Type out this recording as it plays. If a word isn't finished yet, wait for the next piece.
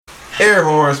Air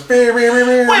horns. This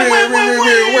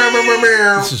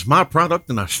is my product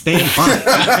and I stand by it.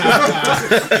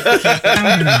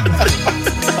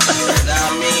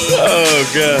 Oh,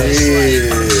 God. Yeah.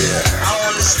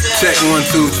 Check 1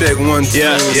 2, check 1 2.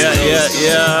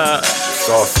 Yeah.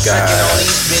 Sauce guys.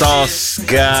 Sauce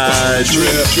guys.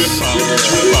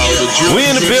 We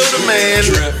in the building, man.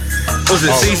 Was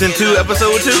it season 2,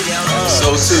 episode 2?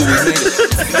 So 2, we made it.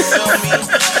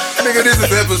 Nigga, this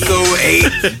is episode 8.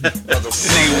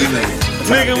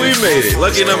 Nigga, we made it.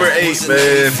 Lucky number 8,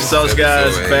 man. Sauce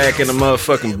guys back in the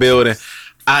motherfucking building.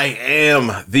 I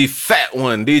am the fat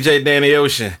one, DJ Danny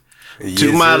Ocean.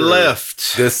 To my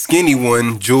left, the skinny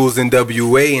one, Jules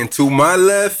NWA, and to my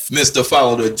left, Mr.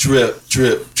 Follow the Drip.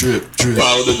 Follow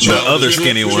the drip. The other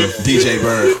skinny one, DJ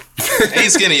Bird.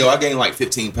 Ain't skinny, yo. I gained like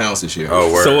 15 pounds this year.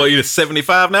 Oh, word. So what, you're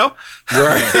 75 now?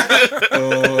 Right.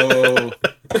 I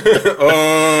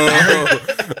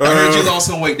heard you lost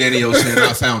some weight, Danny Ocean.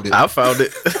 I found it. I found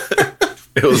it.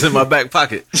 It was in my back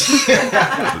pocket.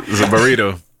 It was a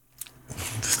burrito.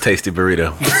 It's a tasty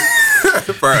burrito.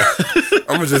 Bro,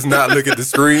 I'm gonna just not look at the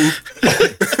screen.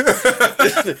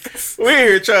 We're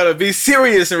here trying to be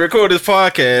serious and record this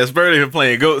podcast. Bernie been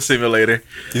playing Goat Simulator.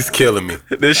 He's killing me.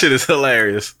 This shit is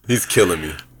hilarious. He's killing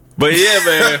me. But yeah,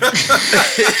 man.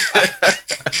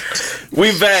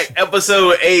 We back.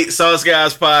 Episode 8, Sauce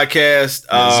Guys Podcast.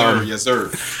 Yes,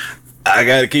 sir. I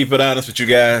gotta keep it honest with you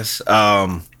guys.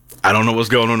 I don't know what's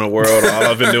going on in the world. All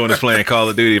I've been doing is playing Call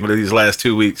of Duty for these last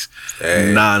 2 weeks,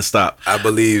 nonstop. I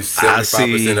believe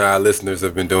 75% of our listeners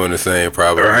have been doing the same,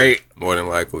 probably. Right? More than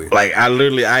likely. Like,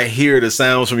 I hear the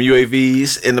sounds from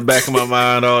UAVs in the back of my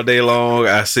mind all day long.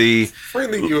 I see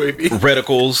friendly UAV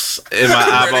reticles in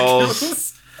my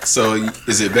eyeballs. So,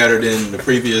 is it better than the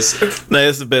previous? No,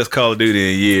 it's the best Call of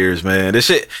Duty in years, man. This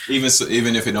shit, even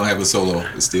if it don't have a solo,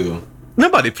 it's still.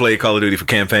 Nobody played Call of Duty for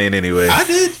campaign anyway. I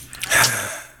did.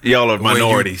 Y'all are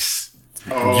minorities.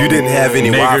 You didn't have any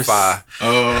niggers. Wi-Fi.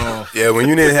 Oh. Yeah, when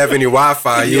you didn't have any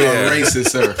Wi-Fi, You're racist,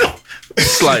 sir.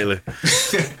 Slightly.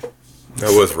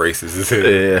 That was racist, isn't it?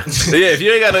 Yeah. Yeah, if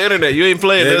you ain't got no internet, you ain't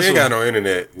playing Yeah, this you ain't one. got no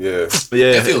internet. Yeah.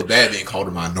 Yeah. It feels bad being called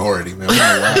a minority, man. I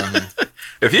don't know why, man.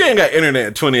 If you ain't got internet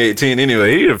in 2018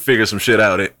 anyway, you need to figure some shit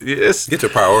out. Get your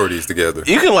priorities together.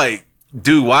 You can like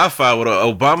do Wi-Fi with an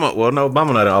Obama. Well, no,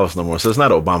 Obama not in office no more, so it's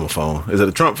not an Obama phone. Is it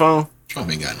a Trump phone?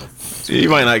 Trump ain't got no. You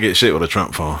might not get shit with a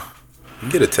Trump phone.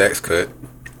 You get a tax cut.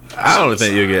 I don't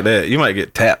think you'll get that. You might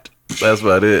get tapped. That's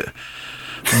about it.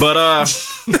 But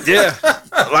yeah,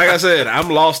 like I said, I'm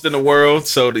lost in the world,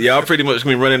 so y'all pretty much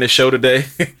gonna be running this show today.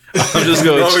 I'm just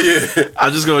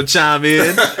gonna chime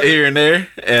in here and there,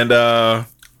 and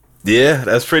yeah,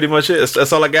 that's pretty much it.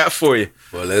 That's all I got for you.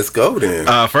 Well, let's go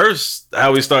then. First,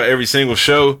 how we start every single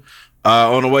show.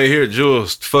 On the way here,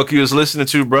 Jules, fuck you was listening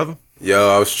to, brother? Yo,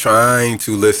 I was trying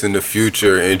to listen to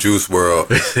Future and Juice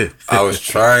WRLD. I was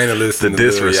trying to listen the to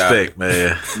disrespect,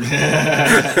 man.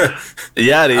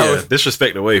 Yachty,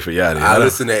 disrespect away for Yachty. I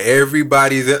listened to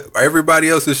everybody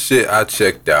else's shit. I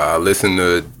checked out. I listened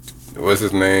to what's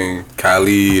his name,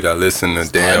 Khalid. I listened to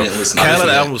Khalid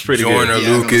album was pretty Joyner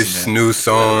good. Lucas new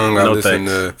song. I listened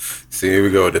to. See, here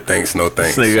we go. The thanks, no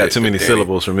thanks. This nigga got too many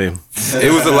syllables for me.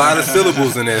 It was a lot of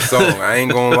syllables in that song. I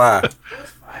ain't gonna lie.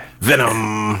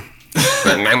 Venom.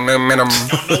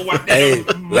 Hey,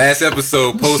 last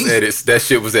episode post edits. That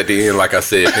shit was at the end. Like I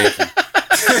said, thank you.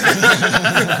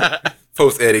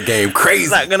 Post edit game crazy.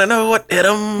 Not gonna know what hit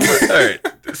him. All right.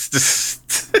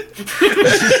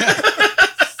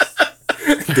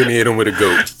 Then he hit him with a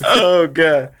goat. Oh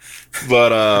god.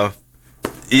 But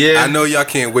yeah. I know y'all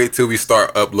can't wait till we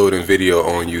start uploading video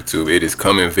on YouTube. It is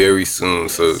coming very soon.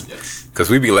 So because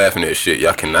we be laughing at shit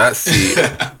y'all cannot see.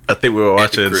 I think we were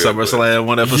watching SummerSlam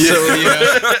one episode.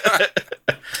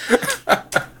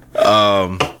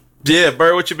 Yeah,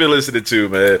 Bird, what you been listening to,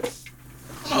 man?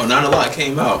 Oh, not a lot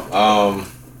came out.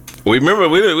 We remember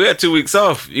we had 2 weeks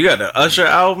off. You got the Usher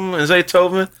album and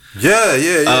Zaytoven.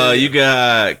 Yeah. You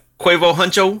got Quavo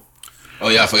Huncho. Oh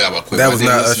yeah, I forgot about Quavo. That was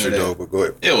not Usher though, but go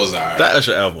ahead. It was alright. That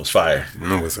Usher album was fire.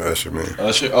 It was Usher, man.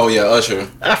 Usher. Oh yeah, Usher.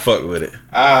 I fuck with it.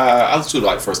 I listened to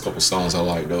like first couple songs. I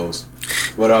like those.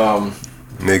 But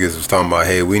niggas was talking about,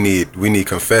 hey, we need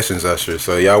confessions, Usher.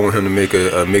 So y'all want him to make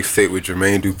a mixtape with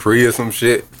Jermaine Dupri or some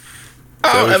shit?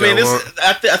 I mean,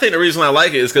 I think the reason I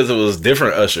like it is because it was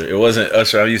different Usher. It wasn't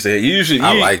Usher I used to hear.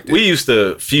 I liked it. We used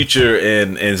to Future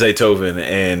and Zaytoven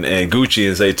and Gucci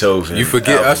and Zaytoven. You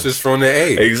forget albums. Usher's from the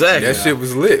A. Exactly. That shit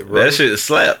was lit, bro. That shit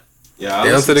slapped. Yeah,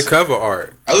 Down to the cover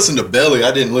art. I listened to Belly.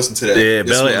 I didn't listen to that. Yeah,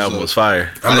 This Belly was, album was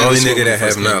fire. I'm the only this nigga one that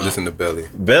first have not came listened to Belly.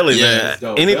 Belly, Yeah, man. it's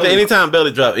dope. Anything, Belly. anytime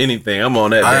Belly drop anything, I'm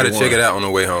on that. I day gotta check one. it out on the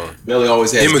way home. Belly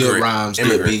always has good Immigrant. rhymes,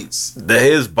 Immigrant. good beats.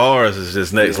 His bars is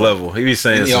just next level. He be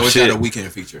saying And he some always shit. got a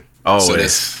weekend feature. Always. So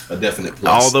that's a definite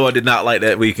plus. Although I did not like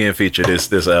that weekend feature,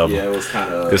 this album. yeah, it was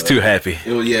kind of. It's too happy.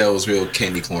 It was real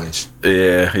candy cornish.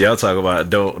 Yeah, y'all talk about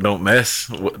don't mess.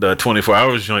 The 24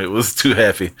 hours joint was too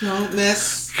happy. Don't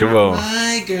mess. Come on,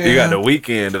 my girl. you got the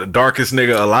weekend, the darkest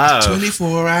nigga alive.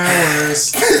 24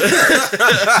 hours.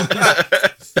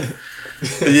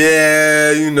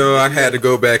 Yeah, you know, I had to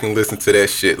go back and listen to that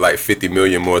shit like 50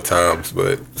 million more times,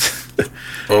 but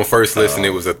on first listen, it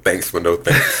was a thanks for no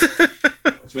thanks.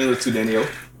 What's been to Daniel?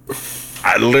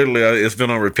 I literally, it's been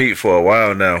on repeat for a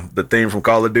while now. The theme from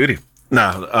Call of Duty.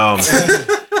 Nah,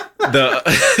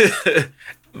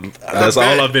 that's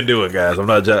all I've been doing, guys. I'm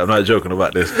not joking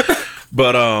about this.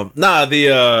 But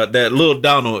that little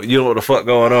Donald, you know what the fuck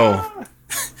going on?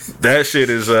 That shit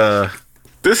is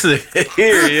this is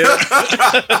here, yeah.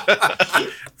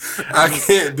 I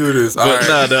can't do this. All But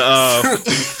right.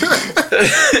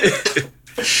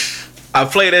 I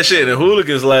played that shit in the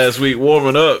Hooligans last week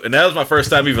warming up, and that was my first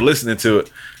time even listening to it.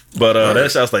 But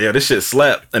that shit, I was like, yo, this shit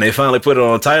slapped. And they finally put it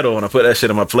on Tidal, and I put that shit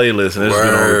in my playlist, and it's been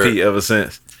on Word. repeat ever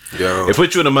since. Yo. It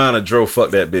put you in the mind of Dro, fuck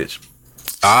that bitch.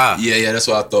 Yeah, that's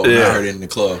what I thought when Yeah. I heard it in the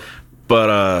club.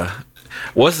 But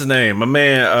what's his name? My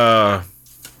man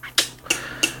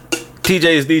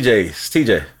TJ's DJ.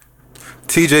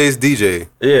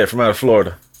 Yeah, from out of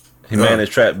Florida. He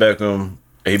managed Trap Beckham.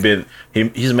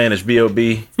 He's managed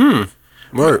B.O.B.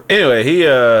 Word. Anyway,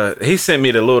 he sent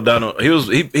me the Lil Donald.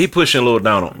 He pushing Lil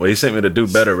Donald. Well, he sent me the Do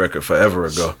Better record forever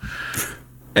ago.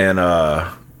 And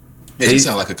Yeah, he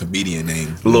sound like a comedian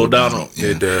name. Lil Donald. Yeah.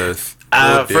 It does.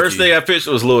 first thing I pitched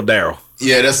was Lil Daryl.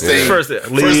 Yeah, that's the thing. First First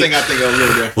thing- thing I think of Lil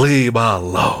Daryl. Leave my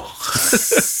alone.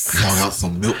 Y'all got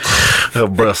some milk. Her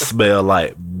breath smell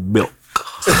like milk.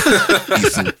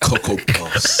 Eat some Cocoa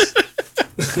Puffs.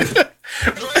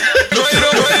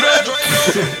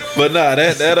 But nah,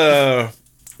 that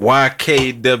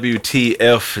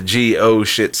YKWTFGO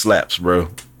shit slaps, bro.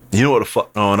 You know what the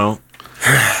fuck going on?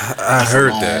 I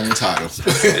heard that. Long title.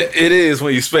 It is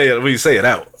when you say it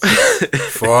out.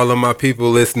 For all of my people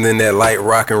listening that like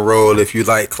rock and roll, if you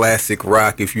like classic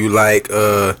rock, if you like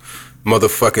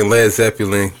motherfucking Led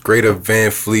Zeppelin, Greater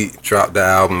Van Fleet dropped the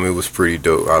album. It was pretty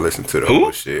dope. I listened to the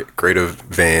whole shit. Greater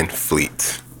Van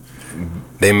Fleet.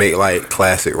 They make like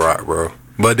classic rock, bro.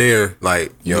 But they're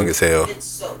like young as hell. It's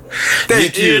so good.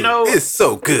 Thank you. You know, it's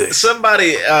so good.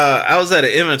 Somebody, I was at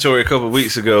an inventory a couple of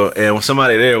weeks ago, and when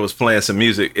somebody there was playing some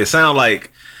music, it sounded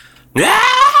like,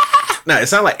 it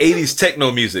sounded like 80s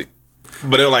techno music.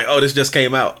 But they were like, "Oh, this just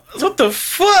came out." What the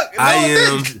fuck?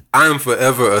 I am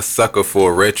forever a sucker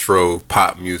for retro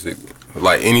pop music.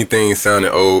 Like anything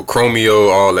sounding old,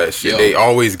 Chromeo, all that shit. Yo. They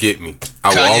always get me. I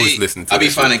will Kanye, always listen to I be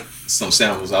that shit. finding some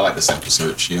samples. I like the sample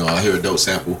search. You know, I hear a dope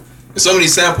sample. And some of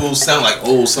these samples sound like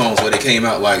old songs where they came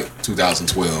out like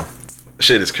 2012.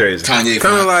 Shit is crazy.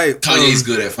 Kinda like, Kanye's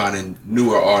good at finding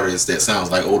newer artists that sounds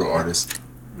like older artists.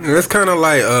 It's kind of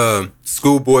like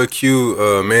Schoolboy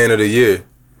Q, Man of the Year.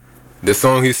 The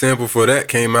song he sampled for that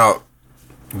came out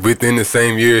within the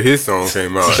same year his song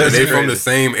came out. And they from the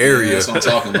same Yeah, area. that's what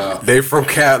I'm talking about. They from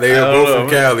Cali. They are I don't both know, from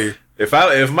man. Cali.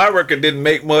 If my record didn't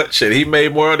make much and he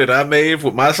made more than I made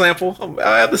with my sample,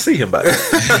 I have to see him back.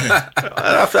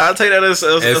 I'll take that as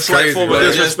a It's slight crazy, form bro. of It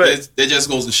disrespect. that just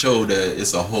goes to show that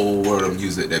it's a whole world of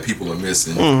music that people are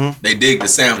missing. They dig the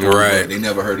sample, Right. but they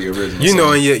never heard the original. You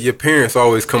know, song. and your parents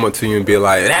always come up to you and be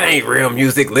like, "That ain't real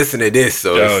music. Listen to this."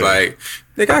 So Oh, it's yeah. like,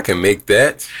 nigga, I can make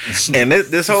that. And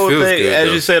this whole Feels thing, good, as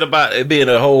though. you said about it being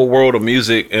a whole world of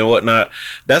music and whatnot,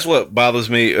 that's what bothers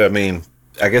me. I mean,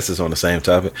 I guess it's on the same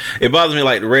topic. It bothers me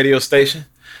like the radio station.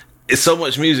 It's so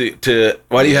much music to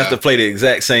why do you have to play the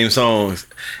exact same songs?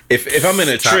 If I'm in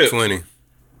a Top trip, 20.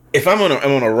 if I'm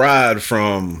on a ride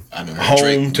from I know, home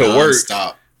Drake to work,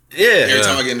 nonstop. yeah, Every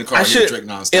time I get in the car, I I hear should Drake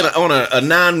nonstop. on a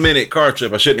 9-minute car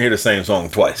trip. I shouldn't hear the same song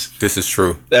twice. This is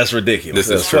true. That's ridiculous.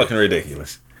 This is That's true. fucking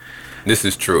ridiculous. This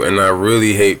is true. And I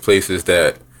really hate places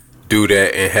that do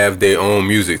that and have their own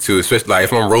music too. Especially like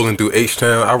if I'm rolling through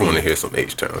H-Town, I want to hear some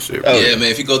H-Town shit. Oh, Yeah, man.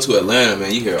 If you go to Atlanta,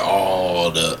 man, you hear all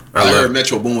the. I love- heard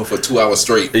Metro booming for 2 hours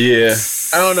straight. Yeah,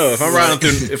 I don't know if I'm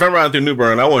riding through New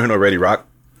Bern, I won't hear no Ready Rock.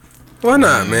 Why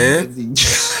not, man?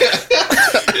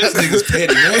 This nigga's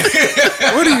petty,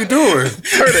 man. What are you doing?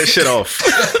 Turn that shit off.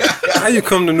 How you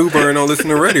come to New Bern and don't listen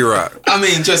to Ready Rock? I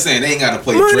mean, just saying, they ain't got to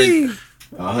play Money. Drake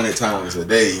 100 times a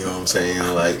day. You know what I'm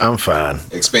saying? Like, I'm fine.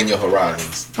 expand your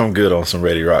horizons. I'm good on some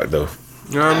Ready Rock though.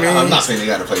 You know what I mean? I'm not saying they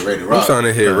got to play Ready I'm Rock. trying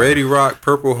to hit Ready Rock,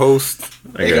 Purple Host,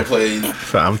 They can play.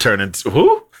 I'm turning to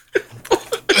who?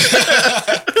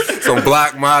 some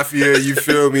Black Mafia. You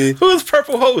feel me? Who is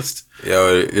Purple Host?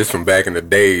 Yo, it's from back in the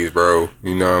days, bro.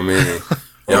 You know what I mean?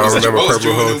 Y'all Is that remember Rose Purple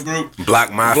Julian Host? group?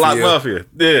 Black Mafia. Black Mafia.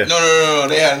 Yeah. No.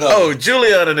 They had another. Oh,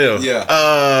 Julian and them. Yeah.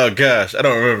 Oh gosh, I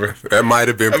don't remember. That might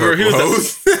have been I remember Purple he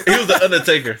Host. was he was the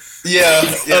Undertaker.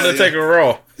 Yeah. Undertaker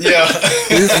Raw. Yeah.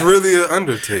 He's really an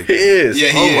Undertaker. He is. Yeah,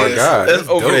 he Oh my is. god. That's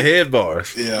over dope. the head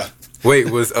bars. Yeah. Wait,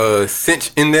 was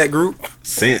Cinch in that group?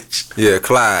 Cinch. Yeah,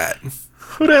 Clyde.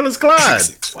 Who the hell is Clyde?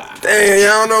 Damn,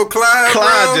 y'all don't know Clyde,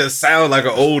 Clyde bro? just sounds like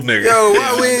an old nigga. Yo,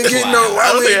 why we ain't getting no? I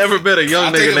Why don't we think I ever met a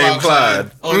young nigga named Clyde.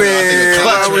 Man,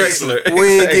 Clyde why Drexler.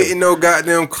 we ain't getting no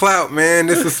goddamn clout, man.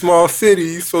 This is a small city.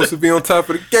 You supposed to be on top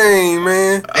of the game,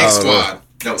 man. X Squad.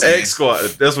 X Squad.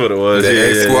 That's what it was. The Yeah,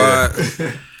 X yeah, Squad.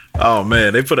 yeah. Oh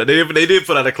man, they did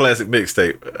put out a classic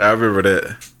mixtape. I remember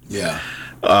that. Yeah.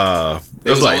 It They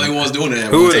was was the like only ones doing it.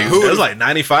 At Who- one time. who- it was like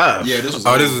 95. Yeah, this was.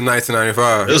 Oh, this was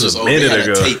 1995. This was a old. They minute had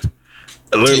a ago. tape.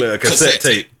 Literally a cassette cassette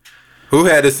tape. Who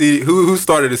had the CD? Who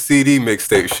started the CD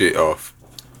mixtape shit off?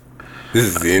 This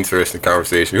is the interesting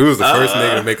conversation. Who was the first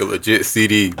nigga to make a legit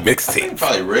CD mixtape?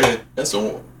 Probably Red. That's the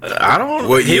one. I don't.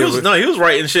 What he year was was- no. He was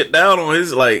writing shit down on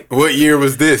his like. What year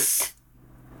was this?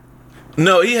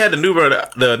 No, he had the New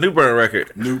Burn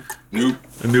record. Nope.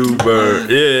 New Burn.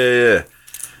 Yeah.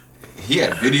 He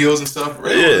had videos and stuff.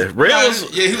 Yeah,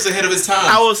 Rails- Yeah, he was ahead of his time.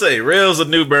 I would say Rail's a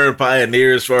New Burn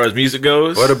pioneer as far as music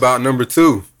goes. What about number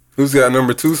 2? Who's got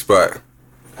number 2 spot?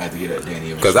 I had to get that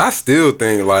Danny. Because I still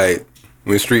think like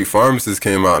when Street Pharmacist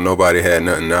came out, nobody had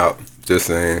nothing out. Just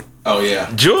saying. Oh yeah.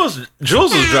 Jules was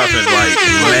dropping like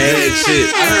mad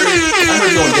shit. I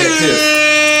heard you on Dead Piff.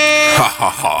 Ha ha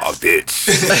ha,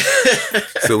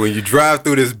 bitch. So when you drive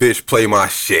through this bitch, play my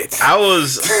shit. I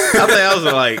think I was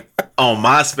like on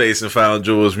MySpace and found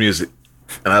Jules' music,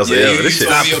 and I was like, yo, you this shit.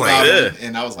 told me about Yeah. him,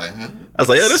 and I was like, huh? I was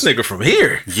like, yo, this nigga from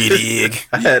here. You dig?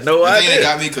 I had no The thing that idea.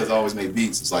 got me because I always made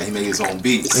beats. It's like he made his own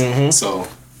beats. So,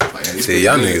 like, he's See,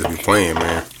 y'all pretty good. niggas be playing,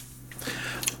 man.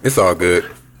 It's all good.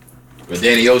 But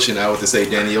Danny Ocean, I would to say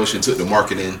Danny Ocean took the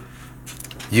marketing.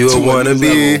 You To a a wanna new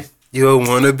be. level. You a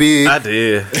wanna be. I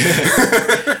did.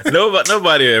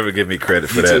 Nobody will ever give me credit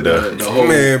for He that took though. the whole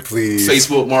Man, please.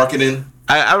 Facebook marketing,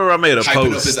 I remember I made a hyping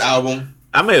up his post. album.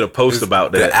 I made a post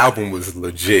about The that. album was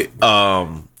legit.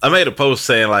 I made a post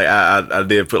saying like I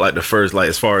did put like the first like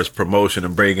as far as promotion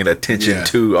and bringing attention Yeah.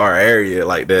 to our area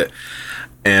like that,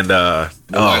 and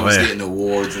Nobody was man, getting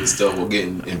awards and stuff or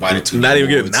getting invited to. not the even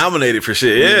getting awards. nominated for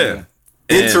shit. Yeah.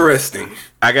 And Interesting.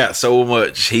 I got so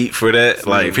much heat for that.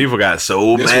 Like people got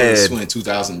so This mad. was in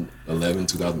 2011,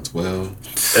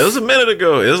 2012. It was a minute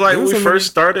ago. It was like when we first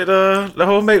started the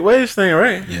whole Make Waves thing,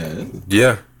 right? Yeah.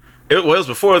 Yeah. It was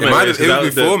before Make might Waves. have- it 'cause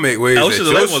was I before Make Waves that Ocean's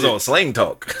your 11 was shit- on Slang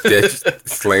Talk. That's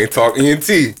Slang Talk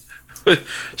ENT.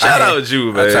 Shout out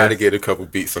you, man. I tried to get a couple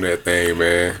beats on that thing,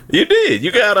 man. You did.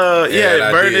 You got Yeah,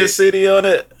 I Burn did. This City on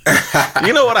it.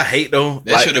 You know what I hate though?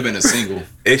 That should have been a single.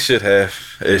 It should have.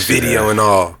 It should Video have. and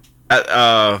all.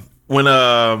 When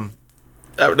I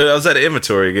was at the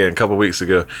inventory again a couple weeks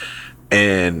ago,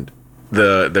 and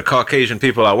the Caucasian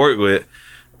people I work with,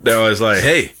 they was like,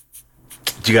 "Hey,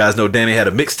 did you guys know Danny had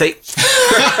a mixtape?"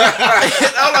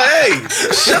 I'm like, "Hey,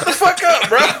 shut the fuck up,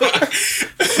 bro.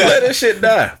 Let this shit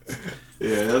die."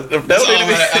 Yeah. That So don't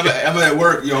need to be- I'm at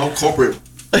work, I'm corporate.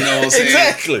 You know what I'm saying?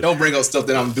 Exactly. Don't bring up stuff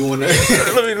that I'm doing.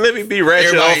 let me be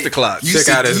ratchet off the clock. You Check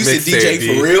said, out his you said mixtape, DJ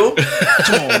B. for real?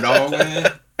 Come on, dog,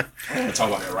 man. I don't want to talk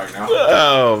about that right now.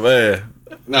 Oh man,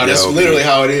 No, that's Yo, literally man.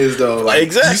 how it is, though. Like,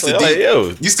 exactly. Used to, Like,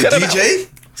 yo, used to cut it out. DJ?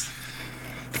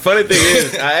 Funny thing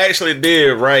is, I actually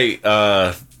did write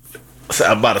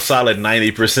about a solid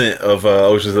 90% of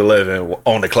Ocean's 11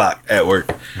 on the clock at work.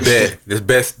 Bet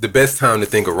the best time to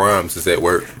think of rhymes is at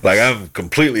work. Like I'm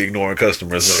completely ignoring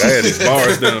customers. Like, I had these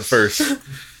bars done first.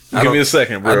 Give me a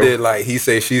second, bro. I did like he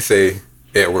say she say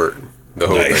at work. The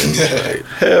whole thing. Like,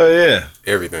 Hell yeah.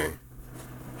 everything.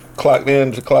 Clock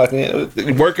in to clock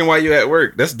in. Working while you at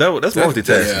work. That's double. That's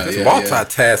multitasking. yeah. It's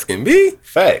multitasking, B.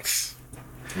 Facts.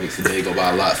 Makes the day go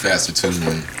by a lot faster, too,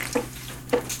 when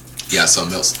you got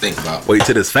something else to think about. Wait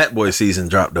till this Fat Boy season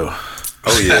drop though.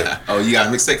 Oh yeah. Oh, you got a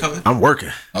mixtape coming? I'm working.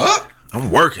 Oh, I'm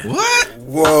working. what?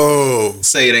 Whoa.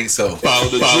 Say it ain't so.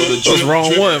 It's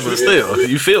wrong one, but still,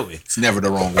 you feel me? It's never the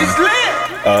wrong one.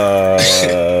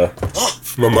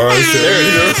 My mind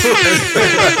said.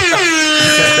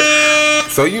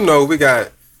 So we got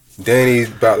Danny's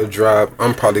about to drop.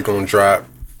 I'm probably gonna drop.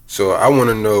 So I want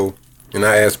to know, and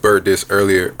I asked Bird this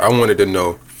earlier. I wanted to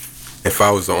know if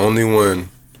I was the only one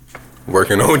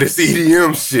Working on this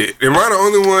EDM shit. Am I the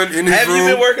only one in this Have room? you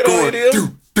been working on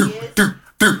EDM?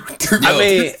 EDM? I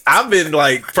mean, I've been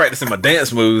like practicing my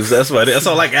dance moves. That's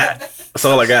all I got. That's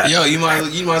all I got. Yo, you might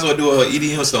as well do a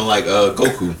EDM song like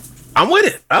Goku. I'm with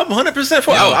it. I'm 100%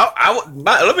 for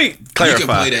it. Let me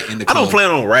clarify. play that in the I don't club.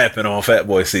 plan on rapping on Fat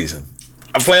Boy season.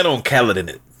 I plan on calendaring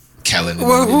it. Calendar.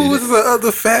 Well, who was the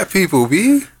other fat people,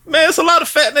 B? Man, it's a lot of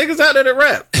fat niggas out there that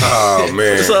rap. Oh,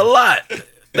 man. It's a lot.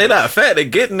 They not fat. They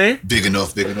getting there. Big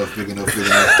enough. The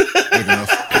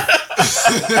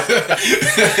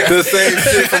same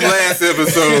shit from last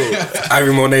episode.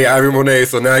 Ivory Monet.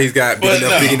 So now he's got big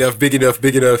enough.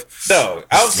 No,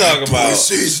 I'm talking about.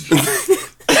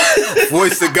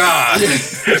 Voice of God.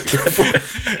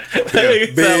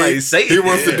 That sound like Satan. He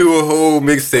wants to do a whole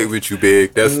mixtape with you,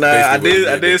 Big. That's I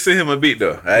basically did send him a beat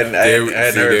though. I hadn't There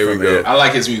heard we from go. him. I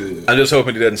like his music. I'm just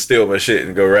hoping he doesn't steal my shit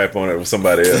and go rap on it with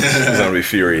somebody else. He's gonna be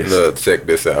furious. Look, check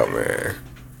this out, man.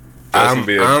 That's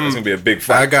gonna be a big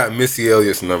fight. I got Missy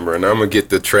Elliott's number, and I'm gonna get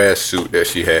the trash suit that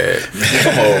she had.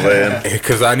 Come on, man.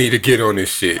 Because I need to get on this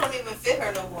shit. don't even fit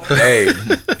her no more. Hey,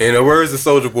 in the words of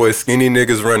Soulja Boy, skinny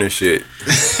niggas running shit.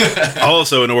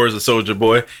 Also, in the words of Soulja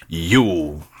Boy,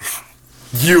 you.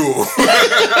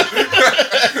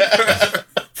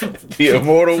 The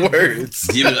immortal words.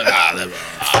 Give it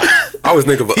I was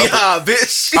thinking of an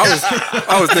bitch.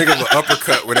 I was thinking of an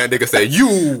uppercut when that nigga said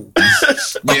you. Yeah,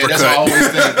 that's what I always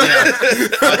think. Yeah,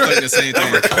 I think the same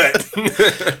thing.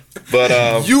 But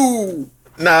You.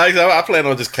 nah, I plan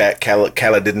on just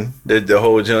calendaring the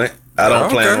whole joint. I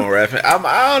don't plan on rapping. I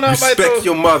don't know. Respect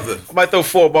your mother. I might throw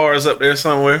 4 bars up there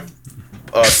somewhere.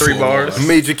 3 bars.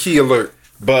 Major key alert.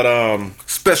 But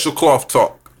Special cloth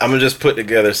talk. I'm gonna just put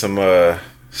together some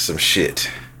shit.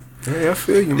 Hey, I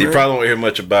feel you, man. You probably won't hear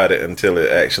much about it until it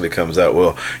actually comes out.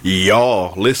 Well,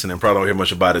 y'all listening probably won't hear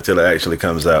much about it until it actually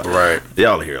comes out. Right.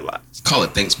 Y'all hear a lot. Call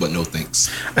it thanks, but no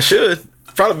thanks. I should.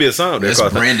 Probably be a song there That's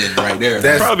called Brandon right there.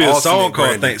 That's Probably a song ultimate called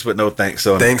Brandon. Thanks But No Thanks.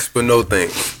 So Thanks, but no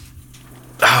thanks.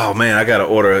 oh man, I gotta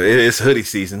order. It's hoodie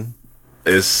season.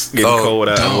 It's getting cold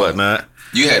out and dog. whatnot.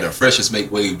 You had the freshest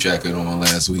Make Wave jacket on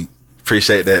last week.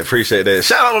 Appreciate that.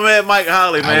 Shout out to my man Mike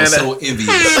Holly, man. I was so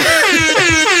envious.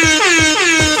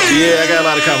 Yeah, I got a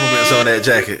lot of compliments on that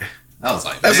jacket. I was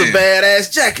like, That's man, a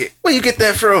badass jacket. Where you get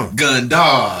that from?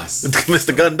 Gundars.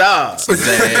 Mr. Gundar.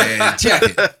 Bad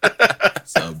jacket.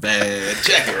 It's a bad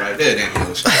jacket right there, Danny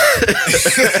Ocean.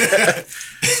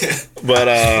 But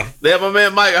yeah, my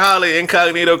man Mike Holly,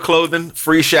 Incognito Clothing,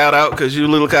 free shout out because you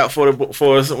look out for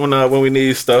us when we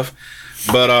need stuff.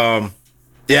 But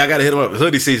yeah, I gotta hit him up. It's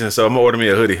hoodie season, so I'm gonna order me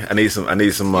a hoodie. I need some.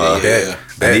 Yeah.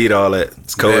 I need all that.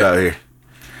 It's cold Bet. out here.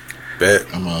 Bet.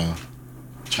 I'm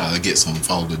trying to get some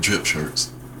Follow the Drip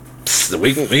shirts.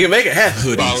 We can make it happen.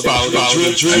 Hoodies.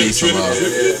 I need some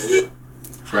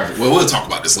graphic. Well, we'll talk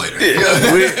about this later.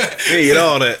 we need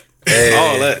all that. Hey,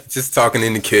 All that. Just talking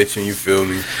in the kitchen, you feel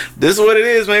me? This is what it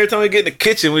is, man. Every time we get in the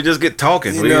kitchen, we just get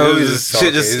talking. You know, we just just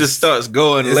shit talking. just starts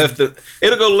going left.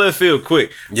 It'll go left field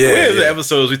quick. Yeah, Where's the yeah.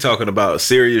 episodes we talking about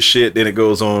serious shit? Then it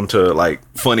goes on to like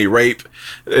funny rape.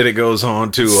 Then it goes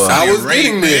on to I was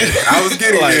getting there. I was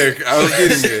getting Like- there.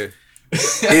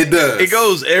 It does. it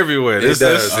goes everywhere. It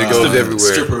does. It goes everywhere.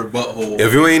 Stripper butthole.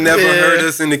 If you ain't never Yeah. heard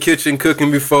us in the kitchen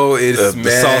cooking before, it's The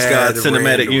mad Sauce God Cinematic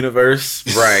random. Universe.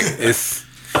 Right. It's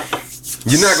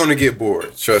you're not gonna get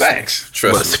bored. Trust Thanks. me.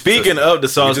 Trust But me. speaking of the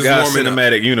Sauce just God warming up.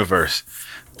 Cinematic Universe,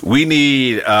 we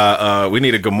need a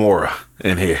Gamora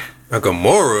in here. A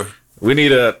Gamora. We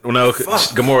need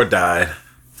Gamora died.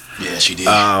 Yeah, she did.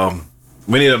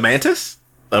 We need a Mantis.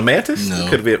 A Mantis? No.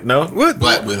 Could be no. What?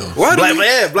 Black Widow. Why Black do we,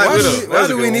 Widow. why That's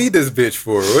do a we good one. need this bitch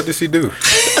for? What did she do? Like,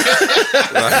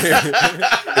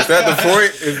 is that the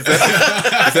point? Is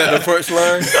that the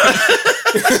punchline?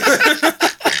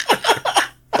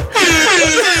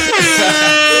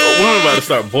 We're about to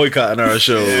start boycotting our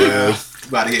show. Man.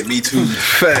 About to get me too.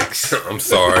 Facts. I'm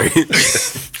sorry.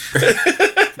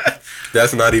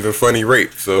 That's not even funny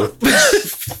rape. So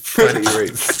funny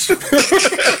rape.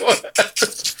 What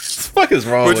the fuck is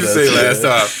wrong What'd with you us, say man?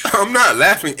 last time? I'm not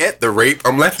laughing at the rape.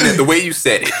 I'm laughing at the way you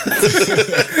said it.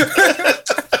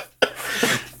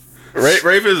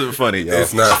 Rape isn't funny, y'all.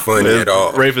 It's not funny at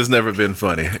all. Rape has never been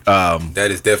funny. That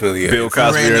is definitely Bill it.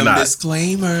 Cosby or Random not.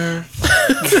 disclaimer.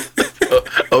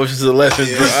 Ocean's 11,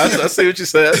 bro. I see what you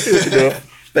said. I see what you're doing.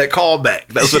 That callback.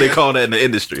 That's what they call that in the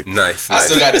industry. Nice. I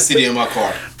still got the CD in my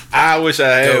car. I wish I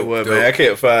had Dope, one, dope. man. I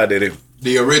can't find it.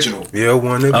 The original. You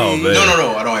wanna be? Oh, man.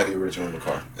 No. I don't have the original in the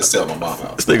car. It's still at my mom's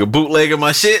house. This nigga bootlegging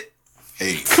my shit.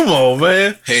 Hey. Come on,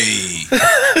 man. Hey.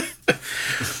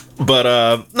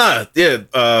 But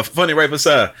funny rape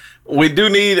aside. we do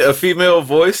need a female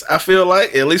voice. I feel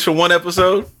like at least for one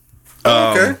episode.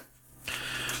 Okay.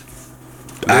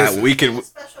 We can.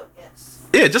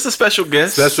 Yeah, just a special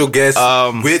guest. Special guest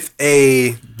with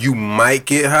a you might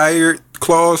get hired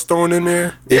clause thrown in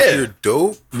there. If you're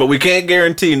dope. But we can't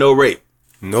guarantee no rape.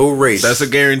 No rape. That's a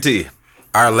guarantee.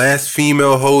 Our last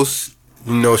female host,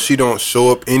 she don't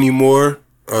show up anymore.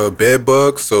 Bed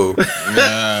bug, so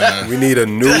we need a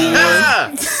new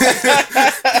one.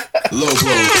 Low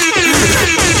blow.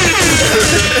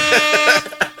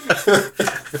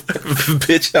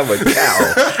 Bitch, I'm a cow.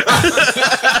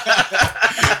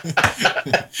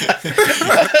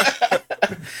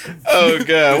 Oh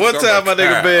god, one time my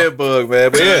nigga bed bug,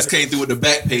 man. But Just came through with the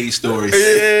back page stories.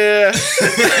 Yeah.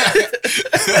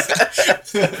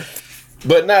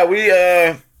 But nah, we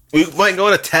might go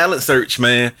on a talent search,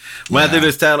 man. We might do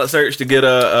this talent search to get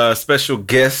a special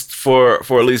guest for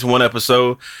at least one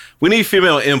episode. We need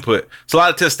female input. It's a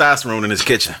lot of testosterone in this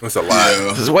kitchen. That's a lot.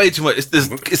 Yeah. It's way too much.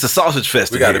 It's a sausage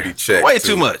fest. We got to be checked. Way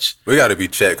too much. We got to be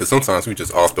checked because sometimes we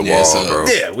just off the wall, bro.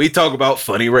 Yeah, we talk about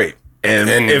funny rape. And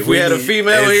if we had a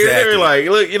female here, they're like,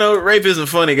 look, rape isn't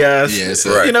funny, guys. Yeah,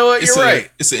 right. You know what? You're right.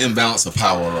 It's an imbalance of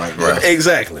power right now.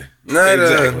 Exactly. Not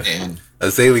And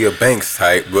Azalea Banks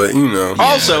type, but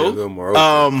Also, a little more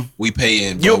open. we pay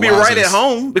in. you'll be right at Budweiser's.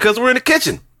 home because we're in the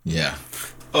kitchen. Yeah.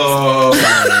 Oh,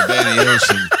 Danny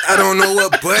Ocean. I don't know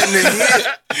what button to hit.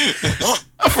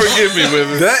 Forgive me,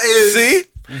 women.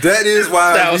 That is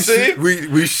why Now, see?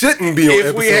 we shouldn't be on If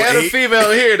episode we had 8. a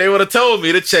female here, they would have told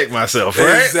me to check myself,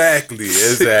 right? Exactly. Do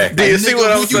you see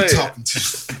what I'm Who you saying? talking to?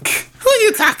 Who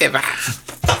you talking about?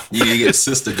 You need to get a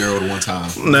sister girl one time.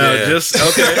 No, Yeah. just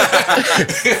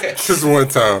okay. Just one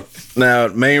time. Now,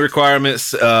 main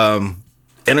requirements: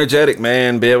 energetic,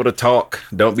 man. Be able to talk.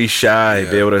 Don't be shy.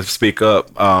 Be able to speak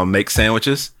up. Make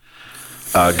sandwiches.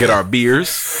 Get our beers.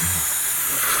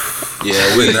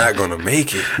 Yeah, We're not gonna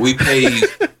make it. we pay say in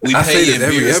this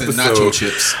every beers and episode. nacho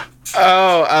chips.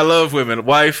 Oh, I love women.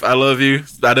 Wife, I love you.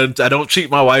 I don't treat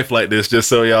my wife like this. Just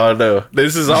so y'all know,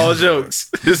 this is all jokes.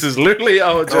 This is literally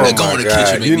all jokes. Then go in the God.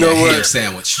 kitchen and You make me know a what? ham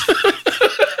sandwich.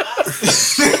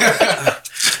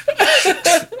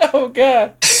 Oh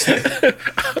God.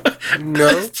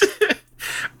 No.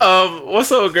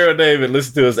 What's old girl name and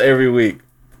listen to us every week?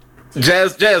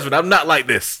 Jasmine, I'm not like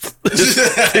this.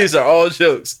 These are all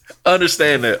jokes.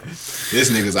 Understand that. This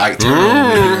nigga's Ike Turner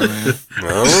over here,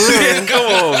 man. Come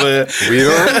on, man. We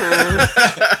don't.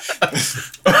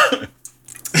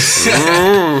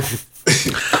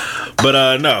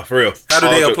 But no, for real. How do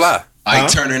All they jokes. apply?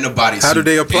 Ike Turner in the body. How do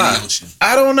they apply?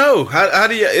 I don't know. How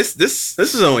do you? It's this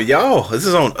is on y'all. This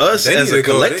is on us They as need a to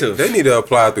go. collective. They need to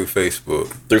apply through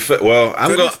Facebook. Well,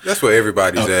 I'm going. That's where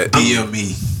everybody's at. DM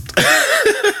me.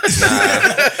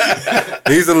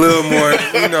 He's a little more.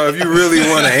 If you really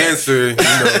want to answer, you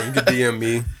can DM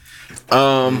me.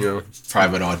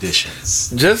 Private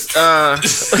auditions. Just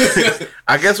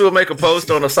I guess we'll make a post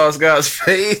on the Sauce God's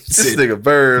page. This nigga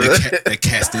bird. The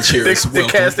casting chair is The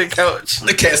welcome. casting couch.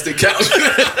 The casting couch.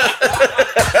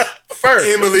 Bird.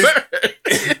 Emily.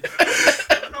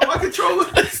 My controller.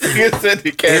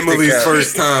 Emily's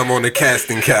first time on the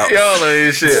casting couch. Y'all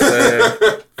ain't shit, man.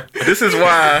 This is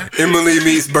why. Emily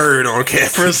meets Bird on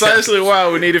casting. Precisely why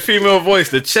we need a female voice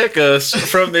to check us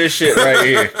from this shit right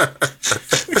here.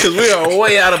 Because we are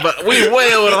way out of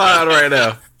way over the line right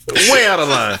now. Way out of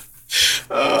line.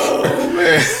 Oh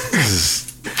man.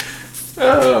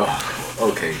 Oh.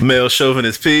 Okay. Male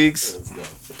chauvinist pigs.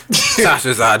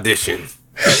 Sasha's audition.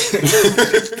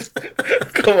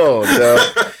 Come on, dog.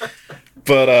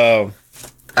 But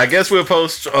I guess we'll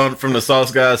post from the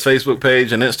Sauce Guys Facebook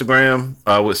page and Instagram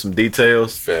with some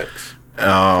details. Facts.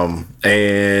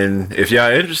 And if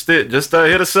y'all interested, just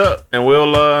hit us up and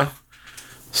we'll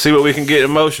see what we can get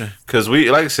in motion. Because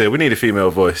like I said, we need a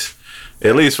female voice.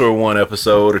 At least for one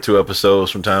episode or 2 episodes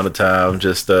from time to time.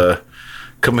 Just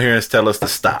come here and tell us to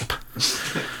stop.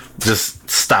 Just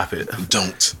stop it.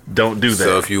 Don't do that.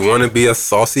 So if you want to be a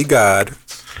saucy god,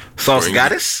 Sauce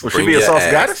goddess? Would she bring be a your sauce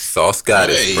ass. goddess? Sauce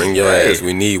goddess. Hey, bring your hey. ass.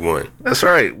 We need one. That's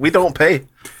right. We don't pay.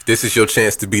 This is your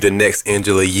chance to be the next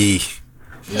Angela Yee.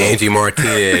 Angie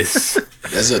Martinez.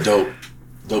 That's a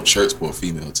dope shirt for a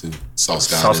female too. Sauce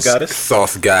goddess. Sauce goddess?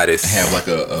 Sauce goddess. Have like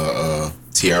a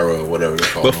tiara or whatever they're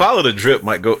called. But follow the drip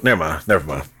might go. Never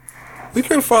mind. We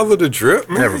can follow the drip,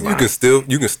 man. Never mind.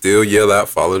 You can still yell out,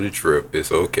 follow the drip.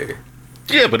 It's okay.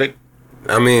 Yeah, but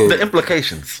I mean, the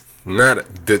implications.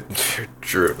 Not the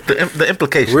true. The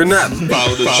implication. We're not okay.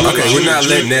 We're not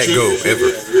letting that go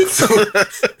ever.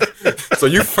 So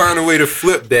you find a way to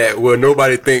flip that where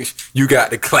nobody thinks you got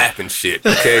the clapping shit.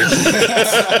 Okay,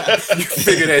 you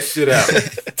figure that shit out.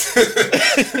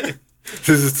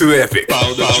 This is too epic.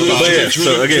 But yeah,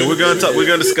 so again, we're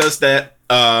gonna discuss that.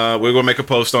 We're gonna make a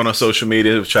post on our social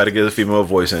media to try to get a female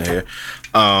voice in here.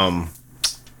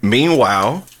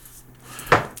 Meanwhile,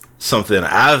 something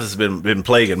I've been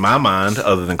plaguing my mind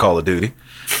other than Call of Duty.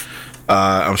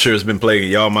 I'm sure it's been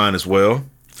plaguing y'all mind as well.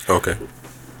 Okay.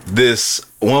 This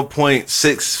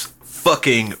 1.6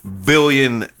 fucking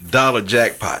billion dollar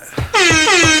jackpot.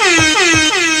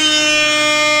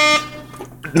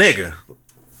 Nigga.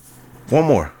 One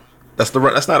more. That's not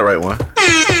the right one.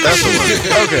 That's the one.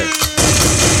 Okay.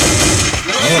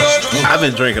 I've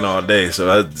been drinking all day,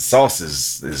 so the sauce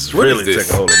is really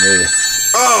taking hold of me.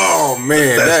 Oh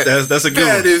man, that's a good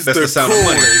one. That's the sound of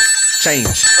money. Change.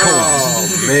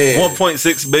 Oh man,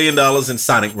 $1.6 billion in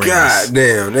Sonic rings. God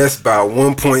damn, that's about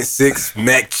 1.6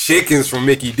 Mac chickens from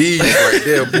Mickey D's right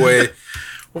there, boy.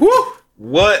 Woo!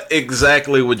 What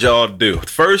exactly would y'all do?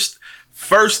 First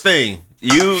thing,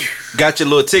 you got your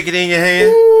little ticket in your hand.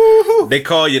 Woo. They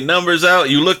call your numbers out.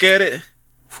 You look at it,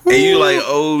 and you like,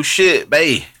 oh shit,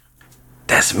 babe,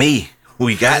 that's me.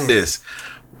 We got this.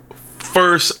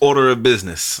 First order of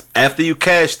business. After you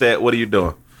cash that, what are you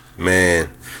doing? Man,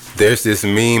 there's this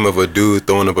meme of a dude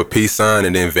throwing up a peace sign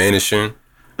and then vanishing.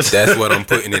 That's what I'm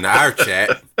putting in our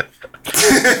chat.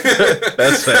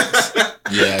 That's facts.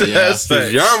 Yeah. That's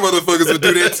facts. Y'all motherfuckers would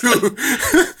do that too.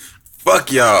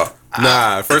 Fuck y'all.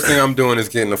 Nah, first thing I'm doing is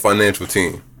getting a financial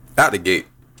team out the gate.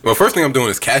 Well, first thing I'm doing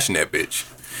is cashing that bitch.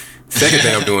 Second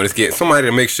thing I'm doing is getting somebody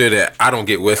to make sure that I don't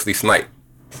get Wesley sniped.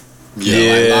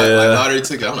 Yeah. Like lottery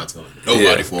ticket. I'm not telling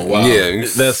nobody for a while. Yeah,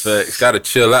 that's facts. Gotta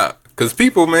chill out. Cause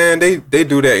people, man, they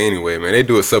do that anyway, man. They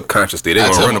do it subconsciously. They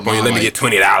gonna run up on you. Let me get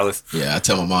 $20. Yeah, I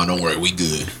tell my mom, don't worry, we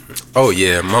good. Oh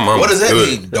yeah, my mom. What does that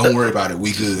mean? Don't worry about it,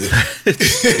 we good. Yeah.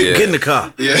 Get in the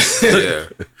car. Yeah.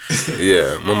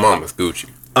 Yeah. My mama's Gucci.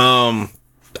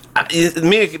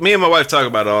 Me and my wife talk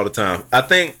about it all the time. I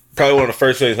think probably one of the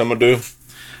first things I'm gonna do,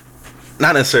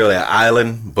 not necessarily an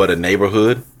island, but a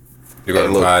neighborhood. You're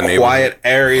gonna buy buy a quiet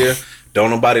area.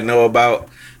 Don't nobody know about.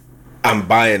 I'm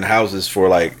buying houses for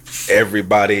like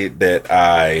everybody that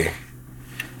I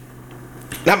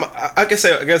can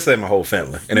say my whole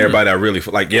family and everybody I really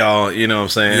like, y'all. You know what I'm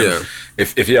saying? Yeah.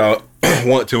 If y'all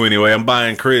want to anyway, I'm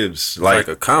buying cribs like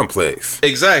a complex.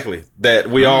 Exactly, that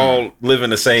we all live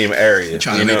in the same area.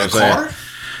 You know what I'm saying?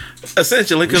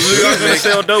 Essentially, because we are going to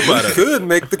sell dope out of it. Could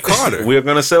make the Carter. We're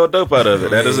going to sell dope out of it.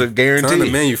 That is a guarantee. Trying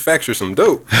to manufacture some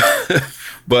dope.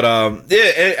 But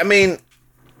yeah, I mean,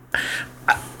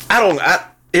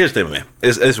 here's the thing, man.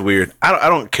 It's weird. I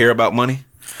don't care about money.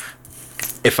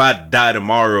 If I die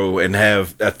tomorrow and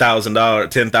have $1,000,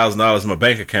 $10,000 in my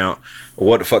bank account,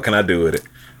 what the fuck can I do with it?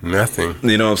 Nothing.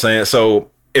 You know what I'm saying?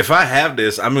 So if I have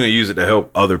this, I'm going to use it to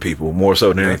help other people more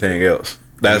so than anything else.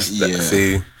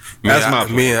 See,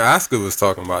 me and Oscar was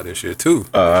talking about this shit too.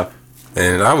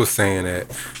 And I was saying that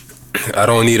I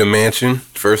don't need a mansion.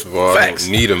 First of all, Facts.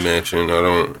 I don't need a mansion.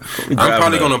 I'm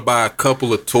probably gonna buy a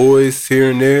couple of toys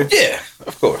here and there. Yeah,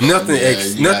 of course.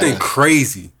 Nothing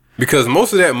crazy. Because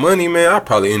most of that money, man, I'll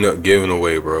probably end up giving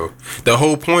away, bro. The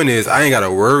whole point is I ain't got to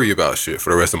worry about shit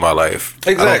for the rest of my life.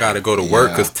 Exactly. I don't got to go to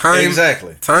work because time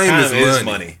is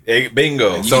money.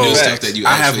 Bingo. So do stuff that you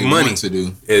actually want to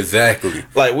do. Exactly.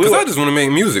 Like I just want to make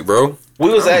music, bro. We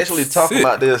was actually talking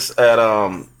about this at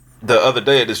the other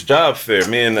day at this job fair.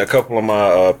 Me and a couple of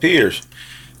my peers.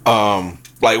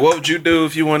 Like, what would you do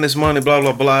if you won this money? Blah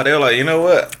blah blah. They're like, you know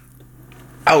what?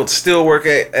 I would still work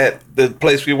at the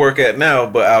place we work at now,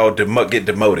 but I'll get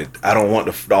demoted. I don't want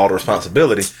all the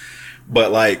responsibility.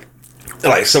 But like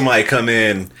somebody come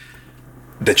in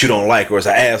that you don't like or is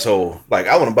an asshole. Like,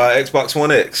 I want to buy Xbox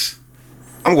One X.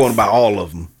 I'm going to buy all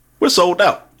of them. We're sold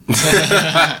out.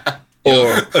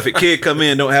 Or if a kid come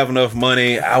in, don't have enough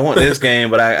money, I want this game,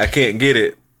 but I can't get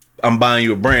it. I'm buying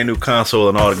you a brand new console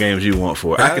and all the games you want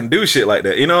for it. I can do shit like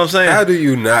that. You know what I'm saying? How do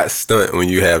you not stunt when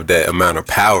you have that amount of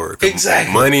power?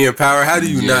 Exactly. Money and power. How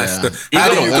do you not stunt?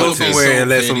 How do you go somewhere and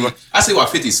let somebody? I see why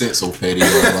 50 Cent's so petty.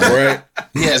 Right?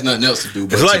 He has nothing else to do.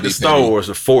 But it's like the Star Wars,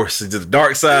 the Force. It's the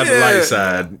dark side and the light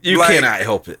side. You cannot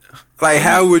help it. Like,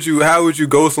 how would you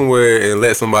go somewhere and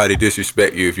let somebody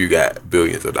disrespect you if you got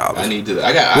billions of dollars?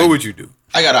 What would you do?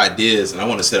 I got ideas, and I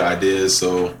want to set ideas,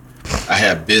 so I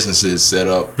have businesses set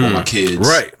up for my kids.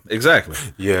 Right, exactly.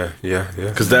 Yeah.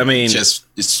 Because I mean,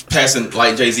 it's passing,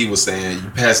 like Jay-Z was saying, you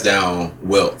pass down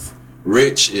wealth.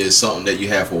 rich is something that you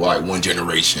have for like one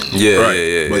generation.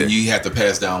 Yeah. But you have to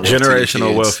pass down wealth Generational to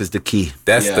your wealth kids. is the key.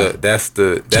 That's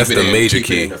the major keep it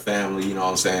key. in the family. You know what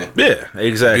I'm saying? Yeah,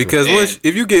 exactly. Because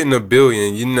if you get in $1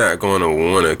 billion, you're not gonna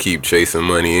want to keep chasing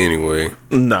money anyway.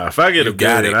 Nah, if I get a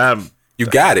got billion, You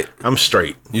got it. I'm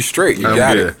straight. You straight. You I'm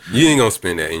got good. it. You ain't gonna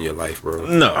spend that in your life, bro.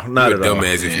 No, not You're at all.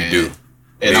 dumbass if you do.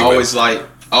 And I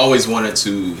always wanted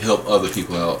to help other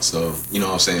people out. So you know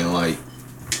what I'm saying, like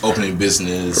opening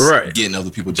business, Right. getting other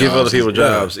people jobs, Give other people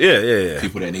jobs. Yeah.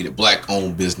 people that needed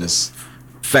black-owned business.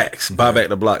 Facts. Buy back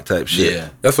the block type shit. Yeah,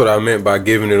 That's what I meant by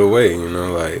giving it away. You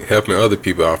know, like helping other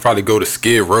people. I'll probably go to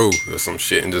Skid Row or some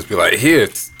shit and just be like, here,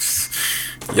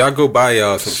 y'all go buy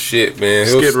y'all some shit, man.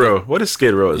 Skid Row. What is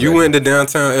Skid Row? You went to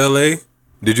downtown LA.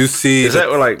 Did you see? Is that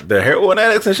where like the heroin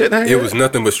addicts and shit? It was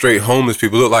nothing but straight homeless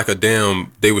people. It looked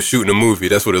like they were shooting a movie.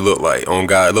 That's what it looked like. On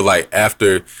God, it looked like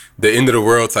after the end of the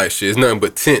world type shit. It's nothing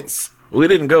but tents. We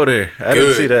didn't go there. I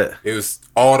didn't see that. It was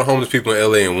all the homeless people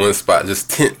in LA in one spot. Just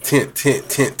tents.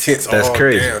 That's all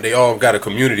crazy. Down. They all got a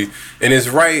community, and it's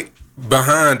right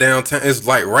behind downtown. It's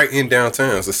like right in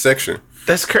downtown. It's a section.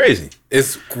 That's crazy.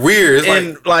 It's weird. It's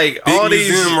And like big all these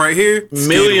museum right here, Skid Row.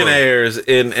 millionaires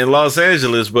in Los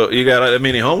Angeles, but you got that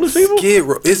many homeless people? Skid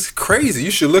Row. It's crazy.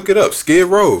 You should look it up. Skid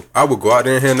Row. I would go out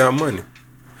there and hand out money.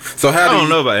 So how I do don't you,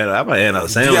 know about that. I might hand out you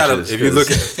sandwiches. gotta, if you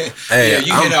look at, hey, yeah,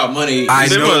 you hand out money. I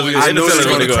Them know, motherfuckers- I they know tell us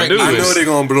they're what they gonna do. I know is- they're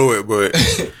gonna blow it, but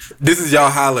this is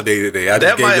y'all holiday today. I That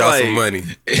just gave might, y'all like- some money.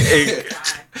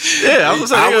 Yeah, I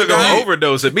was I saying would they're gonna go-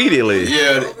 overdose immediately.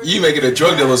 Yeah, you making the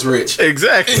drug dealers rich.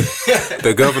 Exactly.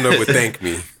 The governor would thank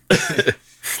me.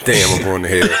 Damn, I'm going to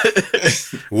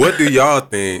hell. What do y'all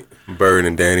think, Bird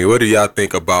and Danny? What do y'all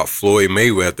think about Floyd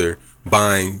Mayweather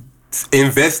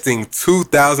investing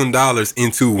 $2,000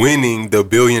 into winning the $1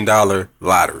 billion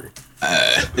lottery?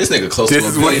 This nigga close This to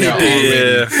is a what he billion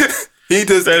did. already. Yeah, He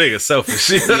just that nigga selfish.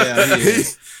 Yeah, he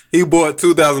is. he bought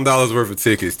 $2,000 worth of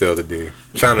tickets the other day.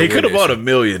 Trying to He win could have that bought shit. $1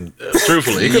 million.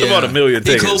 Truthfully, he could have Yeah. bought $1 million He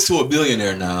tickets. close to a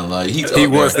billionaire now. Like He up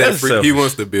wants there. that. That's He selfish.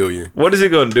 wants the $1 billion. What is he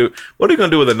gonna do? What are you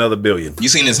gonna do with another $1 billion? You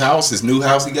seen his house? His new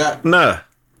house he got? Nah.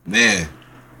 Man,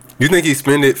 You think he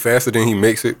spend it faster than he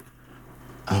makes it?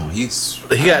 oh, he's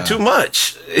He got too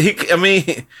much. I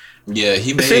mean, Yeah,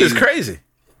 he the made shit is crazy.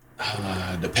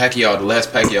 the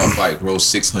last Pacquiao fight grossed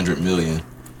 $600 million,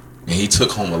 and he took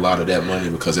home a lot of that money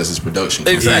because that's his production.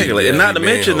 Exactly, Yeah, and not to he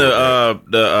mention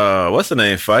the what's the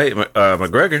name fight?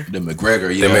 McGregor. The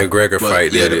McGregor, yeah. McGregor But,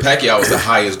 fight yeah, did the it. Pacquiao was the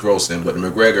highest grossing, but the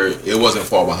McGregor, it wasn't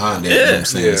far behind that. You know what I'm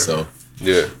saying? Yeah. So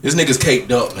Yeah. this nigga's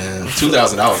caked up, man.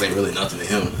 $2,000 ain't really nothing to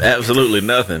him. Absolutely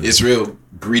nothing. It's real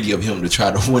greedy of him to try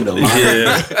to win the lottery.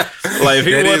 Yeah, like if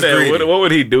he That won is that, greedy. what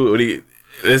would he do? Would he?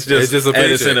 It's just just a add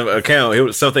this in paycheck. an account. It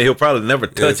was something he'll probably never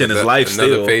touch in his life.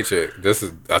 Another Still, paycheck. This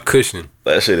is a cushion.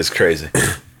 that shit is crazy.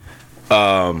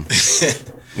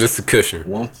 This is a cushion.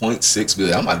 1.6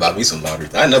 billion. I might buy me some lottery.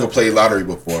 I never played lottery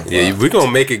before. Yeah, we're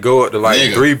gonna make it go up to like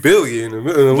Nigga. 3 billion in a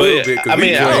little But bit. 'cause I we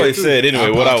mean, I playing always too. said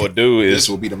anyway. What I would do This is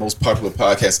will be the most popular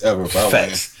podcast ever if I win.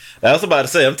 facts. I was about to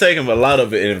say I'm taking a lot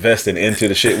of it and investing into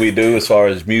the shit we do as far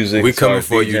as music. We as far coming as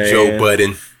for you, DJing. Joe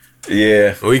Budden.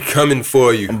 Yeah, We coming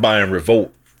for you. I'm buying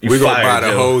Revolt. You We gonna fired, buy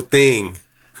the Joe. whole thing.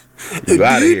 You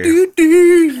out of here.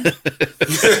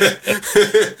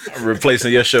 I'm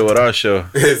replacing your show with our show.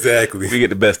 Exactly. We get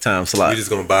the best time slot. We just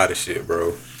gonna buy the shit,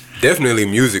 bro. Definitely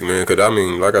music, man. Cause I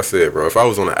mean, like I said, bro, if I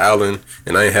was on an island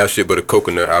and I ain't have shit but a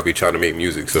coconut, I'll be trying to make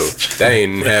music. So that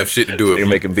ain't have shit to do with You're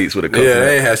making beats with a coconut. Yeah,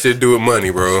 that ain't have shit to do with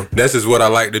money, bro. That's just what I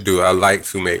like to do. I like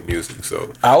to make music.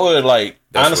 So I would like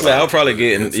That's honestly. what I I'll probably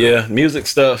get in, into. music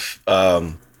stuff,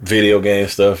 video game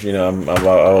stuff. You know, I've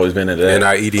always been into that. and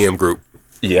our EDM group.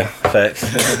 Yeah, facts.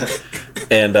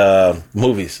 And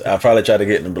movies. I'll probably try to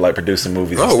get into like producing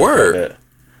movies. and Oh, stuff word. Like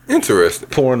that. Interesting.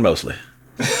 Porn mostly.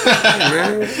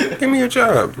 Man, give me a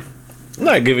job. I'm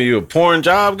not giving you a porn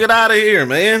job. Get out of here,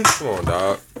 man. Come on,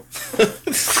 dog.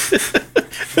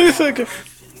 It's like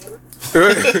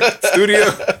Studio.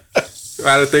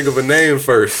 I had to think of a name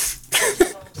first.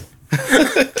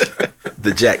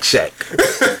 the Jack Shack.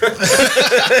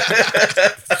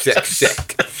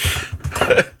 Shack.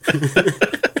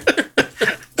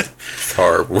 It's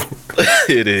horrible.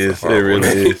 It is. It horrible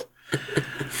really name. is.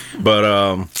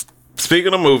 But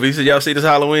speaking of movies, did y'all see this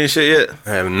Halloween shit yet?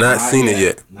 I have not seen it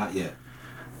yet. Not yet.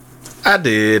 I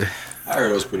did. I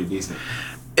heard it was pretty decent.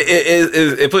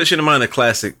 It puts you in mind of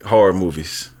classic horror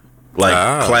movies, like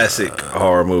classic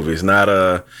horror movies, not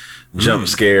a jump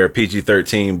scare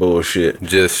PG-13 bullshit.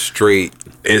 Just straight.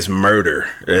 It's murder.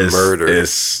 It's Murder.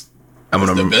 It's I'm It's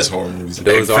gonna the best horror movies.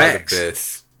 Those are Facts. the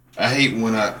best. I hate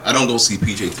when I don't go see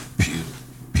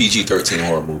PG-13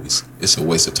 horror movies. It's a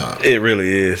waste of time. It really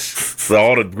is. So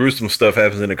all the gruesome stuff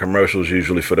happens in the commercials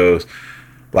usually for those.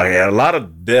 Like a lot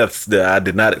of deaths that I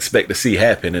did not expect to see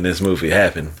happen in this movie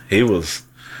happened.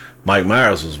 Mike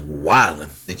Myers was wilding.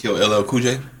 They killed LL Cool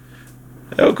J.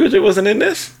 LL Cool J wasn't in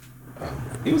this.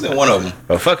 He was in one of them.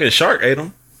 A fucking shark ate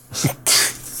him.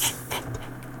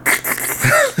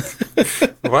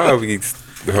 Why are we?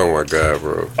 Oh my god,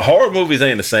 bro. Horror movies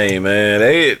ain't the same,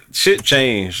 man. Shit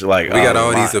changed. Like we got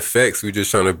all these effects. We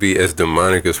just trying to be as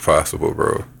demonic as possible,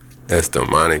 bro. As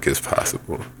demonic as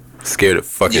possible. Scare the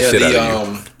fucking shit out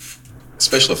of you.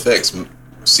 Special effects,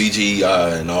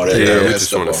 CGI, and all that. Yeah, we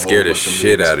just want to scare the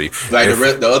shit out of you. Like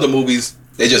the other movies,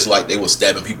 they just like they were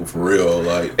stabbing people for real.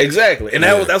 Like exactly, and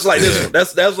that's like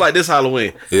this. That's like this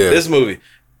Halloween. Yeah, this movie.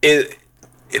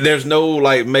 There's no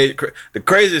like the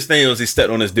craziest thing was he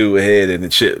stepped on this dude's head and the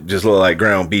shit just looked like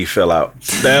ground beef fell out.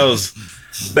 That was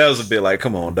a bit like,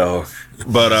 come on, dog.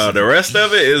 But the rest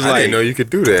of it is I like, didn't know you could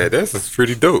do that. That's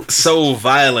pretty dope. So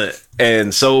violent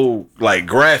and so like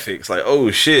graphics, like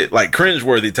oh shit, like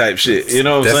cringeworthy type shit. You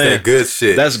know what I'm saying? That's that good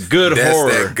shit. That's good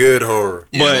horror. That's that good horror.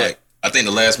 Yeah, but like, I think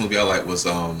the last movie I liked was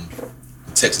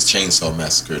Texas Chainsaw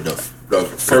Massacre, the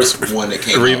first one that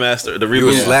came remaster, out. The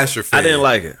reboot. Yeah. Slasher fan. I didn't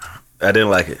like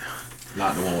it.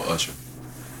 Not the one with Usher.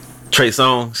 Trey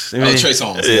Songz. Trey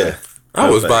Songz. Yeah. I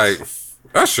was like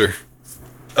Usher.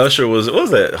 Usher was what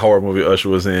was that horror movie Usher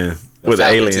was in with the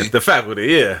aliens? The Faculty.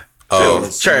 Yeah. Oh,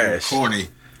 was trash. Corny.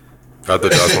 I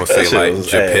thought I was gonna say like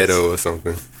Geppetto or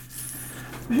something.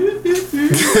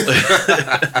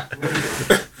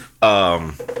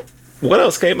 What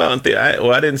else came out in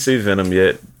theater? I didn't see Venom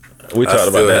yet. We talked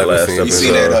about that last episode. You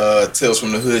seen that Tales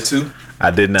from the Hood too? I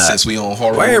did not. Since we on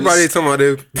horror Why movies? everybody talking about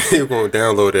they gonna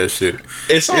download that shit?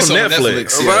 It's on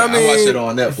Netflix. Yeah, but I watched it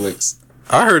on Netflix.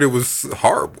 I heard it was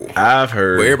horrible. I've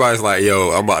heard. But everybody's like,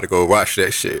 yo, I'm about to go watch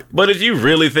that shit. But if you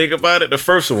really think about it, the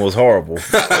first one was horrible.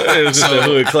 It was just a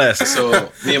hood classic. So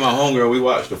me and my homegirl, we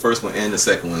watched the first one and the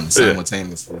second one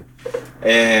simultaneously.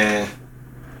 And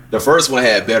the first one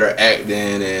had better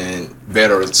acting and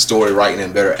better story writing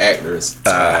and better actors.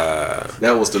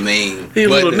 That was the main. You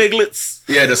little nigglets.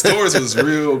 Yeah, the stories was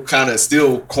real kind of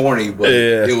still corny, but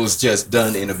it was just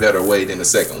done in a better way than the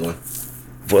second one.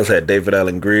 What's that? David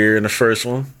Allen Greer in the first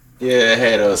one? Yeah, it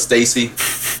had Stacy.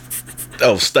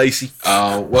 Oh, Stacy.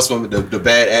 What's one the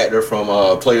bad actor from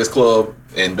Players Club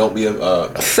and Don't Be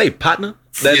Say partner.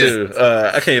 That dude.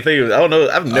 I can't think of it. I don't know.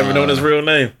 I've never known his real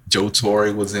name. Joe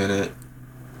Torre was in it.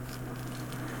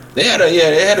 They had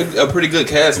a pretty good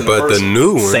cast in the first the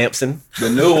new one, Samson. The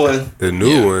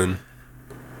new one.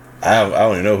 I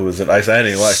don't even know who was in. I didn't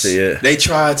even watch it yet. They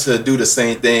tried to do the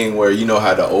same thing where you know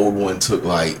how the old one took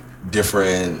like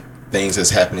different things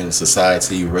that's happening in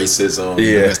society, racism,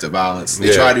 domestic violence.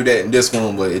 They tried to do that in this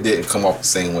one, but it didn't come off the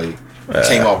same way. It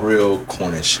came off real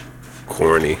cornish.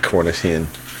 Cornish hen.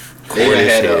 They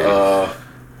had a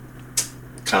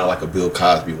kind of like a Bill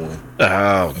Cosby one.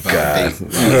 Oh God,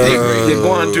 you're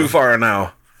going too far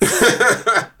now.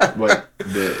 But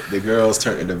the girls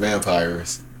turned into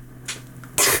vampires.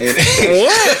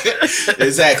 What?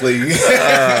 Exactly. You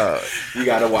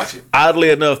gotta watch it. Oddly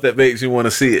enough, that makes you want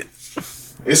to see it.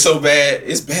 It's so bad.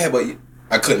 It's bad, but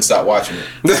I couldn't stop watching it.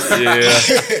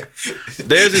 Yeah.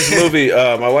 There's this movie.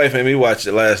 My wife made me watch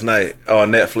it last night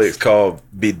on Netflix called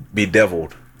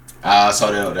Bedeviled. I saw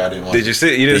that. I didn't watch it. Did you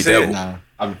see it? You didn't see it? Nah,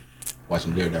 I'm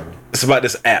watching Daredevil. It's about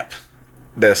this app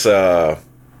that's a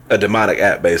demonic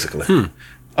app, basically. You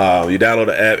download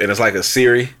the app, and it's like a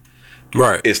Siri.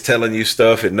 Right. It's telling you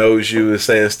stuff. It knows you. It's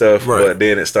saying stuff. Right. But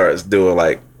then it starts doing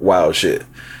like wild shit.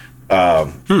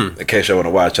 In case you want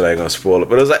to watch it, I ain't gonna spoil it.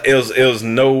 But it was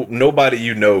nobody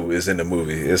you know is in the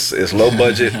movie. It's low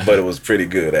budget, but it was pretty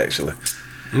good actually.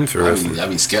 Interesting. I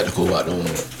be skeptical about them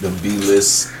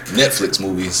B-list Netflix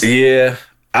movies. Yeah.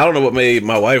 I don't know what made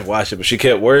my wife watch it, but she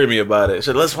kept worrying me about it. She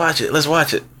said, let's watch it.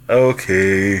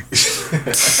 Okay.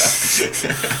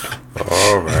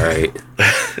 All right.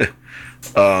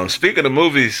 Speaking of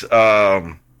movies,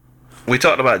 we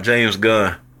talked about James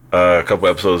Gunn a couple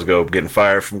episodes ago getting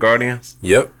fired from Guardians.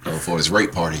 Yep. For his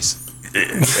rape parties.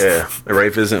 Yeah, the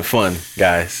rape isn't fun,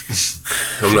 guys.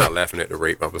 I'm not laughing at the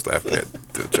rape. I was laughing at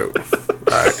the joke.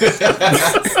 All right.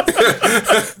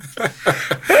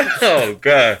 Oh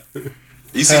God.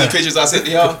 You see the pictures I sent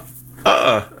to y'all?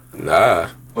 Nah.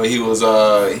 When he was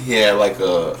he had like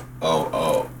a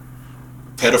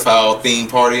pedophile theme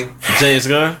party. James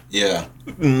Gunn? Yeah.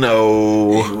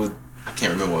 No. I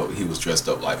can't remember what he was dressed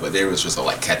up like, but they was dressed up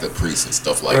like Catholic priests and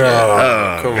stuff like Oh,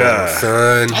 that. come on,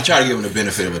 son. I try to give him the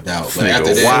benefit of a doubt, but Nigga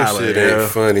after that, wild. Shit ain't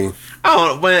funny. I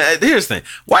don't know, but here's the thing.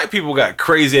 White people got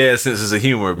crazy ass senses of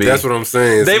humor, B. That's what I'm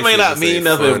saying. They Some may shit not just mean ain't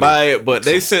nothing funny. by it, but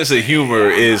their sense of humor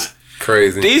is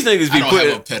Crazy. these niggas I be don't putting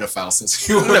have a pedophile sense of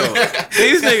humor. no,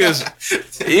 these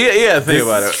niggas yeah, think This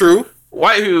about is it. true.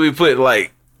 White people be putting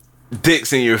like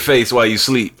dicks in your face while you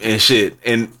sleep and shit,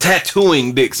 and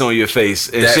tattooing dicks on your face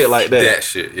and shit like that. That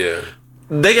shit, yeah.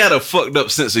 They got a fucked up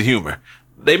sense of humor.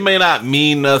 They may not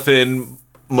mean nothing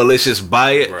malicious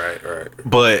by it, Right.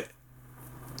 but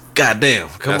goddamn,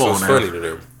 come That's on what's now. funny to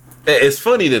them. It's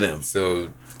funny to them. So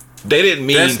They didn't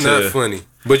mean that's to. not funny.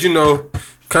 But you know,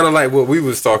 kind of like what we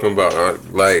was talking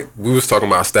about. Like we was talking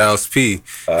about Styles P.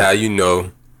 How you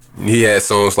know he had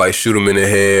songs like "Shoot 'Em in the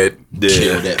Head,"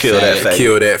 Kill that faggot.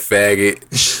 "Kill That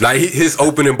Faggot." Like his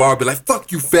opening bar be like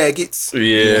 "Fuck you faggots."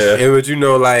 Yeah. And but you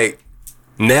know, like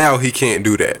now he can't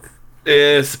do that.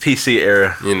 It's the PC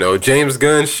era. You know, James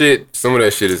Gunn shit. Some of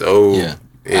that shit is old. Yeah.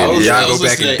 And I y'all was go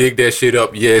back and listening- dig that shit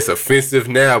up. Yeah, it's offensive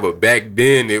now, but back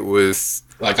then it was.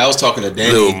 Like I was talking to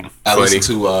Danny, Little I listened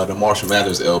funny. to the Marshall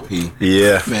Mathers LP.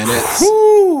 Yeah. Man,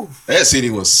 Woo! that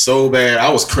CD was so bad. I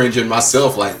was cringing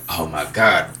myself. Like, oh my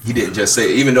god, he didn't just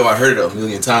say it. Even though I heard it a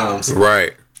million times.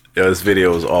 Right. Yo, this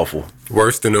video was awful.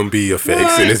 Worse than them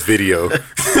BFX in this video.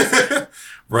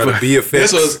 Brother, BFX.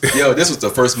 This was the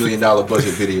first $1 million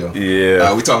budget video.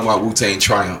 Yeah. We talking about Wu-Tang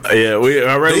Triumph. Yeah, we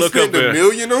already They look up spent $1 there.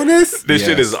 million on this? This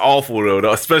shit Yes. is awful though.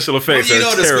 The special effects You are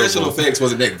know the terrible. special effects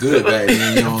wasn't that good back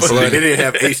then. You know what I'm Well, they saying? didn't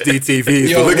have HD TVs,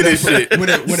 Yo, so look at when this it- shit. when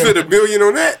it- You spent $1 million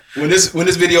on that? When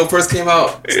this video first came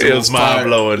out, it's the It was most fire-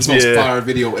 mind-blowing. It's the most Yeah. fire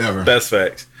video ever. That's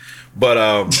facts. But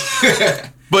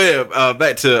but yeah,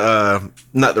 back to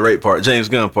not the rape part, James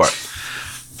Gunn part.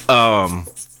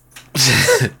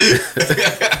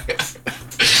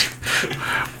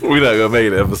 We're not gonna make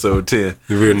it to episode 10.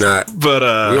 We're not. But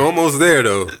We're almost there,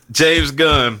 though. James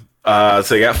Gunn, so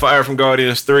he got fired from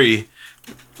Guardians 3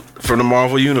 from the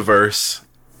Marvel Universe.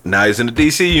 Now he's in the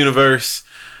DC Universe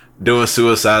doing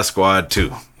Suicide Squad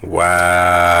 2.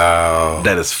 Wow.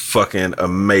 That is fucking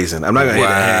amazing. I'm not gonna hit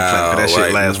the hand clap 'cause that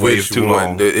shit lasts way which too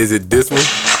one? long. Is it this one?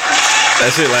 That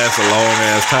shit lasts a long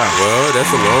ass time. Well, that's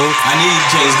a long. I need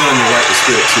James Gunn to write the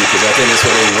script too, because I think that's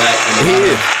what they lack in the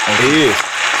He is.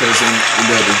 Because in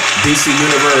the DC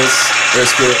universe, their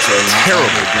scripts are not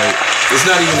Terrible. great. It's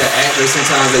not even the actors.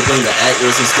 Sometimes they bring the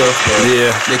actors and stuff, but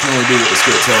Yeah. they can only do what the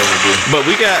script tells them to do. But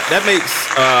we got that makes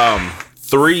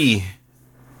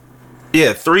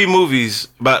three movies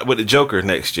about with the Joker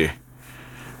next year.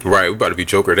 Right, we about to be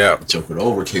jokered out. Joker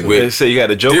overkill. With- They say you got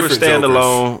the Joker Different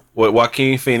standalone with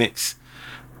Joaquin Phoenix.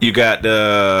 You got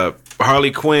the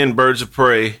Harley Quinn Birds of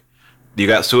Prey. You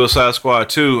got Suicide Squad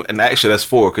 2, and actually that's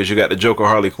 4 because you got the Joker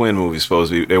Harley Quinn movie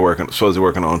supposed to be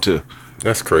working on too.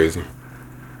 That's crazy.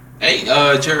 Hey,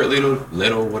 Jared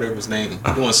Leto, whatever his name, he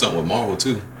doing something with Marvel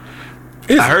too.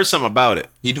 I heard something about it.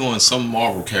 He doing some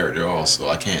Marvel character also.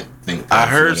 I can't think. I of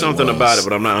heard what something was. about it,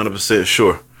 but I'm not 100%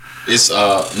 sure. It's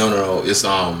no.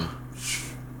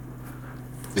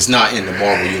 It's not in the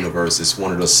Marvel universe. It's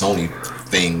one of the Sony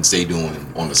things they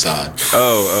doing on the side.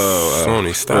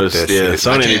 Sony, stop that yeah, shit.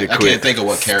 Sony need to I quit. can't think of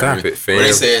what character. Stop it, fam. But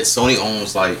they said Sony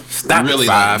owns like Stop it, really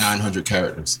Five. like 900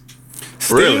 characters.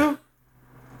 Really?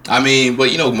 I mean,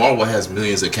 but you know, Marvel has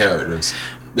millions of characters.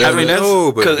 I mean, that's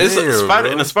No, but because it's a damn, Spider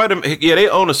bro. in the Spider. Yeah, they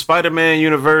own the Spider-Man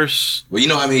universe. well, you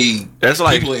know how many That's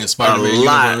like people in Spider-Man a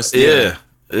lot. universe?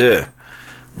 Yeah.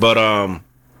 But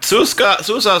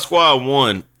Suicide Squad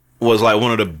 1 was like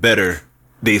one of the better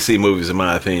DC movies in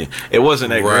my opinion. It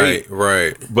wasn't that great,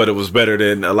 Right. but it was better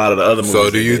than a lot of the other movies. So,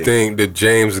 do they you did. think the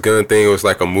James Gunn thing was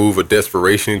like a move of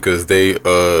desperation because they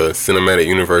cinematic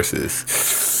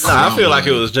universes? Nah, I feel like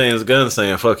it was James Gunn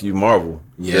saying "fuck you, Marvel."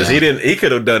 Yeah. Because he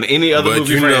could have done any other But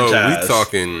movie you know, franchise. we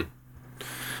talking.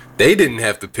 They didn't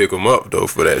have to pick him up though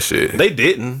for that shit. They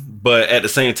didn't, but at the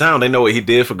same time, they know what he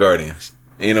did for Guardians.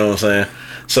 You know what I'm saying?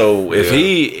 So if Yeah.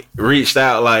 he reached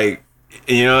out, like,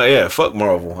 you know, yeah, fuck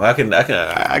Marvel.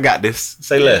 I got this.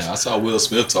 Say less. I saw Will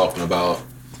Smith talking about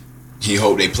he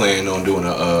hoped they plan on doing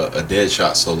a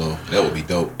Deadshot solo. That would be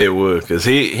dope. It would, because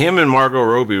him and Margot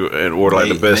Robbie were like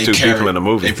the best two people in the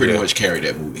movie. They pretty Yeah. much carried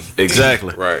that movie.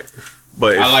 Exactly. Right.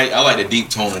 But if- I like the deep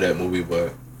tone of that movie,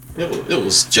 but it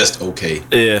was just okay.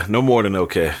 yeah, no more than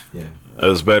okay. Yeah, It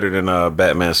was better than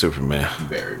Batman Superman.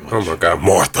 very much. Oh my God,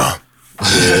 Martha.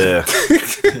 Yeah.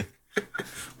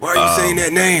 Why are you saying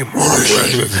that name?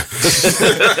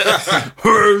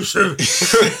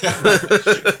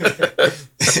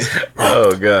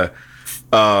 Oh god.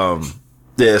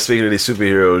 Yeah, speaking of these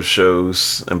superhero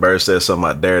shows, and Bird said something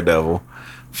about Daredevil.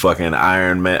 fucking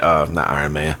Iron Man, not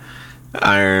Iron Man,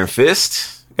 Iron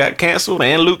Fist got canceled,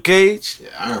 and Luke Cage. Yeah,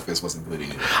 Iron Fist wasn't good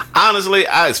either. Honestly,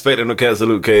 I expected them to cancel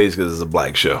Luke Cage because it's a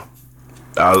black show.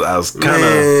 I was kind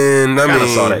of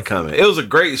saw that coming. It was a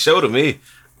great show to me.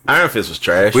 Iron Fist was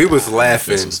trash. We was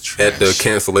laughing at the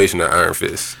cancellation of Iron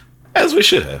Fist. As we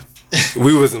should have.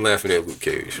 We wasn't laughing at Luke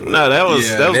Cage. No, that was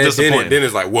disappointing. Then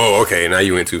it's like, whoa, okay, now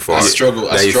you went too far. I struggle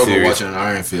watching an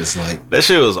Iron Fist. Like that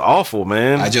shit was awful,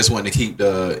 man. I just wanted to keep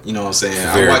the, you know what I'm saying?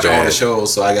 I watch all the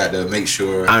shows, so I got to make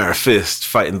sure. Iron Fist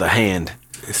fighting the Hand.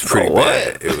 It's pretty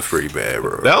bad. It was pretty bad,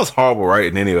 bro. That was horrible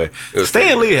writing anyway.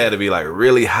 Stan Lee had to be like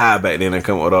really high back then and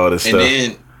come up with all this stuff.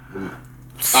 And then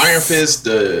Iron Fist,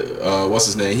 what's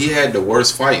his name? He had the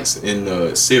worst fights in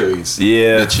the series.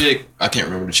 Yeah. The chick, I can't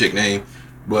remember the chick name,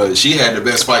 but she had the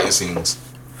best fighting scenes.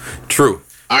 True.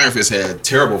 Iron Fist had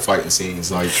terrible fighting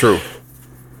scenes. Like true.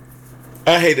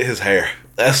 I hated his hair.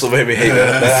 That's what made me hate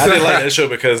that. I didn't like that show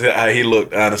because how he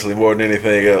looked, honestly, more than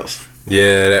anything else.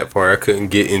 Yeah, that part I couldn't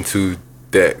get into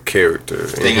that character. The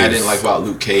thing I didn't like about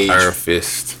Luke Cage, Iron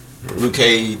Fist. Luke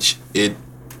Cage, a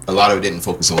lot of it didn't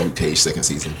focus on Luke Cage second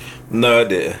season. No, it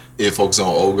did. It focused on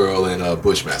Old Girl and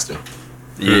Bushmaster.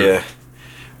 Yeah.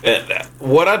 And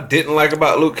what I didn't like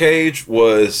about Luke Cage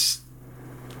was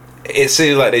it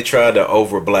seemed like they tried to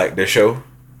over-black their show.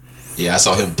 Yeah, I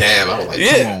saw him dab. I was like,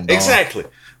 come on, dog. Exactly.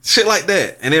 Shit like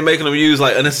that. And then making them use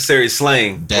like unnecessary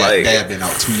slang. Dabbing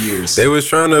out 2 years. They was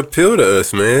trying to appeal to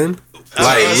us, man.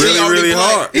 Like really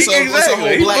hard. It's a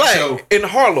whole black show in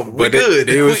Harlem. But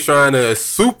they was trying to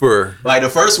super. Like the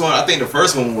first one, I think the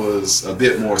first one was a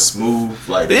bit more smooth.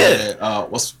 Like but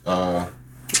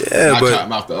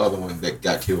Cottonmouth, the other one that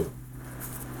got killed.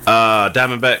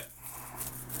 Diamondback.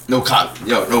 No Cotton.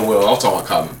 Well, I'm talking about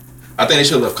Cotton. I think they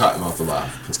should have left Cottonmouth alive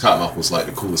because Cottonmouth was like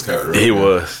the coolest character. He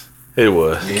was. He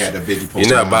was. He had a Biggie poster.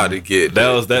 You're not about to get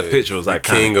that picture was like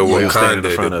King of Wakanda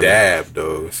the dab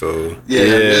though. So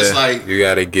it's like you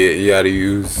gotta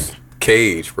use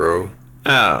Cage, bro.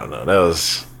 I don't know.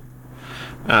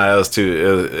 That was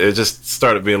too. It just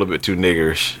started being a little bit too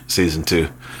niggerish. Season 2.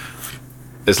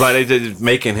 It's like they just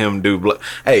making him do.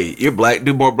 Hey, you're black.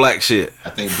 Do more black shit.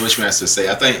 I think Bushmaster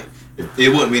it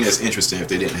wouldn't be as interesting if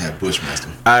they didn't have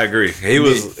Bushmaster. I agree. He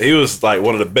was like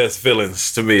one of the best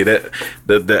villains to me. That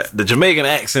the Jamaican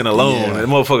accent alone, that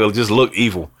motherfucker just looked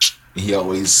evil. He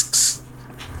always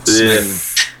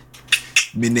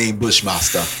me name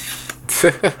Bushmaster.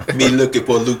 Me looking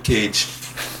for Luke Cage.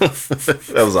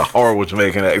 That was a horrible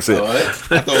Jamaican accent. Right. I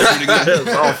thought it was pretty good.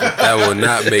 That will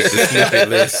not make the snippet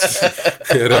list. I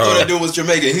thought that dude was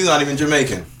Jamaican. He's not even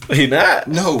Jamaican. He not?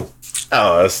 No.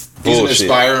 Oh, that's bullshit. He's an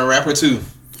aspiring rapper too.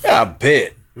 Yeah, I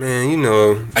bet. Man, you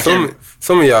know,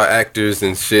 some of y'all actors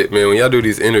and shit, man, when y'all do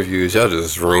these interviews, y'all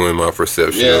just ruin my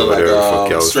perception of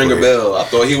whatever. Stringer Bell. I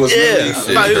thought he was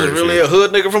really a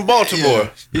hood nigga from Baltimore. Yeah.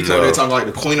 He come there talking like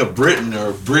the Queen of Britain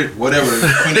or whatever,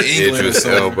 Queen of England or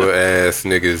something. Elba ass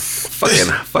niggas.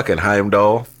 Fucking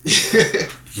Heimdall.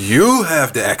 You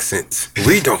have the accent.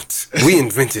 We don't. We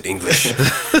invented English.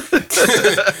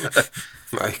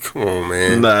 Like, come on,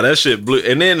 man. Nah, that shit blew.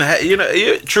 And then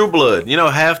True Blood. You know,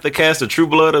 half the cast of True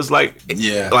Blood is like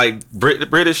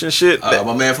British and shit.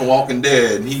 My man from Walking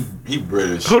Dead, he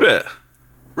British. Who that?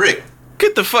 Rick.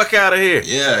 Get the fuck out of here.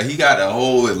 Yeah, he got a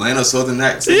whole Atlanta Southern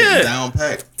accent down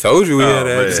packed. Told you we had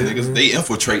accent. Niggas, they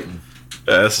infiltrating.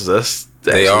 That's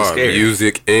they are scary.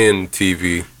 Music and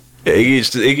TV. Yeah,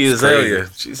 Iggy Azalea.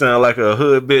 She sounded like a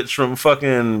hood bitch from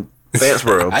fucking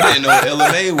Fansboro. I didn't know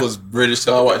LMA was British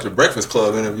till I watched the Breakfast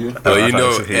Club interview. Oh, you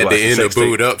know, at the end of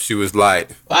Booed Up, she was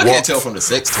like, I can't tell from the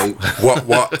sex tape.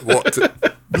 What?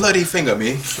 Bloody finger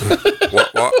me.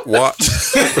 What?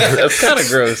 That's kind of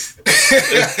gross.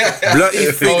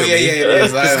 Bloody finger me. Yeah.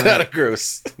 That's kind of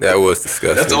gross. That was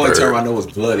disgusting. That's the only term I know was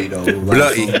bloody, though.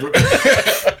 Bloody.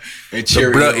 And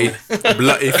Cheerio.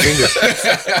 Bloody finger.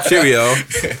 Cheerio.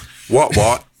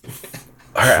 What?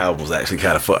 Her album was actually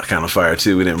kind of fire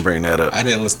too. We didn't bring that up. I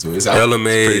didn't listen to it. Ella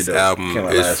Mae's album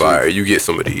is fire. You get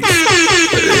some of these.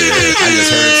 I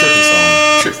just heard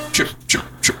Trippy song. Trip.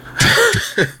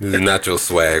 This is not your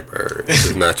swag, bird. This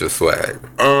is not your swag.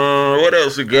 What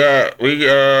else we got?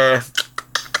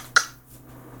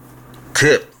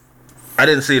 Tip. I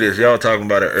didn't see this. Y'all talking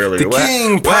about it earlier. What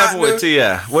happened with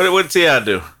T.I.? What did T.I.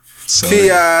 do?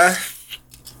 T.I.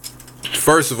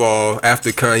 First of all,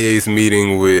 after Kanye's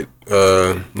meeting with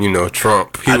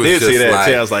Trump, I did see that.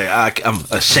 I was like, I'm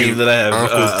ashamed that I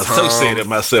have associated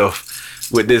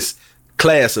myself with this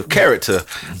class of character.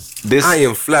 This I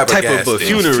am flabbergasted. Type of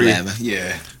buffoonery.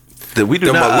 Yeah. That we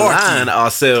do not align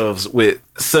ourselves with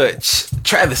such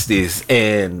travesties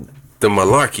and the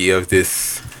malarkey of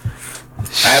this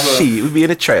We be in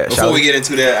the trash. Before we get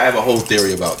into that, I have a whole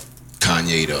theory about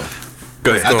Kanye though.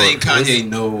 Go ahead. I think Kanye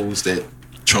knows that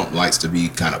Trump likes to be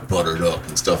kind of buttered up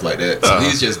and stuff like that. So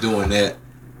he's just doing that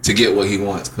to get what he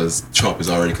wants because Trump is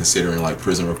already considering like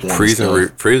prison reform. Prison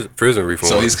reform.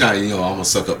 So he's kind of, I'm going to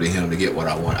suck up to him to get what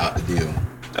I want out the deal.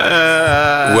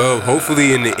 Well,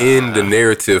 hopefully in the end, the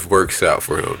narrative works out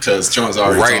for him. Because Trump's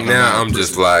already right now, I'm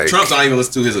just like... Trump's not even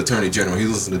listening to his attorney general. He's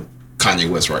listening to Kanye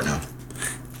West right now.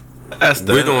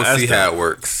 We're going to see how it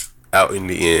works out in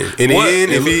the end. In the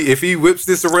end, if he whips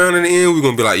this around in the end, we're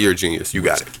going to be like, you're a genius. You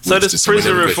got it. So this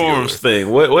prison reforms thing,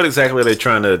 what exactly are they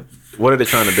trying to... What are they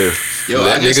trying to do?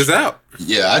 Let niggas out.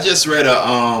 Yeah, I just read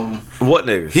a What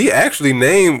niggas? He actually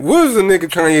named... What was the nigga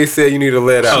Kanye said you need to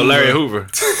let out? Oh, Larry Hoover.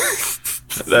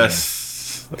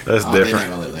 That's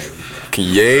different.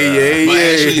 Yeah.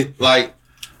 Actually, like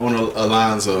on the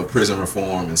lines of prison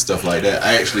reform and stuff like that,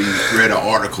 I actually read an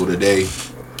article today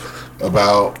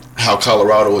about how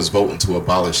Colorado is voting to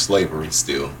abolish slavery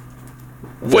still.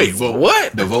 Wait,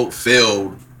 what? The vote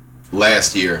failed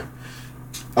last year.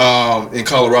 In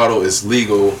Colorado, it's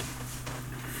legal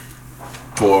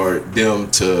for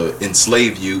them to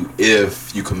enslave you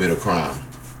if you commit a crime.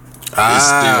 It's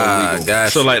still legal.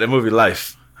 Gotcha. So like the movie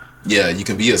Life. Yeah, you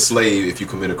can be a slave if you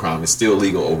commit a crime. It's still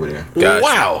legal over there.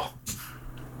 Gotcha.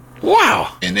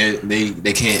 Wow. And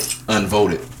they can't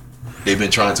unvote it. They've been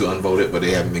trying to unvote it, but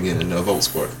they haven't been getting enough votes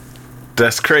for it.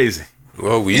 That's crazy.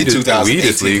 Well, weed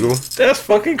is legal. That's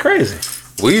fucking crazy.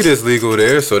 Weed is legal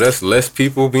there, so that's less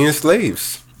people being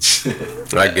slaves.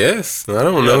 I guess. I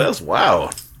don't know. That's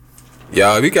wild.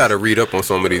 Y'all, we got to read up on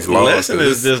some of these laws. Lesson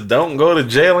is just don't go to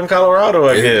jail in Colorado,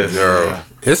 I guess. Girl,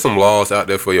 here's some laws out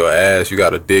there for your ass. You got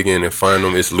to dig in and find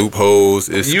them. It's loopholes.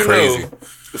 It's crazy.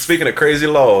 Speaking of crazy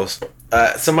laws,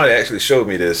 somebody actually showed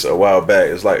me this a while back.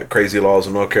 It's like crazy laws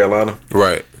in North Carolina.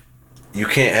 Right. You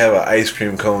can't have an ice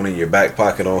cream cone in your back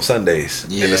pocket on Sundays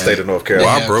in the state of North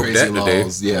Carolina. Well, I broke that today.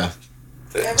 Yeah.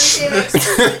 Missionary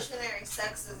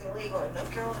sex is illegal in North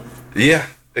Carolina. Yeah,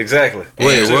 exactly.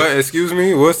 Wait, what? Excuse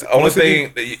me? What's the only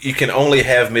thing? You can only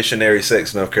have missionary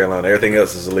sex in North Carolina. Everything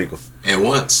else is illegal. And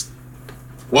once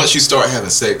you start having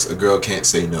sex, a girl can't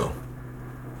say no.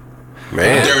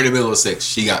 Man. During the middle of sex,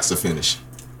 she got to finish.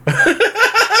 For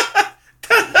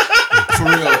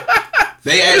real.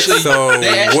 They actually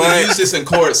use this in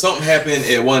court. Something happened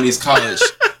at one of these college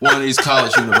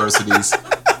universities,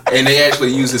 and they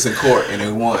actually use this in court, and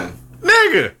they won.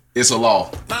 Nigga, it's a law.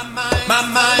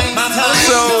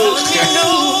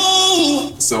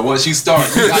 So once you start,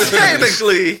 you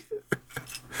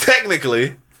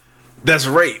technically, that's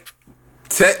rape.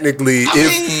 Technically,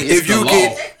 if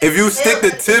you stick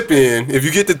the tip in, if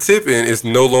you get the tip in, it's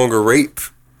no longer rape.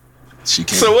 She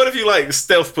can't. So what if you like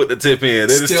stealth put the tip in?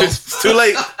 It's too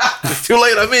late. It's too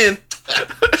late. I'm in.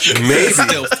 Maybe.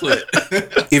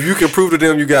 If you can prove to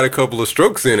them you got a couple of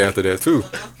strokes in after that too.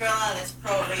 North Carolina is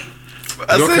pro-rape.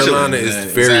 North Carolina is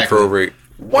very pro-rape.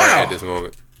 Wow. Right at this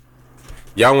moment.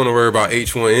 Y'all want to worry about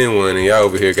H1N1 and y'all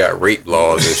over here got rape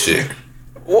laws and shit.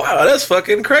 Wow, that's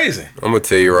fucking crazy. I'm gonna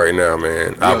tell you right now,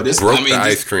 man. I broke the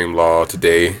ice cream law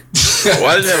today.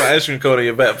 Why did you have an ice cream cone in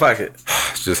your back pocket?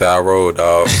 It's just how I roll,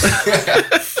 dog.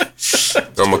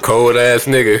 I'm a cold ass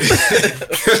nigga.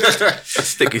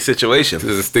 Sticky situation. This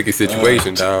is a sticky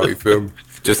situation, dog. You feel me?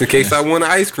 Just in case I want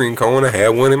an ice cream cone, I had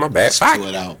one in my back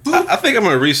pocket. I think I'm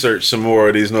gonna research some more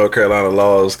of these North Carolina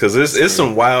laws because it's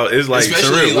some wild. It's like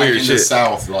some real weird in shit. The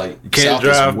South, like you can't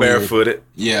drive barefooted.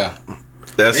 Yeah,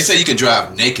 they say you can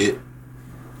drive naked,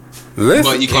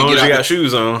 but you can't get out. You got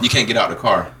shoes on. You can't get out the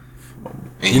car.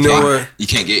 And you know what? You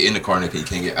can't get in the car naked. You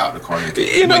can't get out the car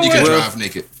naked. But you can drive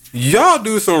naked. Y'all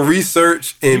do some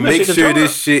research and make sure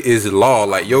this shit is law.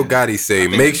 Like Yo Gotti say,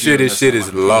 make sure this shit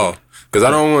is law. Because I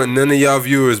don't want none of y'all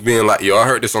viewers being like, yo, I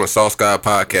heard this on the Soft Sky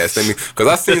podcast. Because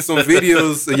I seen some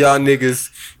videos of y'all niggas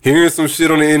hearing some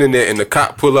shit on the internet and the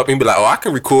cop pull up and be like, oh, I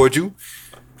can record you.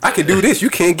 I can do this. You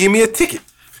can't give me a ticket.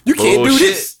 You can't do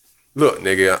this. Look,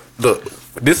 nigga, look.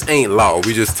 This ain't law.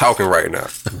 We just talking right now.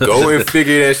 Go and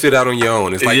figure that shit out on your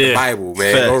own. It's like the Bible,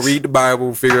 man. Facts. Go read the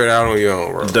Bible, figure it out on your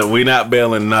own, bro. We not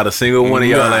bailing not a single one of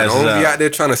y'all asses out. Don't be out there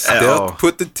trying to stealth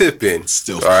put the tip in.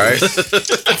 All right?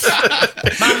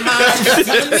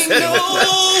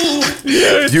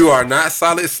 You are not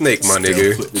Solid Snake, my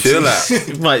nigga. Chill out.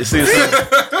 You might see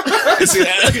something. See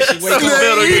that?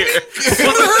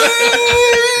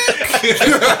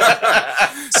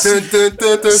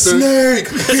 Snake.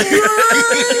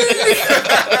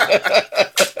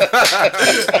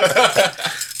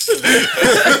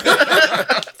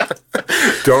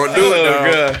 Don't do it, dog.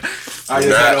 God. I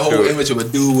just had a whole image of a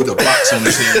dude with a box on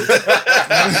his head.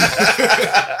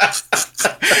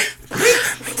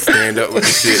 lined up with the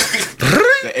shit.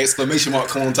 The exclamation mark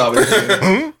come on top of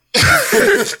it.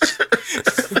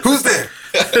 Who's there?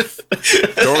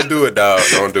 Don't do it, dog.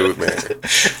 Don't do it, man.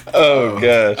 Oh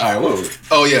gosh. All right, what was it?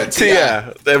 Oh yeah,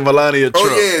 T.I. That Melania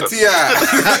Trump. Oh yeah, T.I.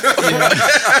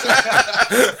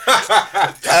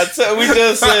 We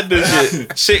just said this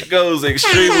shit. Shit goes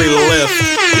extremely left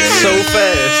so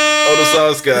fast on the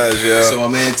Sauce Guys, yeah. So my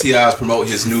man T.I. is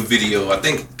promoting his new video. I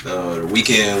think the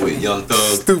weekend with Young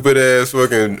Thug. Stupid ass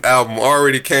fucking album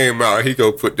already came out. He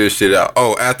go put this shit out.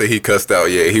 Oh, after he cussed out,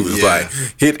 yeah, he was like,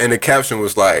 and the caption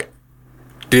was like,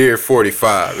 "Dear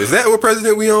 45." Is that what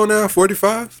president we on now?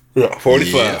 45? Yeah,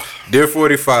 45. Yeah. Dear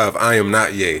 45, I am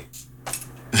not Ye.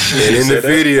 And in the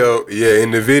video,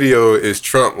 in the video is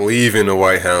Trump leaving the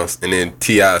White House, and then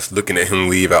T.I.'s looking at him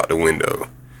leave out the window.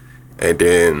 And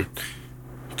then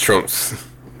Trump's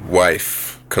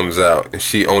wife comes out, and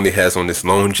she only has on this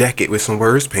long jacket with some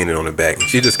words painted on the back. And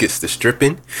she just gets to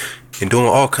stripping and doing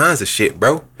all kinds of shit,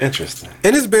 bro. Interesting.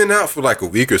 And it's been out for like a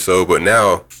week or so, but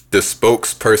now the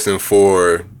spokesperson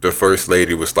for the first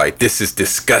lady was like, "This is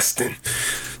disgusting."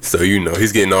 So, you know,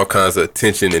 he's getting all kinds of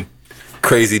attention and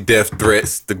crazy death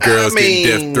threats. The girls getting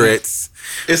death threats.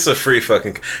 It's a free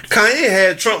fucking... Kanye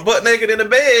had Trump butt naked in the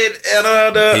bed,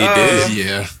 and He did.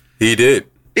 Yeah. He did.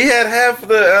 he had half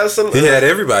the... He had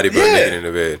everybody butt naked in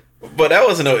the bed. But that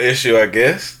wasn't no issue, I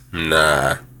guess.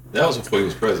 Nah. That was before he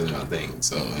was president, I think.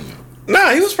 So, you know,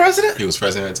 Nah, he was president. he was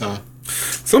president at the time.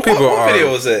 Some people What are...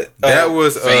 video was that? That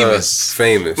was Famous.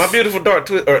 famous. My Beautiful Dark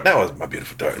or that was My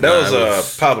Beautiful Dark. That Nah, was, it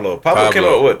was Pablo. Pablo came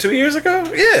out, what, 2 years ago?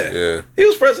 Yeah. Yeah. He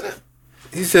was president.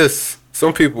 He's just...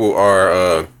 Some people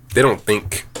are... they don't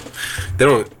think... They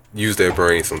don't use their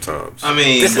brain sometimes. I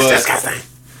mean, This is but disgusting.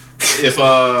 if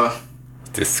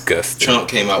Disgusting. Trump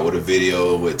came out with a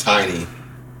video with Tiny,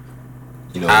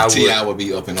 you know, T.I. would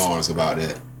be up in arms about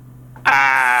that.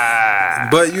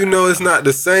 But you know, it's not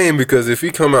the same, because if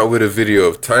he come out with a video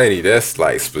of Tiny, that's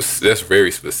like that's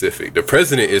very specific. The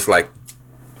president is like,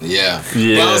 Yeah.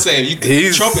 Yeah. But I'm saying,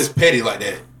 Trump is petty like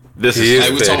that. This He is is Like,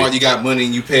 we're talking petty. about you got money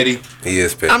and you petty. he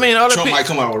is petty. I mean, all the Trump might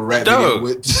come out with a rap video Dog.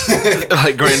 with...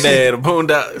 like Granddad or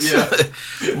Boondocks.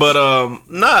 Yeah. But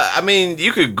nah, I mean,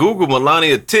 you could Google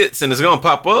Melania tits and it's gonna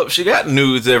pop up. She got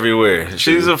nudes everywhere.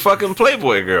 She's a fucking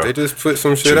Playboy girl. They just put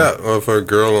some shit out of her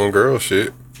girl on girl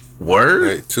shit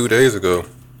Word. like 2 days ago.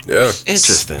 Yeah,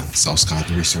 Interesting. Sauce Scott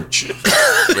research.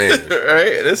 man.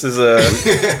 Right. This is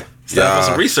time for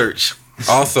some research.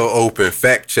 Also open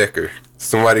fact checker.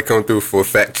 Somebody come through for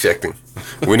fact checking.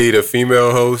 We need a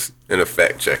female host and a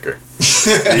fact checker.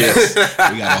 Yes.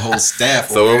 We got a whole staff.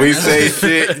 So when we say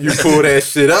shit, you pull that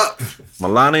shit up.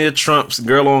 Melania Trump's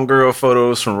girl-on-girl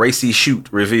photos from Racy Shoot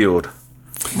revealed.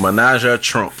 Menage a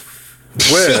Trump.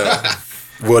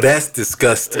 Well, that's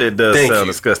disgusting. It does Thank sound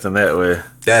you. disgusting that way.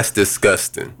 That's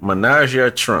disgusting. Menage a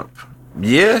Trump.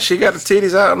 Yeah, she got the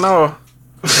titties out and all.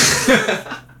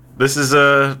 This is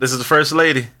the first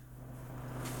lady.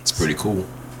 It's pretty cool.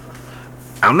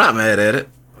 I'm not mad at it.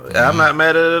 I'm not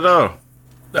mad at it at all.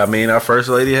 I mean, our first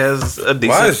lady has a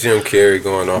Why is decent, Jim Carrey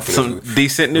going off in some this?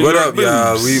 decent New What York up,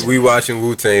 y'all? boobs. We watching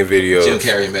Wu-Tang videos. Jim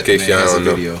Carrey met in the case man y'all as a don't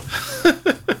know. video.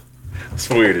 It's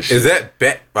weird as shit. Is that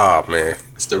Oh man,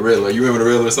 It's the Riddler. You remember the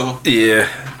Riddler song? Yeah,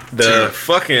 the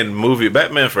fucking movie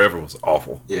Batman Forever was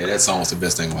awful. Yeah, that song was the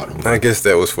best thing about the movie. I guess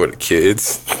that was for the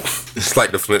kids. It's like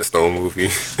the Flintstone movie.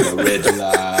 Red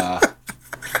July.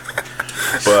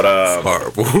 But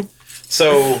Horrible.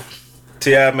 so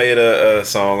T.I. made a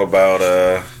song about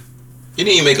He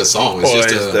didn't even make a song. It's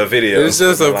just the video. It's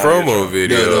just a Melania promo Trump.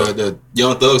 video. the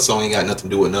Young Thug song ain't got nothing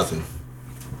to do with nothing.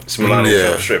 It's Melania Yeah.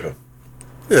 Trump stripping.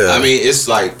 Yeah, I mean, it's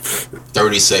like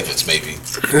 30 seconds maybe.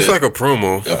 it's like a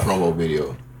promo. a promo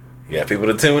video. You got people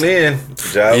to tune in.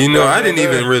 You know, I didn't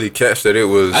even really catch that it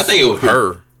was. I think it was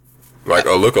her, like a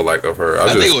lookalike of her. I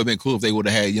think it just would have been cool if they would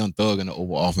have had Young Thug in the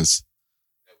Oval Office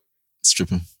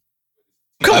stripping.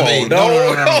 Come I mean, on,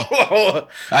 no. dog.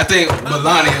 I think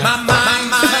Melania.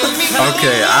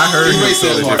 okay. I heard Wait, you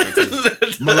say totally it,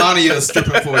 different. Melania is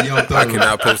stripping for a Young Thug. I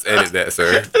cannot post edit that,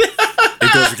 sir.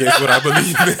 It goes against what I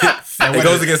believe in. It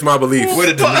goes against my belief. Where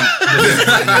the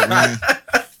delete? Man.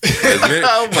 As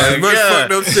much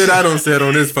fucked up shit I done said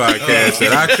on this podcast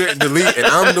that I couldn't delete, and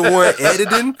I'm the one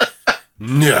editing.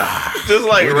 Nah. Just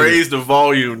like raise the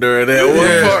volume during that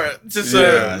one part, just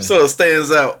so it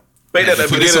stands out. Make that the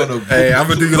Put this on beginning. the, Hey, I'm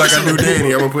gonna do you like I do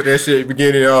Danny. I'm gonna put that shit at the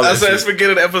beginning of all I that said it's shit.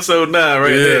 beginning of episode 9 right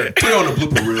there. put it on the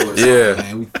blooper reel. Or Yeah.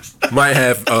 something, man. Might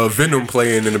have Venom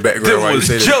playing in the background Them while you was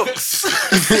say that. jokes.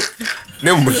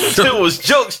 Them was Them was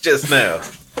jokes just now.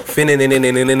 jokes.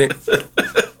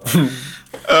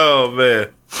 Oh man.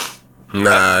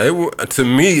 Nah, to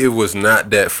me it was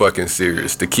not that fucking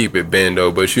serious to keep it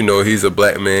bando. But you know, he's a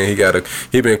black man.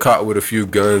 He been caught with a few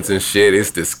guns and shit.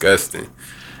 It's disgusting,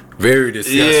 very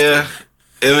disgusting. Yeah,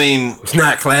 I mean, it's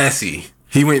not classy.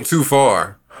 He went too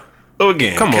far.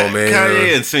 Again, come on, man.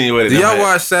 Kanye insinuated. Do y'all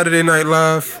watch Saturday Night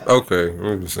Live? Okay,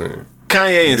 I'm just saying.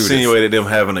 Kanye insinuated them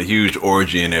having a huge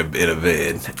orgy in a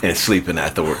bed and sleeping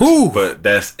afterwards. Who? But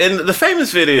that's in the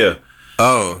famous video.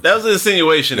 Oh, that was an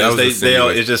insinuation.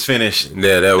 It just finished.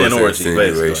 Yeah, that was an orgy,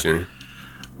 insinuation. Basically.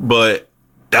 But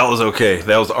that was okay.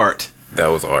 That was art. That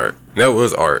was art. That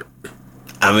was art.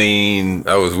 I mean,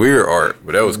 that was weird art,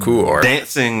 but that was cool art.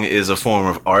 Dancing is a form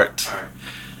of art.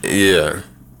 Yeah.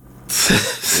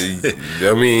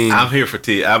 I mean, I'm here for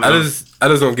T. I just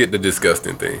don't get the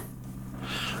disgusting thing.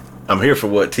 I'm here for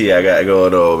what T.I. got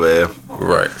going on, man.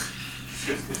 Right.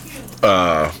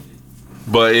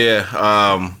 But yeah,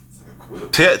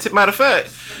 matter of fact,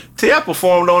 T.I.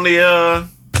 performed on the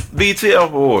BET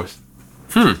Awards.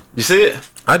 You see it?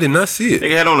 I did not see it.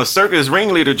 They had on a circus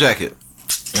ringleader jacket.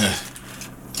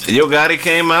 Yo Gotti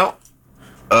came out.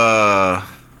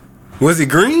 Was he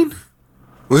green?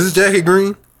 Was his jacket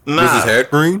green? Nah. Was his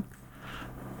hat green?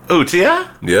 Ooh, T.I.?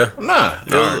 Yeah. Nah.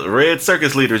 It was a red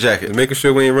circus leader jacket. Just making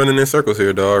sure we ain't running in circles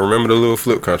here, dog. Remember the little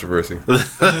flip controversy.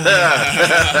 Just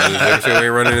making sure we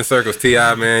ain't running in circles.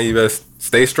 T.I., man, you better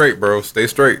stay straight, bro. Stay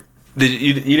straight. Did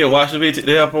you didn't watch the BET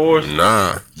Awards?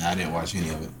 Nah, I didn't watch any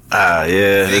of it.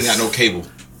 Yeah. They ain't got no cable.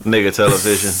 Nigga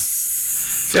television.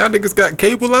 Y'all niggas got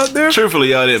cable out there? Truthfully,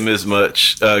 y'all didn't miss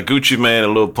much. Gucci Mane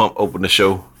and Lil Pump opened the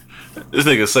show. This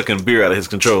nigga sucking beer out of his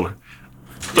controller.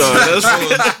 Do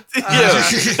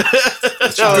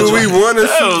we want to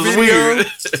see video?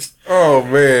 Oh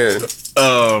man.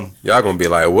 Y'all gonna be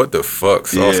like, what the fuck,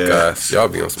 Sauce guys? Y'all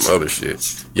be on some other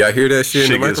shit. Y'all hear that shit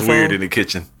in the microphone? Weird in the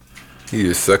kitchen. He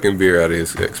is sucking beer out of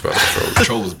his Xbox controller.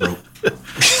 Controller's broke.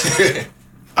 This is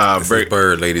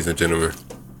Bird, ladies and gentlemen.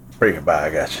 Break it by, I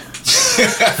got you.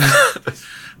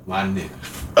 My nigga.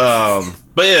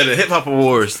 But yeah, the Hip Hop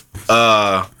Awards.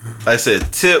 Like I said,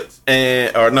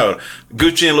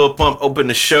 Gucci and Lil Pump opened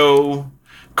the show.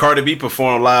 Cardi B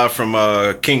performed live from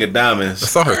King of Diamonds. I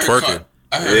saw her twerking.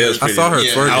 I saw her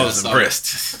twerking. I was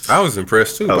impressed. I was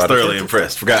impressed too. I was thoroughly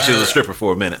impressed. Forgot she was a stripper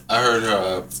for a minute. I heard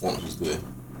her performance was good.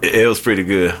 It was pretty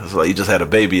good. It's like you just had a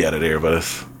baby out of there, but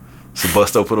it's a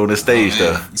bust open on this stage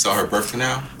though. You saw her birth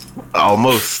canal?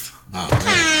 Almost. Oh, man.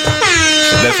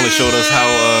 She definitely showed us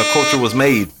how culture was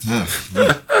made.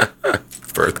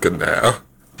 Birth canal.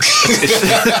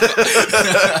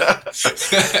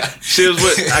 She was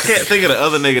with, I can't think of the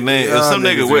other nigga name. There's some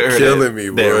nigga with her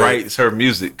that writes her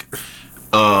music.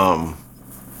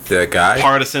 That guy?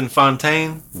 Partisan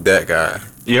Fontaine. That guy.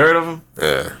 You heard of him?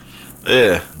 Yeah.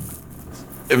 Yeah.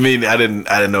 I mean, I didn't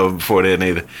know him before that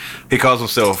either. He calls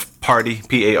himself Party,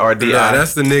 P-A-R-D-I. Nah,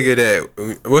 that's the nigga that.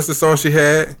 What's the song she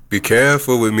had? Be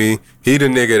careful with me. He the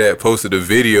nigga that posted a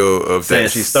video of saying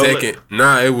that she stole second. it?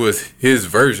 Nah, it was his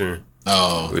version.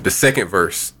 Oh, with the second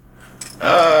verse.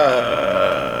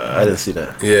 I didn't see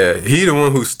that. Yeah, he the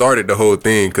one who started the whole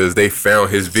thing because they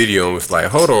found his video and was like,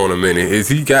 "Hold on a minute, is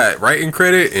he got writing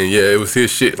credit?" And yeah, it was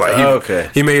his shit. Like,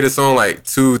 he made a song like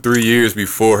 2-3 years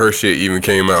before her shit even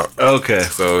came out. Okay,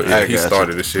 so yeah, he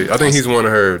started the shit. I think he's one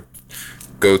of her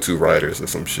go-to writers or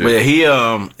some shit. But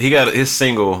yeah, he got his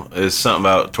single is something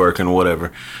about twerking or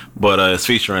whatever, but it's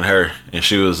featuring her, and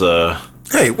she was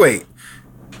Hey, wait,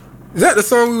 is that the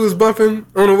song we was bumping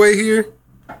on the way here,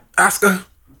 Oscar?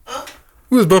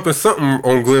 We was bumping something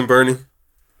on Glen Burnie.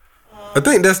 I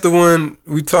think that's the one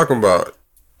we talking about.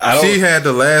 She had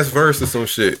the last verse or some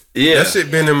shit. Yeah. That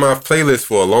shit been in my playlist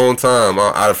for a long time.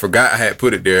 I forgot I had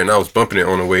put it there and I was bumping it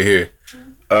on the way here.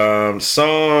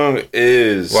 Song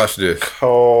is watch this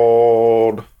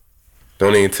called.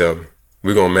 Don't even tell me.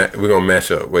 We're gonna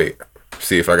match up. Wait,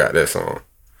 see if I got that song.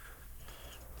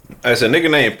 It's a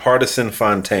nigga named Partisan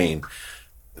Fontaine.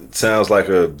 It sounds like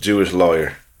a Jewish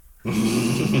lawyer.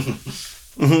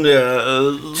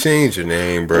 Yeah. Change your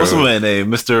name, bro. What's my name?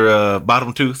 Mr.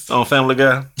 Bottom Tooth on Family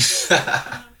Guy?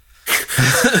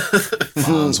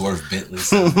 Farnsworth Bentley.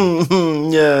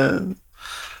 Yeah.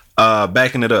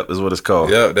 Backing It Up is what it's called.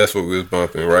 Yep, that's what we was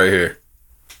bumping right here.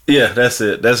 Yeah, that's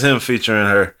it. That's him featuring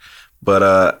her. But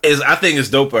I think it's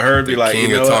dope for her to be like,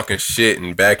 king of talking shit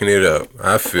and backing it up.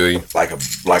 I feel you. Like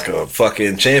a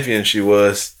fucking champion she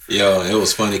was. Yo, it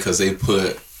was funny because they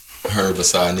put her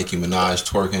beside Nicki Minaj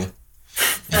twerking.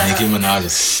 And Nicki Minaj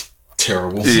is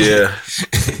terrible. Yeah.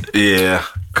 Yeah.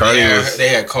 They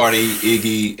had Cardi,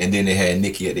 Iggy, and then they had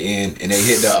Nicki at the end. And they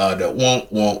hit the won't.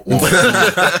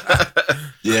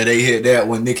 Yeah, they hit that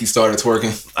when Nicki started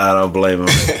twerking. I don't blame him.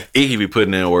 Iggy be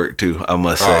putting in work too, I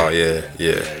must say. Oh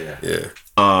yeah.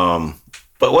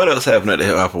 But what else happened at the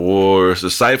Hip Hop Awards?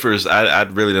 The ciphers, I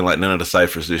really didn't like none of the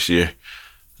ciphers this year.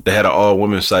 They had an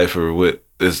all-women cipher with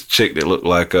this chick that looked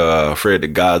like Fred the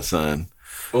Godson.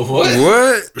 What?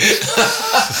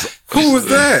 Who was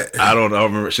that? I don't know. I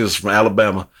remember she was from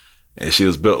Alabama, and she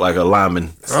was built like a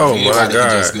lineman. Oh my God!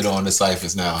 Just good on the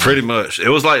ciphers now. Pretty much. It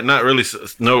was like not really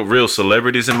no real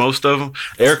celebrities in most of them.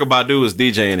 Erykah Badu was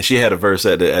DJing, and she had a verse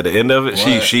at the end of it.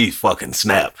 What? She fucking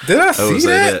snapped. Did I see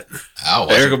that? I'll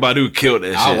watch Erykah Badu killed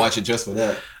that shit. I'll watch it just for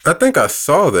that. I think I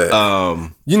saw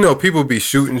that. You know, people be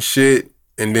shooting shit.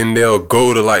 And then they'll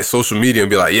go to like social media and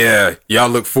be like, "Yeah, y'all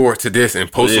look forward to this,"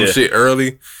 and post some shit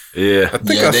early. Yeah, I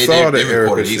think I saw that. They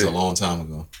recorded Erykah these shit. a long time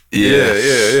ago.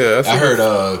 Yeah. I I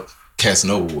heard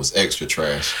Casanova was extra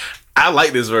trash. I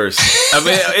like this verse. I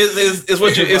mean,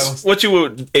 it's what you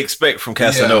would expect from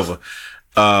Casanova.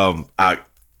 I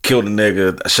killed a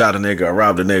nigga, I shot a nigga, I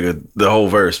robbed a nigga. The whole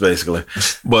verse, basically.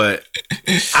 But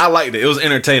I liked it. It was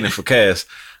entertaining for Cass.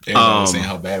 Saying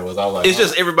how bad it was. I was like, It's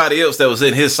just everybody else that was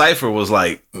in his cipher was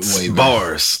like Way better.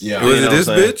 bars. Yeah. Was You it know this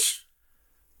what I'm saying? bitch?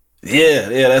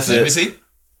 Yeah, that's Let me it. see.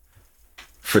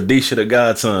 Fredisha the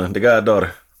godson, the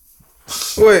goddaughter.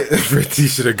 Wait, Pretty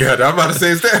should have got it. I'm about to say,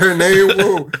 is that her name?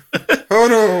 Whoa.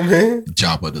 Hold on, man.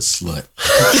 Joppa the slut.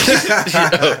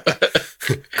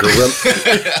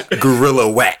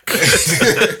 Gorilla whack.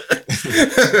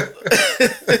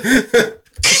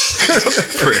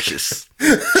 Precious.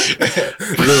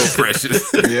 Little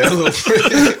precious. Yeah,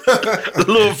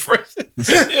 Little precious.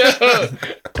 Yeah.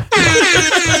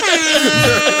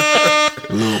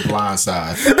 little blind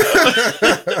side.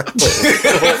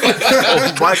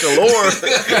 Michael Orr.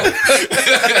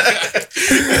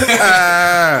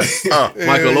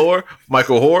 Michael Orr.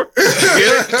 Michael Hoare.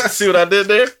 Yeah. See what I did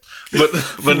there?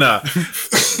 But nah.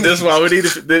 That's why we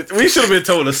should have been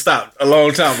told to stop a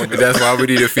long time ago. That's why we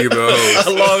need a female host.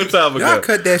 A long time ago. Y'all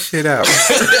cut that shit out.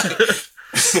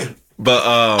 But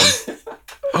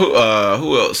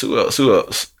who else?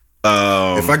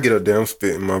 If I get up there, I'm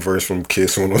spitting my verse from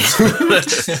Kiss 102.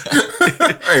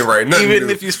 I ain't writing nothing. Even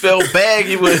if you spell bag,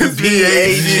 you would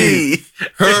B-A-G.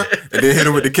 Huh? And then hit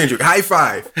him with the Kendrick. High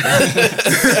five. They're like,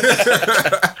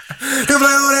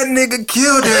 oh, that nigga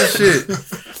killed that shit.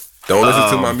 Don't listen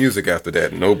to my music after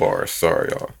that. No bars. Sorry,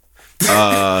 y'all.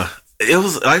 It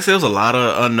was, like I said, there was a lot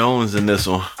of unknowns in this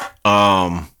one.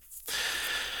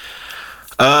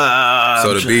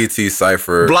 So the BET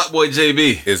Cypher Block Boy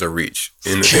JB is a reach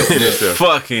in itself.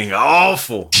 fucking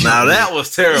awful. Now that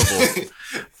was terrible.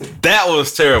 That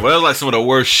was terrible. That was like some of the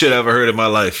worst shit I ever heard in my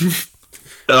life.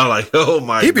 I'm like, oh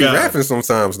my god. He be rapping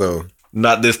sometimes though.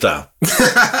 Not this time.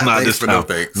 Not this for time. no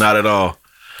thanks. Not at all.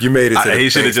 You made it to the He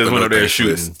should have thanks just for went no up there thanks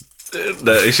shooting.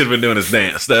 list. He should have been doing his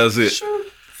dance. That was it.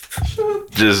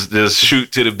 Just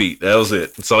shoot to the beat. That was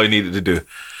it. That's all he needed to do.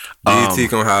 BET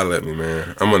gonna holler at me,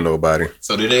 man. I'm a nobody.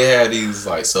 So did they have these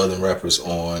like southern rappers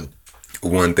on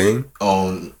One thing.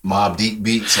 Mobb Deep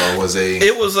beats, or was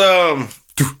It was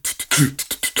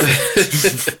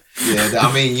Yeah,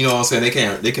 I mean, you know what I'm saying?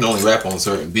 They can only rap on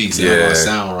certain beats. They're not gonna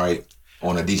sound right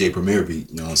on a DJ Premier beat.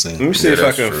 You know what I'm saying? Let me see if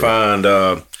I can find.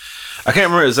 I can't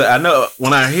remember exactly. I know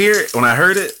when I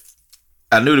heard it,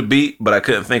 I knew the beat, but I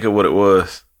couldn't think of what it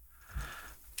was.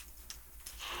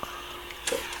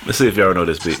 Let's see if y'all know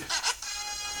this beat.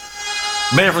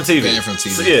 Man from TV. Man from TV.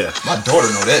 So, yeah, My daughter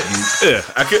know that beat. yeah.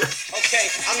 I could. Okay,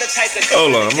 I'm the type that.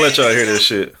 Hold on, I'm gonna let y'all hear this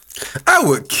shit. I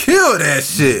would kill that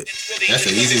shit. That's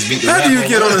the easiest beat to How rap do you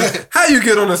on.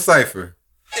 get on a cipher?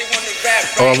 They want to rap.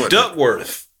 Oh, I'm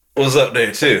Duckworth was up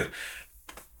there too.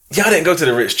 Y'all didn't go to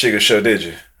the Rich Chigga show, did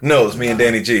you? No, it's me and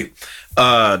Danny G.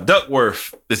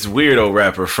 Duckworth, this weirdo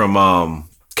rapper from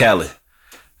Cali,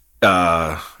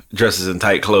 dresses in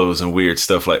tight clothes and weird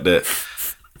stuff like that.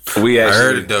 I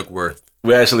heard of Duckworth.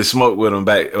 We actually smoked with him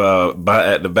back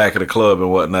at the back of the club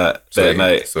and whatnot that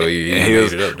night. So he And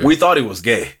made it up there. we thought he was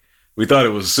gay. We thought it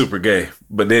was super gay.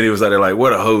 But then he was out there like,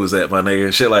 where the hoes at, my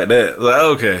nigga? Shit like that. Like,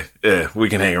 okay, yeah, we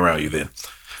can hang around you then.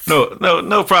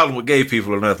 No problem with gay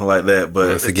people or nothing like that. But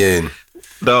Once again,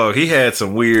 dog, he had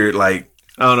some weird, like,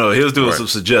 I don't know, he was doing some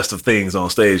suggestive things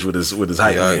on stage with his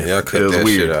hype man. y'all cut It was that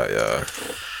weird. shit out, y'all.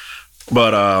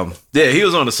 But yeah, he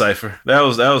was on the cypher. That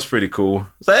was pretty cool.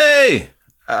 It's like, hey,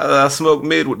 I smoked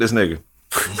mid with this nigga.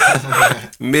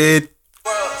 Mid.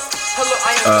 Hello,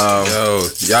 I am. Yo,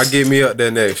 y'all get me up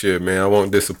there next year, man. I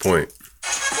won't disappoint.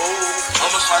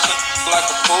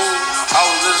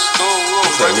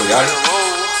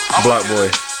 Block Boy.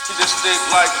 He just stick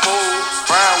like food.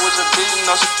 Brown with a beating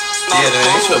us. Yeah,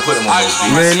 they should put him on those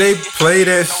beats. Man, they play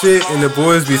that shit and the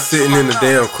boys be sitting in the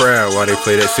damn crowd while they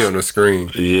play that shit on the screen.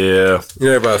 Yeah. You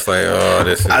know, everybody's like, oh,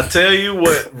 this is... I tell you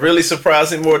what really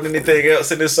surprised me more than anything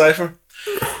else in this cipher.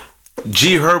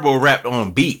 G Herbo rapped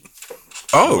on beat.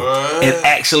 Oh. And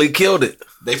actually killed it.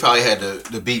 They probably had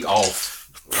the beat off.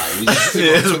 Like, we just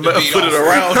put it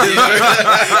around.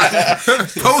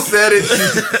 Post at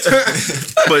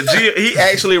it. But he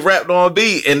actually rapped on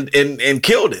beat and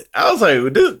killed it. I was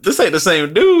like, this ain't the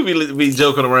same dude we be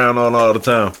joking around on all the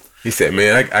time. He said,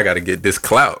 man, I got to get this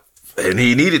clout. And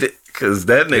he needed it because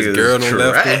that nigga girl is don't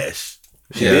left him. trash.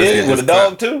 She did with a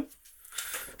dog too.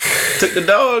 Took the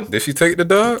dog. Did she take the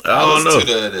dog? I don't know.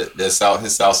 To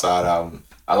his Southside album.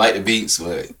 I like the beats,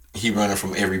 but he running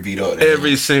from every beat up.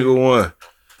 Every single one.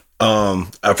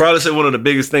 I probably say one of the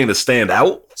biggest things to stand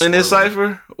out in this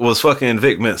cipher was fucking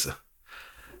Vic Mensa.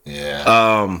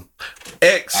 Yeah.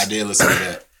 X. I did listen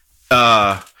to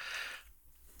that.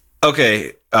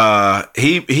 Okay.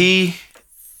 He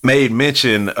made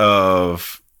mention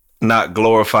of not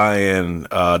glorifying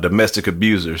domestic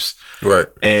abusers. Right.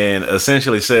 And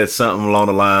essentially said something along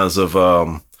the lines of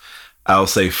I'll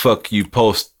say fuck you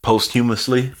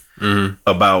posthumously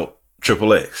about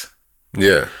Triple X.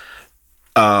 Yeah.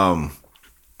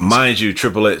 Mind you,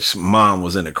 Triple X's mom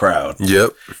was in the crowd.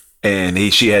 Yep.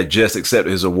 And she had just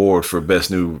accepted his award for best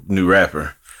new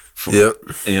rapper. Yep.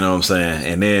 You know what I'm saying?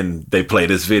 And then they play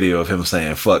this video of him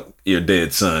saying, fuck your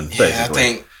dead son. Yeah, basically. I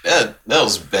think that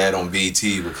was bad on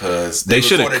BT because they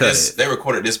should have cut this. it. They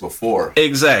recorded this before.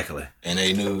 Exactly. And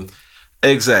they knew.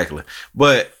 Exactly.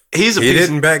 But he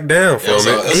didn't back down from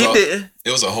it. He didn't. It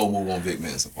was a whole move on Vic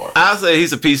Mensa's part. I say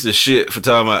he's a piece of shit for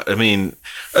talking about. I mean,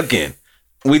 again,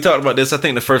 we talked about this. I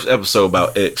think the first episode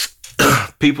about X.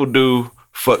 People do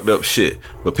fucked up shit,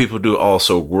 but people do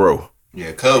also grow.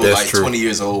 Yeah, Cub was That's like true. 20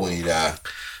 years old when he died.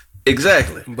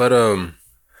 Exactly. But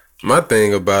my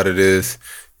thing about it is,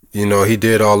 you know, he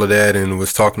did all of that and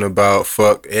was talking about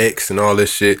fuck X and all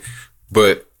this shit,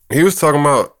 but he was talking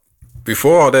about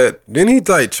before all that. Didn't he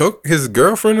like choke his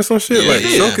girlfriend or some shit? Yeah, like he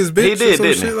did. choke his bitch He did, or some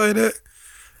didn't shit he? like that?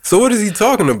 So what is he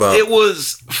talking about? It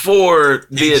was for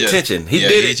the He just- attention. He yeah,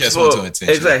 did he it just for wanted attention.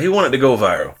 exactly. He wanted to go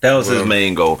viral. That was his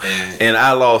main goal. And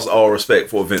I lost all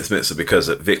respect for Vince Mensa because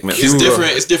of Vic Mensa. It's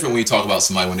different. It's different when you talk about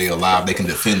somebody when they're alive. They can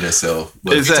defend themselves.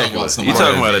 But Exactly. You're You're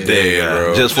talking about a dead Yeah, guy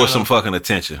bro. just for some fucking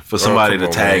attention, for somebody come to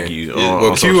on, tag man. you. Yeah. On,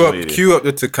 Well, on cue social up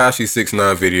media. the Tekashi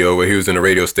 6ix9ine video where he was in a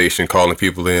radio station calling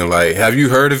people in like, have you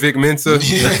heard of Vic Mensa?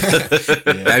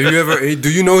 Have you ever?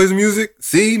 Do you know his music?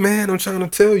 See, man, I'm trying to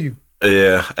tell you.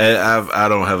 Yeah, and I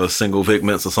don't have a single Vic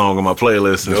Mensa song on my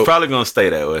playlist, and Nope. it's probably gonna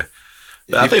stay that way.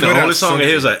 I think the put out only song of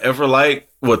his I ever liked,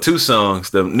 well, two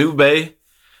songs: the New Bay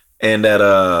and that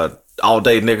All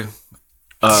Day Nigga.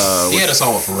 He had a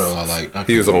song with Pharrell. I like.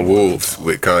 He was on Wolves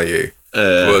with Kanye.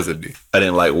 Wasn't he? I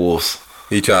didn't like Wolves.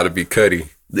 He tried to be Cuddy.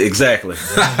 Exactly,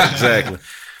 exactly.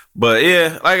 But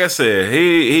yeah, like I said,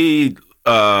 he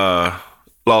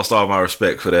lost all my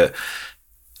respect for that.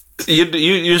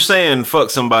 You're saying fuck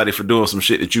somebody for doing some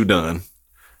shit that you done,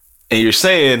 and you're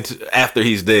saying after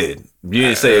he's dead. You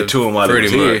didn't say it to him while he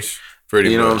was here.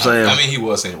 Pretty You know what I'm much. saying? I mean, he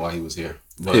was saying it while he was here.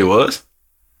 But, He was.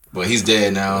 But he's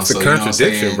dead now. It's a so you know what I'm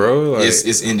contradiction, saying? bro. Like-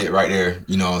 It's ended right there.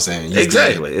 You know what I'm saying? He's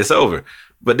Exactly. dead. It's over.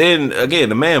 But then again,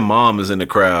 the man mom is in the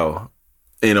crowd.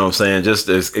 You know what I'm saying? Just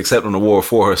as accepting the award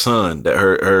for her son, that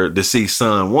her deceased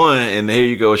son won, and here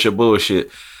you go with your bullshit.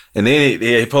 And then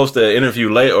he posted an interview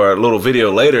later or a little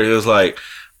video later. He was like,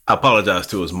 I apologize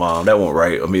to his mom. That wasn't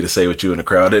right of me to say what you in the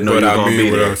crowd. I didn't know But you were I gonna mean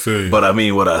be what there. I said. But I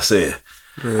mean what I said.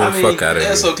 Man, I mean, fuck out of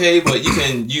that's here. okay, but you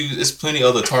can use. There's plenty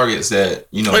other targets that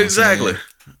you know. what I'm Exactly.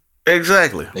 saying?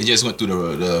 Exactly. They just went through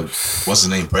the what's his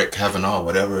name, Brett Kavanaugh,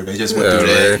 whatever. They just went Yeah, through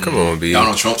that. man, and come on, B.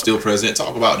 Donald Trump still president.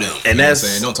 Talk about them. And You know what I'm that's-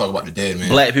 saying. Don't talk about the dead man.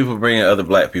 Black people bringing other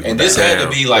black people And down. this had to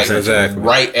be like Exactly.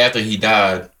 right after he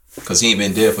died, because he ain't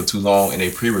been dead for too long, and they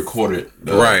pre-recorded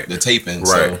the taping.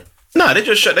 Right. No, they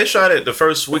shot it the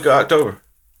first week of October.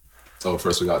 So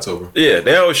first week of October. Yeah,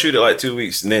 they always shoot it like 2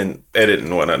 weeks and then edit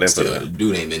and whatnot. Then put Still, it the out.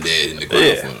 dude ain't been dead in the ground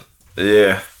Yeah. for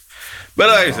Yeah. But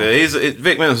like I said,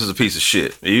 Vic Mensa is a piece of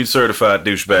shit. You certified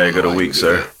douchebag of the week,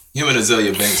 sir. Him and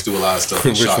Azalea Banks do a lot of stuff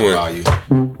in Which shock one? value.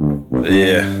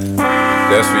 Yeah.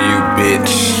 That's for you,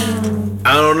 bitch.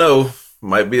 I don't know.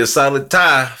 Might be a solid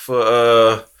tie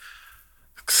for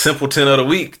Simpleton of the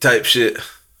Week type shit.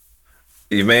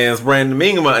 Your man's Brandon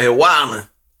Mingham out here wilding.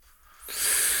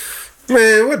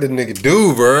 Man, what the nigga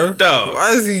do, bro? Dog.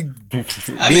 Why is he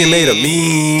being made a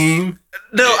meme?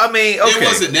 No, I mean, okay. It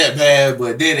wasn't that bad,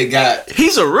 but then it got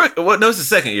He's a rookie. What? No, it's the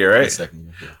second year, right? second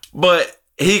year. Yeah. But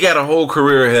he got a whole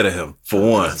career ahead of him, for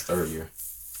one. His third year.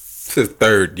 It's his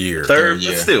third year. Third,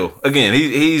 year. but still, again,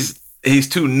 he's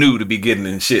too new to be getting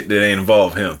in shit that ain't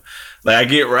involve him. Like, I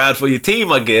get ride for your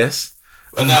team, I guess.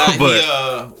 But nah,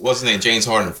 But- what's his name? James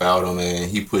Harden fouled him, and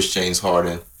he pushed James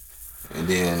Harden, and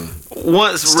then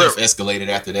Once stuff escalated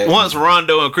after that. Once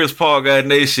Rondo and Chris Paul got in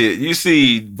their shit, you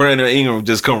see Brandon Ingram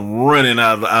just come running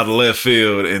out of left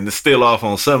field and steal off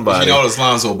on somebody. You know, this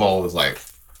Lonzo Ball was like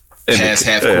past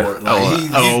half court.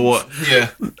 Like,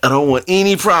 I don't want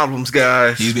any problems,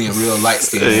 guys. he's being real light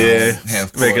skinned. Yeah,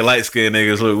 half court. making light skinned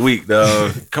niggas look weak,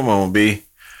 dog. Come on, B.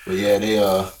 But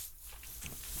yeah,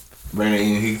 Brandon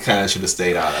Ingram, he kind of should have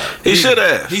stayed out of it. He should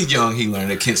have. He's young. He learned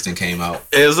that Kinston came out.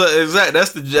 Exactly.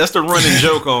 That's the running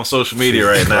joke on social media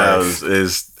right now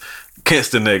is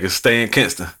Kinston niggas stay in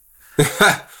Kinston.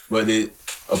 But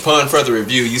upon further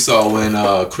review, you saw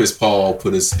when Chris Paul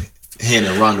put his hand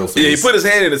in Rondo's face. Yeah, he put his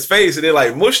hand in his face and then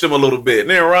like mushed him a little bit. And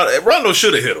then Rondo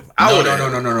should have hit him.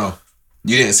 No.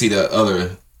 You didn't see the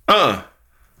other.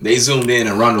 They zoomed in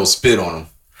and Rondo spit on him.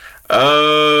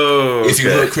 Oh, If you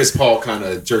heard Chris Paul kind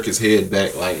of jerk his head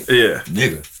back like,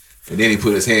 nigga. And then he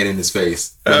put his hand in his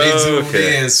face. But they zoomed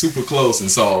in super close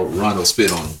and saw Rondo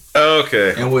spit on him.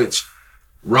 Okay. In which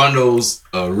Rondo's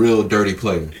a real dirty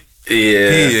player. Yeah.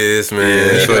 He is, man.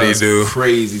 That's what he does do.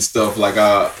 Crazy stuff. Like,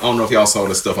 I don't know if y'all saw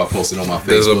the stuff I posted on my Facebook.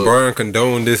 Does LeBron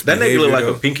condone this That nigga behavior, look like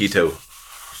though? a pinky toe.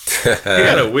 He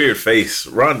got a weird face.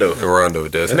 Rondo. Rondo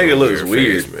does. That have nigga a looks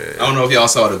weird. face, man. I don't know if y'all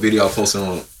saw the video I posted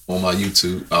on my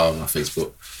YouTube, my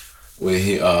Facebook,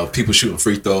 where people shooting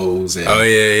free throws and Oh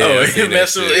yeah. Oh, I he seen that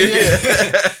messing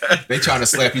shit. with they trying to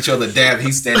slap each other, dab.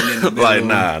 He's standing in the middle. Like,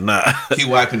 nah. He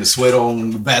wiping the sweat on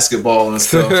the basketball and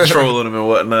stuff. Trolling him and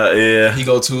whatnot, yeah. He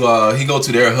go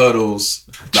to their huddles,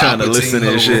 the Trying to opposite listen team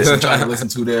and shit. huddles, and trying to listen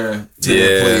to their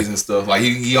Yeah. plays and stuff. Like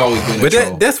he always been a But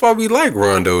troll. that's why we like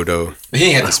Rondo, though. He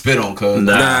ain't had to spit on cuz.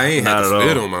 Nah. I ain't had not to at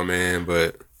spit all. on my man,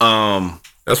 but Um,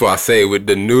 that's why I say with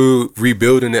the new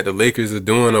rebuilding that the Lakers are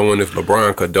doing, I wonder if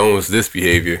LeBron condones this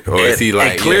behavior, or is he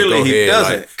like and clearly yeah, go he ahead,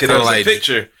 doesn't. like, Because kinda there's like a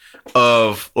picture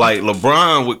of like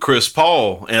LeBron with Chris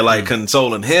Paul and like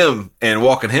consoling him and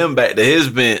walking him back to his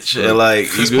bench and like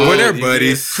Chris you Paul- good? Well, they're You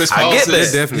buddies. Chris I Paul get said that.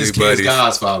 his Definitely kid's buddies.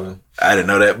 Godfather. I didn't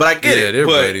know that, but I get yeah, it. they're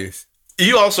But buddies.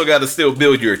 you also got to still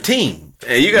build your team,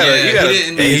 and you got Yeah, to he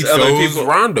didn't- these He other chose people.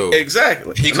 Rondo.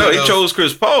 Exactly. He He could've- chose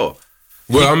Chris Paul.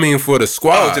 Well, I mean, for the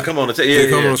squad To come on the team. to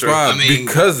come on the true. squad I mean,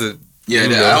 because of Yeah, you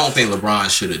that, know. I don't think LeBron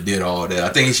should have did all that. I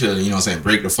think he should have, you know what I'm saying,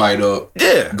 break the fight up.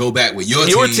 Yeah. Go back with your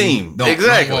Your team. team. Don't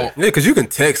Exactly. walk- Yeah, because you can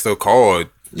text or call.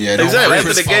 Yeah, don't Exactly. walk After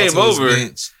Chris the Paul game to his over.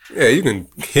 bench. Yeah, you can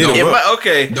hit No, him up.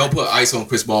 Okay. Don't put ice on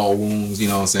Chris Paul wounds, you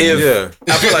know what I'm saying? Yeah.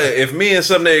 I feel like if me and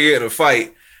some nigga get in a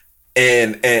fight,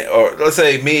 and or let's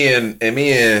say me and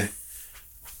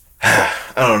I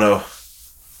don't know,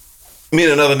 me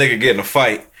and another nigga get in a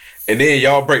fight, and then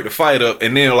y'all break the fight up,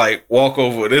 and then like walk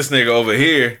over with this nigga over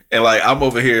here, and like I'm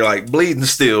over here like bleeding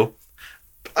still.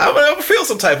 I'm gonna feel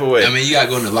some type of way. I mean, you gotta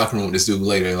go in the locker room with this dude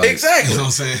later. Like, Exactly. You know what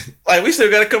I'm saying? Like we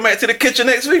still gotta come back to the kitchen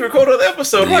next week, record another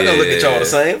episode. I'm not gonna look at y'all the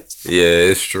same.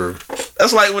 Yeah, it's true.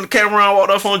 That's like when Cameron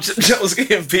walked off on Jones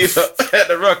getting beat up at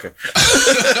the Rucker.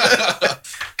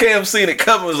 Cam seen it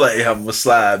coming, was like, yeah, I'm gonna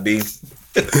slide, B.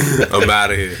 I'm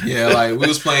out of here. Yeah, like we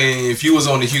was playing, if you was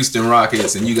on the Houston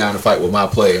Rockets and you got in a fight with my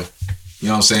player, you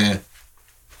know what I'm saying?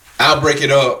 I'll break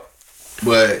it up,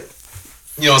 but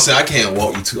you know what I'm saying? I can't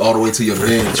walk you all the way to your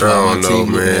bench while I my don't know,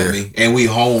 team looking man. at me. And we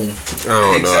home. I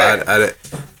don't Exactly.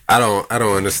 know. I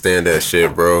don't understand that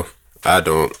shit, bro. I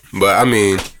don't. But I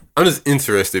mean, I'm just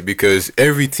interested because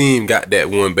every team got that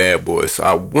one bad boy. So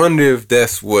I wonder if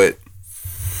that's what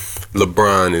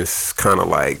LeBron is kind of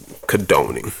like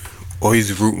condoning, or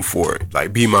he's rooting for it.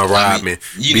 Like, be my Rodman,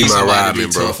 You be need my somebody to Rodman,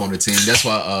 be bro. tough on the team. That's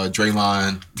why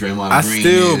Draymond I Green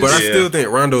still think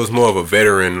Rondo is more of a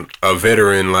veteran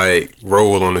like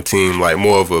role on the team, like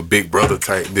more of a big brother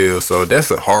type deal. So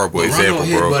that's a horrible example,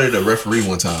 Rondo hit bro. buddy the referee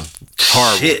one time.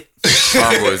 Horrible, Shit.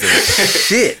 horrible example.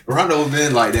 Shit. Rondo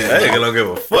been like That that. nigga don't give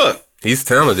a fuck. He's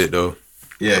talented though.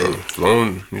 Yeah.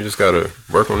 Sloan, you just gotta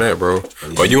work on that, bro.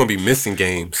 Or you gonna be missing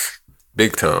games,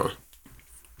 big time.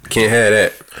 Can't have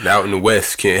that. Out in the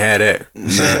West, can't have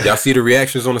that. Y'all see the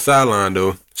reactions on the sideline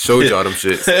though. Showed y'all them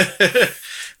shits.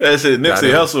 That shit,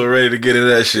 Nipsey Hussle ready to get in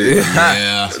that shit.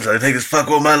 Yeah. So niggas fuck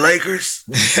with my Lakers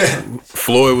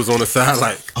Floyd was on the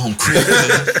sideline. On Chris.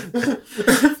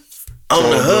 on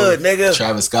the hood, nigga.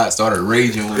 Travis Scott started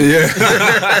raging with Yeah,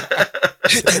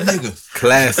 hit that nigga.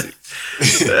 classic.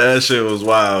 That shit was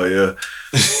wild, yeah.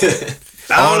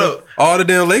 I don't know. All the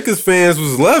damn Lakers fans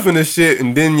was loving this shit,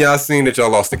 and then y'all seen that y'all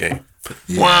lost the game.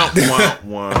 Is Wow, wow,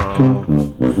 wow.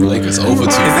 Lakers over 2.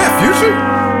 that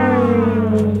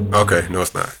Future? Okay, no,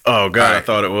 it's not. Oh God, I Alright.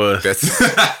 thought it was. That's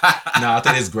Nah, I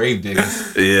think it's Grave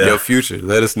Diggers. Yeah, your future.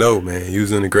 Let us know, man.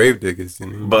 Using the grave diggers. You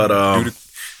know?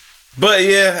 but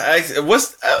yeah,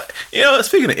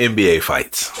 speaking of NBA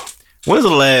fights, when's the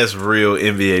last real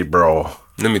NBA brawl?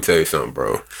 Let me tell you something,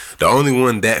 bro. The only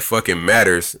one that fucking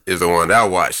matters is the one that I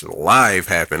watched live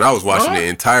happen. I was watching the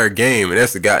entire game, and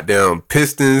that's the goddamn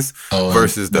Pistons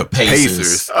versus the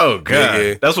Pacers. Oh God,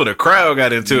 Nigga. that's when the crowd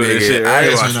got into it. And Nigga, shit, I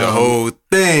right? watched the whole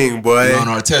thing, boy. Ron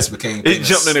Artest became He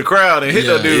jumped in the crowd and hit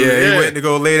Yeah. the dude. Yeah, he went to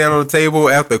go lay down on the table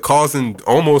after causing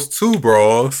almost 2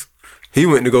 brawls. He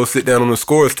went to go sit down on the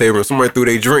scores table, and somebody threw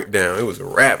their drink down. It was a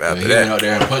wrap after He that. went out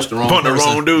there and punched the wrong Punched the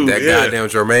person. wrong dude. That yeah. goddamn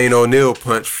Jermaine O'Neal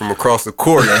punch from across the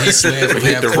court. Yeah, he slid from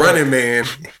hit half the court. running man.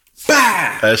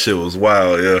 Bah! That shit was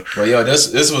wild. Yeah. But yo,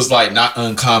 this was like not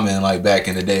uncommon like back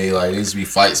in the day. Like there used to be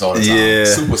fights all the time. Yeah.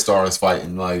 Superstars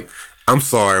fighting. Like I'm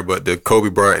sorry, but the Kobe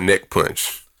Bryant neck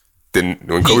punch. Then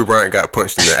when Kobe Bryant got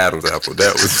punched in the Adam's apple,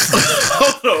 that was.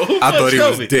 I thought he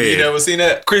was you dead. never seen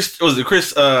that? Chris Childs.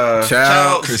 Chris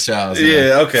Childs.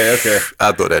 Yeah. Okay.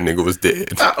 I thought that nigga was dead.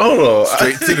 Hold on.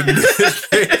 Straight to the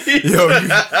neck. Yo,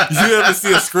 you ever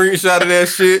see a screenshot of that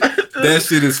shit? That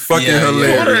shit is fucking Yeah, yeah. Pull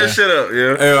hilarious. that shit up.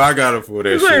 Yeah. Hey, I gotta pull that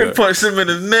They shit up. punched him in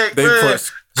his neck. They man.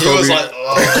 punched He Kobe. was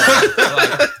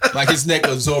like, like his neck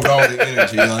absorbed all the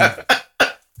energy. Like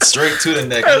straight to the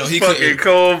neck. I know That's he fucking couldn't.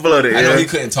 cold blooded. I know Yeah. he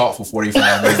couldn't talk for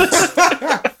 45 minutes.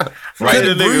 Right,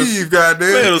 Couldn't the niggas- breathe,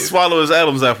 goddamn. Man, to swallow his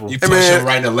Adam's apple. you push man. him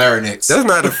right in the larynx. That's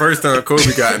not the first time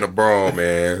Kobe got in a brawl,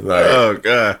 man. Like, Oh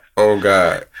God. oh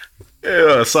god,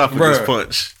 Yeah, esophagus Bruh.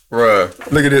 punch.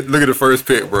 bruh. Look at it. Look at the first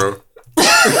pick, bro.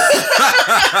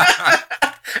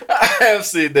 I have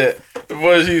seen that. The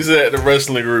boys used that at the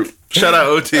wrestling group. Shout out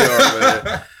OTR,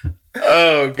 man.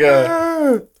 Oh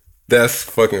God. That's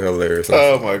fucking hilarious.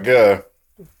 Oh my God.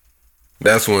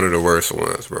 That's one of the worst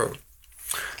ones, bro.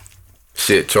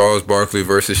 Shit, Charles Barkley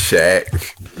versus Shaq.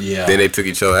 Yeah. Then they took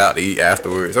each other out to eat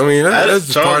afterwards. I mean, that's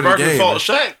just Charles part of the Barkley game. fought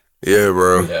Shaq. Yeah,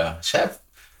 bro. Yeah. Shaq.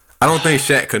 I don't think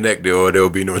Shaq connected, or there'll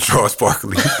be no Charles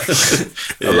Barkley.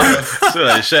 Yeah. So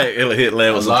like Shaq, he'll hit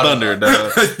land with A some lot of- thunder,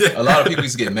 dog. A lot of people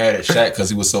used to get mad at Shaq because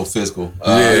he was so physical.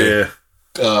 Yeah.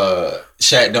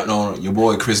 Shaq dunked on your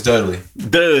boy Chris Dudley.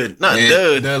 Dud. Not And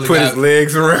Dud. Dudley Put got, his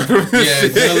legs around him. yeah,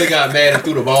 Dudley got mad and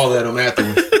threw the ball at him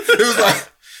afterwards. It was like,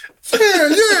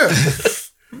 yeah.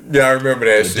 Yeah, I remember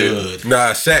that shit. Dude.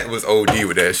 Nah, Shaq was OD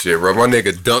with that shit, bro. My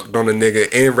nigga dunked on the nigga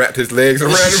and wrapped his legs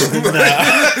around him.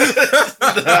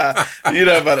 You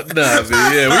know about it. Nah,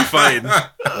 man. Yeah, we fighting.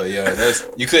 Oh yeah,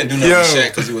 you couldn't do nothing Yo. with Shaq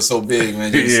because he was so big,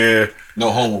 man. Just, Yeah.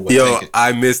 No homo would Yo, take it.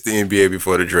 I missed the NBA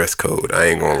before the dress code. I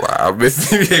ain't gonna lie. I missed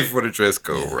the NBA before the dress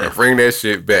code, bro. Bring that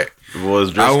shit back. The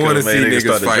boys dress I want to code, see man. niggas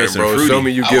started fight, dressing bro. fruity. Show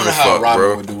me you I give a wonder how fuck, Robin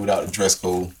bro. would do without the dress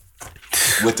code.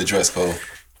 With the dress code.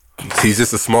 He's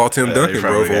just a small Tim Yeah, Duncan, he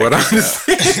bro, probably from got what I kicked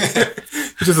understand.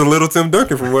 He's just a little Tim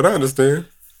Duncan, from what I understand.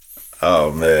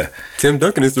 Oh man. Tim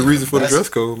Duncan is the reason for the dress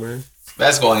code, man.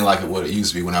 Basketball ain't like what it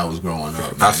used to be when I was growing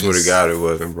up. Man. I swear to God, it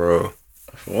wasn't, bro.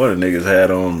 One of the niggas had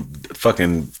on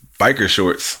fucking biker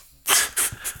shorts.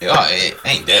 It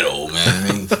ain't that old, man.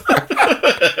 I mean,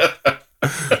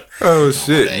 Oh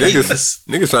shit, Dang.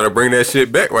 niggas trying to bring that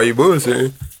shit back while you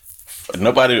bullshitting.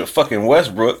 Nobody but fucking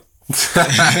Westbrook.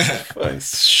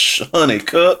 Honey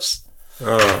cups.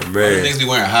 Oh man, niggas be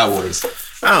wearing high waters.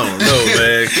 I don't know,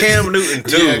 man. Cam Newton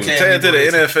too. Yeah, Cam Tag to the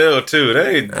Newton. NFL too.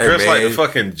 They dress like the man.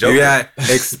 fucking Joker. you got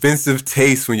expensive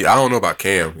taste when you. I don't know about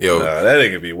Cam, yo. Nah, that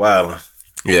nigga be wildin'.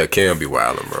 Yeah, Cam be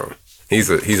wildin', bro. He's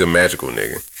a magical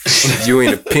nigga. You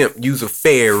ain't a pimp, you's a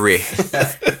fairy.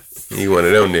 You one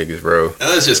of them niggas, bro. Now,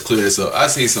 let's just clear this up. I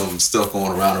see some stuff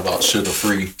going around about sugar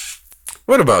free.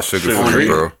 What about sugar free, Free.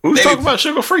 bro? Who's They talking be- about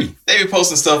sugar free? They be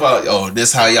posting stuff out. Oh,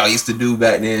 this how y'all used to do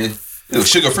back then.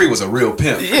 Sugar Free was a real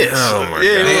pimp. Yes. Oh, my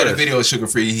yeah, God. They it had a was. video of Sugar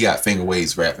Free. He got finger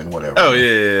waves rapping, whatever. Oh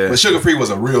yeah. But Sugar Free was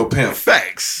a real pimp.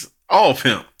 Facts. All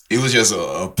pimp. It was just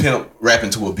a pimp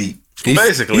rapping to a beat.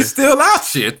 Basically. he's still out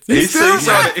shit. He saw that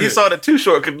rapping. he saw that Too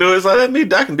Short could do it. So that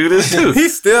means I can do this too.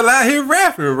 He's still out here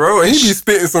rapping, bro. And he be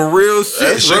spitting some real shit.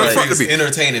 That's bro. right. Fuck the It's beat.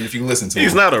 entertaining if you listen to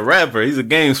He's him. not a rapper. He's a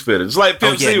game spitter. Just like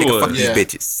Pimp C nigga, fuck was. these Yeah.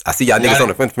 bitches. I see y'all Yeah. niggas on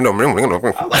the fence. I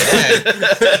like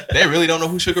that. They really don't know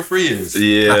who Sugar Free is.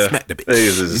 Yeah. I smacked the bitch. Niggas He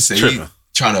is said he tripping.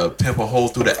 trying to pimp a hole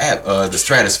through the app, the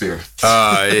stratosphere.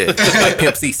 Yeah. Like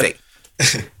Pimp C say.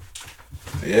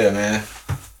 Yeah, man.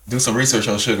 Do some research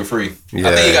on Sugar Free. I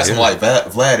Yeah, think he got some yeah. like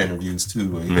Vlad interviews too.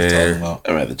 What he was Man. talking about.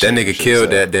 I'd rather That check nigga this shit killed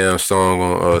out. that damn song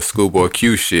on Schoolboy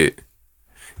Q shit.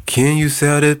 Can you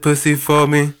sell that pussy for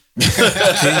me?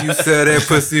 Can you sell that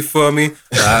pussy for me?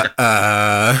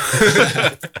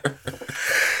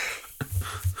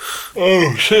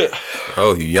 Oh shit.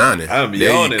 Oh, you yawning. I'm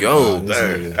there yawning. You go.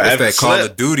 That's that Call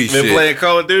of Duty shit. Been playing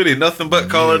Call of Duty. Nothing but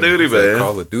Call of Duty, man.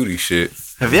 Call of Duty shit.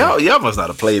 Have y'all must not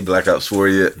have played Black Ops 4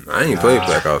 yet. I ain't played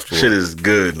Black Ops 4. Shit is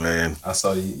good, man. I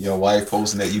saw your wife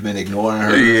posting that you've been ignoring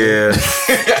her. Yeah,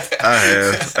 I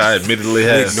have. I admittedly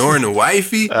have. Ignoring the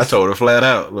wifey? I told her flat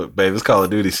out, look, babe, it's Call of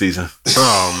Duty season.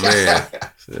 Oh, man.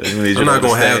 I'm not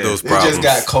going to have those problems. It just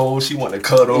got cold. She wanted to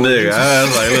cuddle. Nigga, I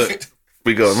was like,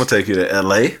 look, I'm going to take you to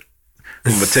L.A.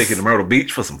 I'm going to take you to Myrtle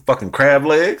Beach for some fucking crab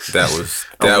legs. That was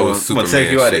Superman I'm going to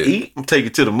take you out to eat. I'm going to take you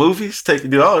to the movies. Take you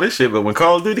to all this shit. But when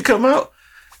Call of Duty come out,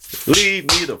 leave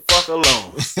me the fuck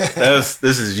alone. This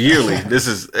is yearly.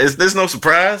 There's no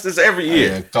surprise. This is every year.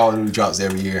 Yeah, Call of Duty drops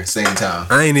every year, same time.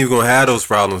 I ain't even gonna have those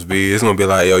problems, B. It's gonna be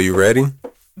like, yo, you ready?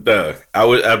 Doug,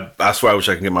 I swear I wish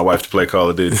I could get my wife to play Call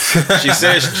of Duty.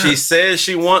 She says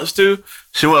she wants to.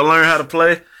 She want to learn how to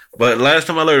play. But last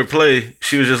time I let her play,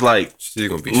 she was just like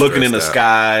gonna be looking in the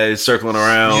sky, circling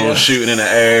around, shooting in the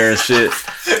air and shit.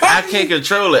 I can't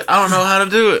control it. I don't know how to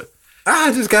do it.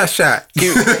 I just got shot.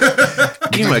 Give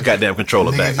me my goddamn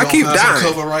controller back. I keep dying.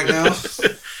 Cover right now.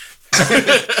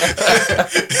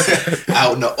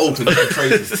 Out in the open,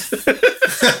 crazy.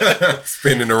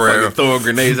 Spinning around, like throwing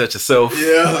grenades at yourself.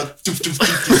 Yeah.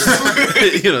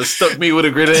 Stuck me with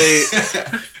a grenade.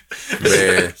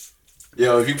 Man.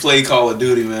 Yo, if you play Call of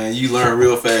Duty, man, you learn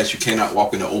real fast. You cannot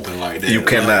walk in the open like that. You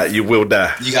cannot. You will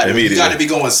die. You got to be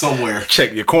going somewhere.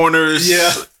 Check your corners.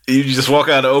 Yeah. You just walk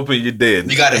out in the open, you're dead.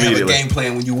 You got to have a game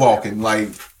plan when you walking. Like,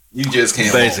 you just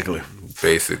can't Basically.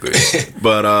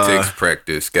 But takes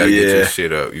practice. Got to get your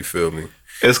shit up. You feel me?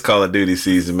 It's Call of Duty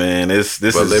season, man.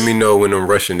 Let me know when them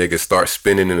Russian niggas start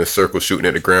spinning in a circle, shooting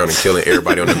at the ground and killing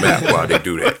everybody on the map while they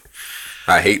do that.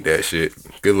 I hate that shit.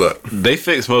 Good luck. They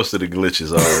fixed most of the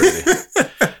glitches already.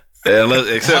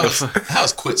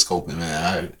 How's quick scoping,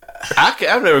 man?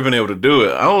 I've never been able to do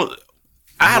it.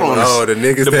 I don't know. The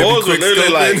niggas the boys will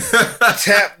literally like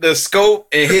tap the scope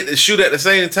and hit the shoot at the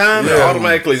same time. It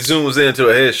automatically zooms into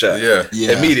a headshot.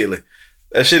 Yeah. Immediately.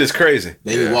 That shit is crazy.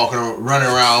 They be running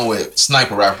around with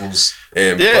sniper rifles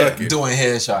and doing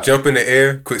headshots. Jump in the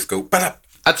air, quick scope.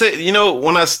 I tell you,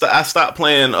 when I stopped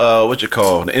playing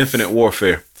the Infinite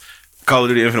Warfare, Call of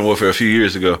Duty Infinite Warfare a few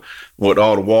years ago, with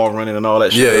all the wall running and all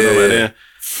that shit. Yeah.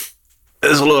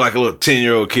 It's a little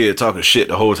 10-year-old kid talking shit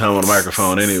the whole time on the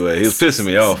microphone anyway. He was pissing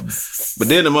me off. But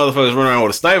then the motherfuckers run around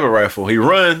with a sniper rifle. He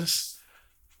runs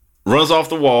off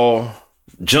the wall,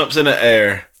 jumps in the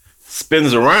air,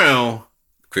 spins around,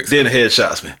 then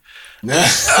headshots me. I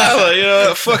was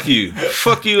like, fuck you.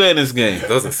 Fuck you and this game.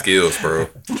 Those are skills, bro.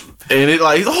 And it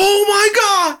oh my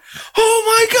God.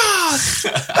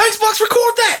 Xbox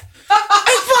record that.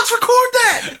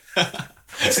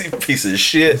 Piece of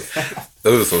shit.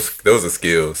 Those are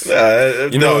skills.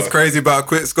 You know what's crazy about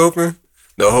quick scoping?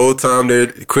 The whole time they're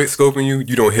quick scoping you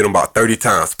don't hit them about 30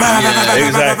 times.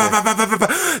 Exactly.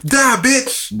 Die,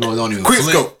 bitch. No, don't even quick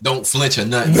scope. Don't flinch or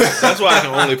nothing. That's why I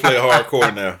can only play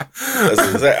hardcore now.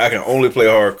 I can only play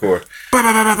hardcore.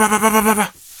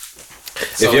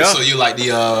 So you like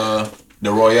the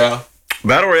Royale?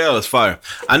 Battle Royale is fire.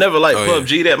 I never liked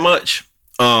PUBG that much.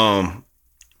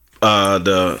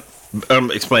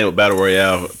 Explain what Battle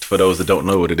Royale for those that don't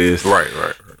know what it is.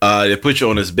 Right. They put you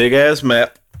on this big ass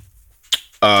map.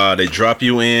 They drop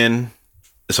you in.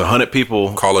 It's 100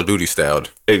 people. Call of Duty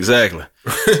styled. Exactly.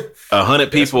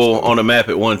 100 people on the map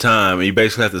at one time, and you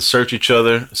basically have to search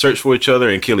for each other,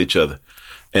 and kill each other.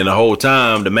 And the whole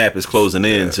time, the map is closing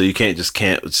in, so you can't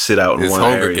sit out in one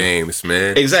area. It's Hunger Games,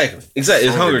 man. Exactly.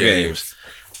 It's Hunger Games.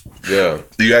 Yeah.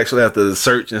 You actually have to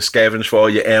search and scavenge for all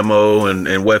your ammo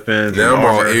and weapons. Now I'm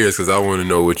all ears because I want to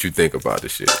know what you think about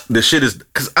this shit. The shit is...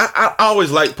 Because I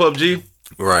always liked PUBG.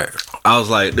 Right. I was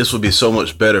like, this would be so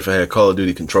much better if I had Call of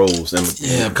Duty controls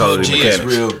and Call of Duty mechanics. Is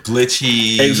real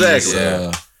glitchy. Exactly.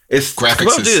 It's graphics.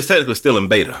 PUBG is technically still in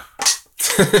beta.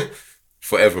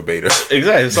 Forever beta.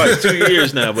 Exactly. It's like 2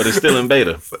 years now, but it's still in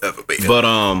beta. Forever beta. But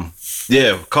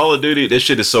Call of Duty, this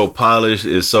shit is so polished,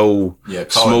 it's so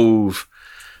smooth.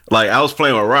 Like I was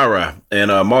playing with Rara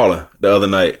and Marla the other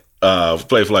night.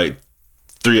 Played for like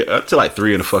 3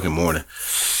 in the fucking morning.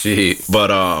 Shit. But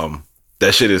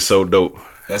that shit is so dope.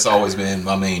 That's always been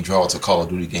my main draw to Call of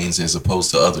Duty games as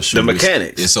opposed to other shooters. The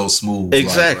mechanics. It's so smooth.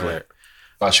 Exactly.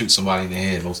 If I shoot somebody in the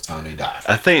head, most of the time they die.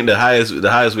 I think the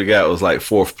highest we got was like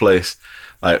 4th place.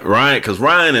 Like Ryan, because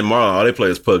Ryan and Marlon, all they play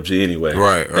is PUBG anyway.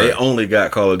 Right. They only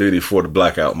got Call of Duty for the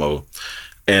blackout mode.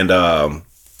 And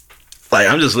like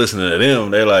I'm just listening to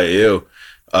them. They're like, yo,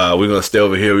 we're gonna stay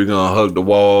over here, we're gonna hug the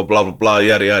wall, blah blah blah,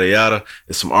 yada yada yada.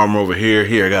 There's some armor over here.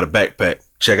 Here, I got a backpack.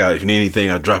 check out if you need anything.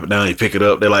 I drop it down, you pick it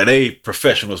up. They're like, they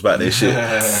professionals about their shit,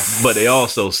 but they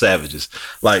also savages.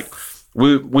 Like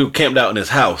we camped out in this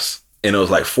house, and it was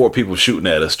like 4 people shooting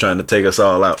at us, trying to take us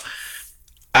all out.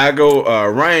 I go,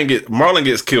 Marlon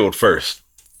gets killed first.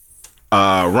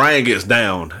 Ryan gets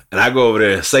down, and I go over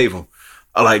there and save him.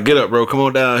 I like, get up, bro, come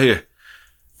on down here.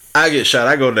 I get shot,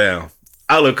 I go down.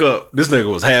 I look up, this nigga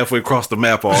was halfway across the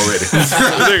map already. This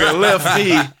nigga left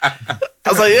me. I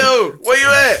was like, yo, where you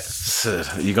at? I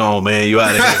said, you gone, man, you out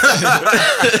of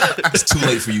here. It's too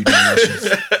late for you,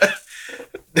 Dinesh.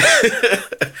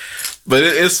 But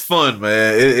it's fun,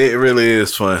 man. It really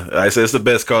is fun. Like I said, it's the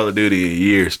best Call of Duty in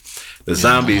years. The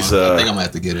zombies, I think I'm gonna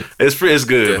have to get it. It's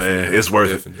good, Definitely. man. It's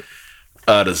worth it.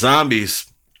 The zombies,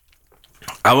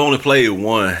 I've only played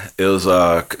one. It was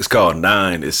it's called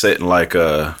 9. It's set in like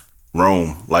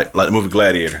Rome, like the movie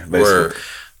Gladiator, basically. Word.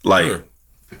 Like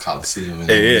The Coliseum. And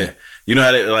yeah. You know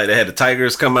how they had the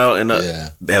tigers come out and Yeah.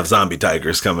 they have zombie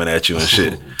tigers coming at you and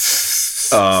shit.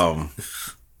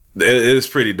 It's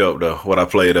pretty dope though. What I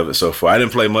played of it so far. I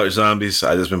didn't play much zombies.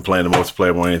 I just been playing the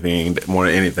multiplayer more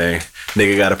than anything.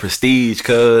 Nigga got a prestige,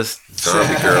 cuz.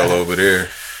 Zombie girl over there.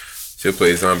 She'll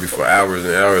play zombie for hours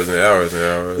and hours and hours and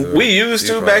hours. We used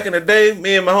to back in the day.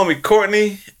 Me and my homie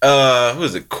Courtney. Who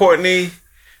is it? Courtney.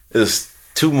 There's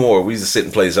 2 more. We used to sit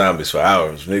and play zombies for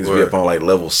hours. Niggas be up on like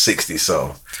level 60.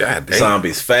 So God damn.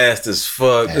 zombies fast as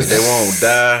fuck. They won't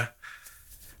die.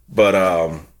 But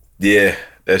yeah,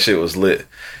 that shit was lit.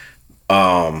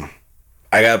 I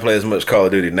gotta play as much Call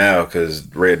of Duty now because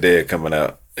Red Dead coming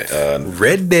out.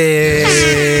 Red Dead.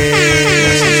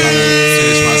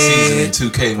 Finish my season in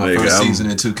 2K, my Nigga, first I'm- season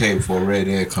in 2K before Red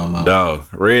Dead come out. Dog,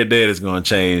 Red Dead is gonna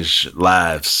change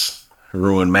lives,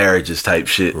 ruin marriages type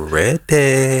shit. Red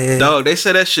Dead. Dog, they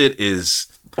say that shit is,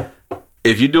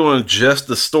 if you're doing just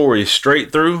the story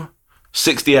straight through,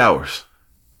 60 hours.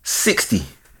 60.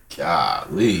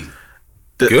 Golly.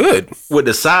 Good. With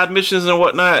the side missions and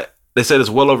whatnot, they said it's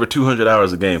well over 200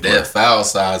 hours of gameplay. That file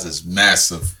size is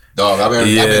massive. Dog, I've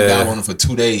been downloading for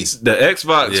 2 days. The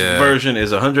Xbox version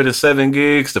is 107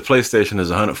 gigs. The PlayStation is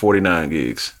 149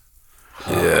 gigs.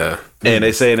 Yeah. And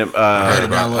they say that, I heard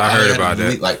about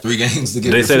that. Like 3 games to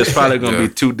get. they said it's probably going to Yeah.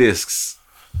 be 2 discs.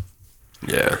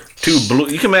 Yeah.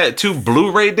 You can add 2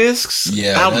 Blu-ray discs?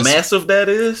 Yeah, How that's- massive that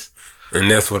is?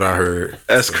 And that's what I heard.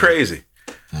 That's crazy.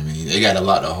 I mean, they got a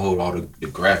lot to hold. All the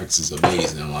graphics is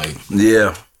amazing. Like,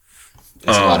 Yeah.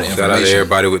 it's a lot of Shout out to information.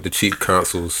 everybody with the cheap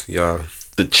consoles, y'all.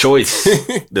 The choice,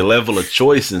 the level of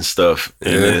choice and stuff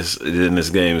in Yeah. this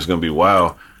game is gonna be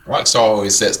wild. Rockstar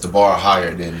always sets the bar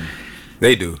higher than.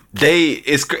 They do.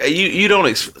 You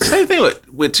don't same thing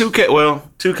with 2K. Well,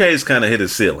 2K has kind of hit a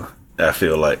ceiling. I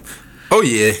feel like, Oh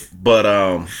yeah. but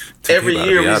every about to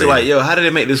year be we was outta like, here. yo, how did they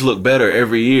make this look better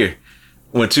every year?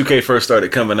 When 2K first started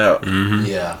coming out,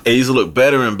 Yeah. it used to look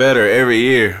better and better every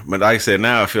year. But like I said,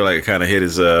 now I feel like it kind of hit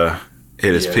his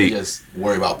They peak. just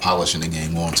worry about polishing the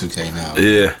game more on 2K now.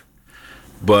 Yeah,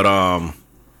 but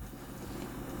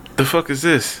the fuck is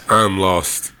this? I'm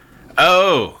lost.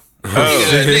 Oh.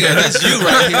 Nigga, that's you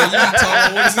right here. You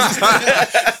talking, what is this?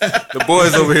 The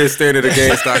boys over here staring at the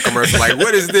GameStop commercial like,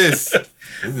 what is this? This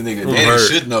nigga Danny hurt.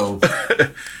 should know.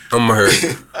 I'm hurt.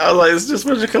 I was like, it's just a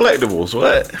bunch of collectibles.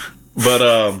 What? But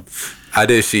I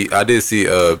did see I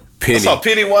Penny saw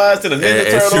Pennywise to the Ninja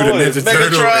and shoot a Turtle Ninja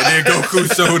Turtle and then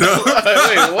Goku showed up.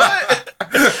 Wait, what?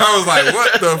 I was like,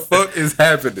 what the fuck is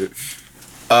happening?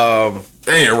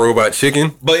 They ain't robot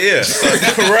chicken. But yeah,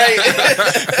 right.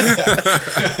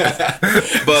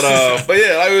 but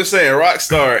yeah, like we were saying,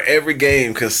 Rockstar every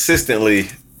game consistently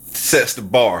sets the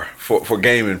bar for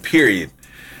gaming. Period.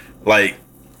 Like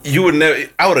I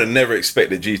would have never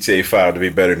expected GTA 5 to be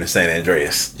better than San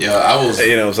Andreas. Yeah, I was.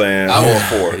 You know what I'm saying? I Or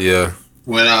was- 4. Yeah.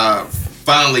 When I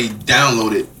finally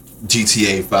downloaded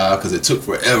GTA 5, because it took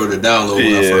forever to download when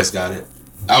I Yeah. first got it,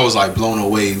 I was like blown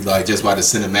away, like just by the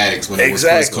cinematics when it was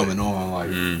first coming on. Like,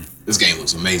 this game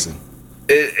looks amazing.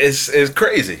 It's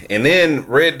crazy. And then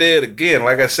Red Dead again,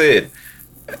 like I said,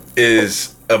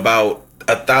 is about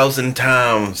 1,000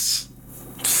 times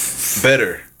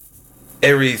better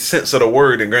every sense of the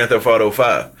word than Grand Theft Auto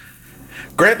 5.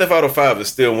 Grand Theft Auto 5 is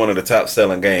still one of the top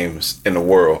selling games in the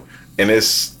world, and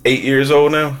it's 8 years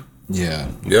old now. Yeah,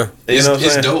 Yeah. You know what I'm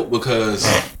it's saying? dope because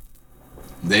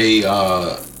they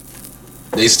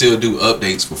still do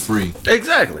updates for free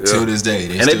Exactly. till this day.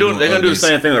 And they're gonna do the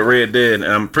same thing with Red Dead, and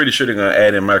I'm pretty sure they're gonna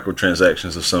add in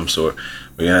microtransactions of some sort.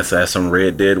 We're gonna have to have some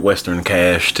Red Dead Western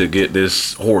cash to get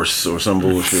this horse or some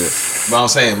bullshit. But I'm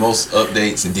saying most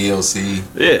updates and DLC,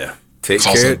 Yeah. Take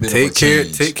Cause care. a bit of a Take care.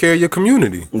 change. Take care of your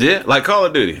community. Yeah, like Call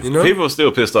of Duty. You know? People are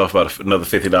still pissed off about another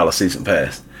 $50 season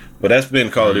pass. But that's been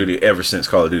Call of Duty ever since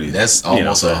Call of Duty. That's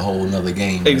almost a whole nother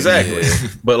game. Exactly. Yeah.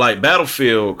 But like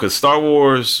Battlefield, because Star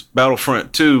Wars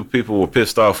Battlefront 2, people were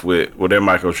pissed off with their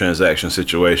microtransaction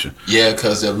situation. Yeah,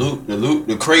 because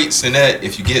the crates and that,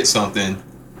 if you get something,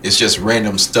 it's just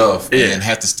random stuff, Yeah. and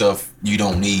half the stuff you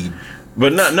don't need.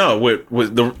 But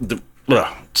with the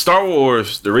Star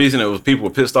Wars, the reason people were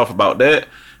pissed off about that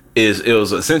is it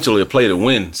was essentially a play to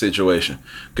win situation,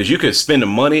 because you could spend the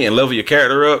money and level your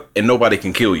character up and nobody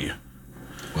can kill you.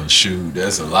 Well, shoot,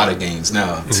 that's a lot of games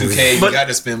now. 2K, But- you got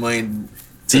to spend money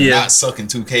to Yeah. not suck in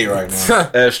 2K right now.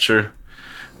 That's true.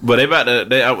 But if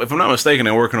I'm not mistaken,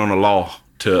 they're working on a law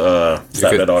to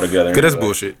stop that altogether. Cause that's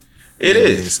bullshit. It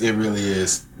is. It really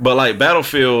is. But like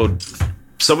Battlefield,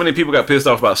 so many people got pissed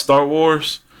off about Star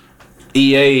Wars.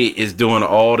 EA is doing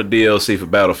all the DLC for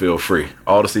Battlefield free,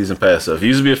 all the season pass stuff. It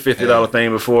used to be a $50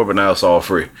 thing before, but now it's all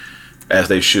free, as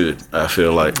they should. I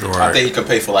feel like. I think you can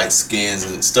pay for like skins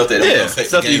and stuff that don't affect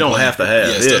stuff the you don't gameplay. have to have.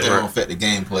 Yeah, Yeah, stuff that right. don't affect the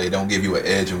gameplay. Don't give you an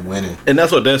edge in winning. And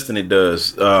that's what Destiny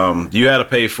does. You had to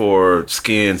pay for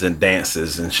skins and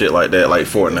dances and shit like that, like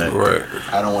Fortnite. Right.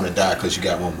 I don't want to die because you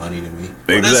got more money than me.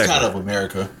 Well, that's Exactly. kind of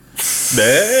America.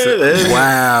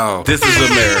 Wow. This is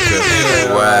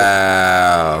America.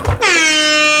 Wow.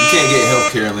 You can't get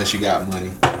healthcare unless you got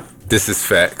money. This is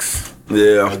facts.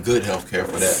 Yeah. A good healthcare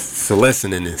for that. It's a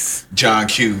lesson in this. John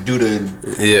Q, do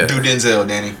Yeah. Denzel,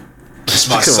 Danny. It's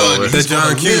my Come son. on, man. The He's John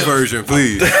gonna Q live. version,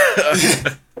 please.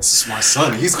 This is my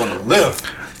son. He's gonna live.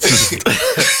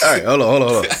 All right, hold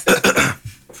on.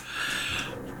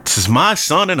 This is my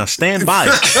son, and I stand by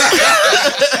it.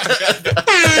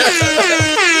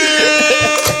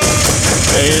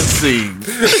 And see.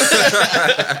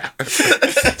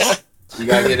 You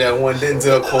gotta get that one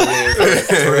Denzel quote in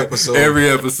per episode. Every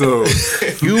episode.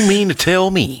 You mean to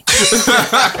tell me?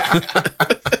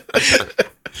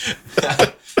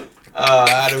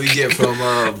 How do we get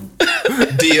from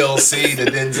DLC to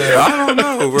Denzel? I don't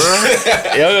know, bro.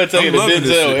 Y'all gotta take it to loving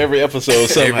this Denzel shit. every episode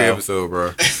somehow. Every episode,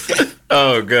 bro.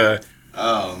 Oh god.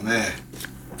 Oh man.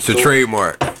 It's a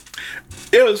trademark.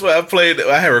 It was when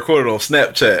I had recorded on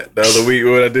Snapchat the other week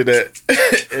when I did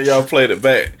that. And y'all played it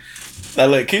back. I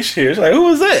let Keisha hear. She's like, who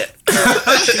was that?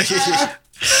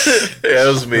 Yeah, it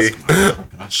was me.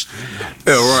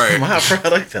 Yeah, right. My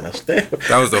product and I stand.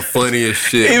 That was the funniest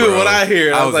shit. Even bro. when I hear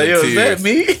it, I was like, in yo, is that tears.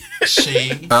 me?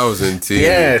 Shane. I was in tears.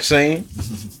 Yeah, Shane.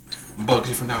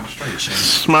 Bugsy from down the street, Shane.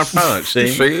 It's my product, see?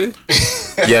 Shade?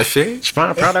 Yeah, Shade? It's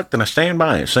my product, and I stand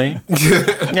by it, see?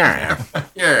 Yeah.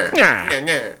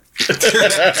 Yeah.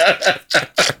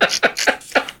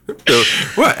 Yo,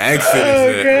 what accent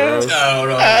is that, bro? I don't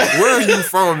know. Where are you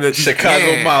from? That Chicago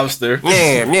mobster.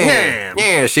 Yeah,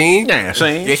 Sheen. Yeah,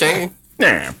 see? Yeah, Shane.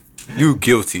 Yeah. You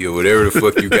guilty or whatever the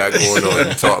fuck you got going on.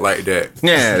 You talk like that.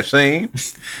 Yeah, see?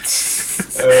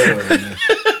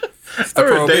 I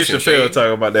heard Dave Chappelle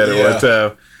talking about that at one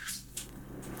time.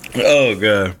 Oh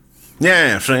god.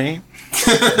 Yeah, see?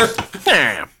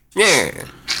 Yeah. Yeah.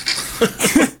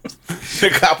 The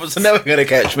coppers are never gonna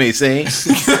catch me, see?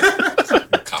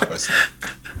 Coppers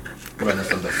running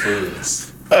from the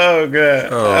foods. Oh god.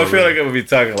 Oh, I feel man. like I'm gonna be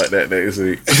talking like that next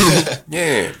week.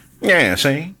 Yeah. Yeah,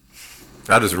 see?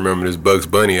 I just remember this Bugs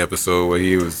Bunny episode where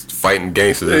he was fighting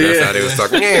gangsters and that's Yeah. how they was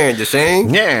talking. Yeah,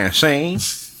 Shane. Yeah, see?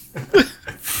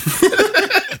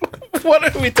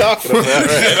 What are we talking about?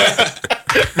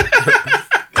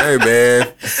 Hey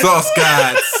man, sauce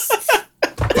gods.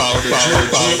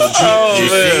 Oh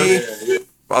man.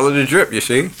 Follow the drip, you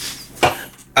see.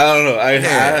 I don't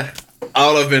know.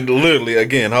 All I've been doing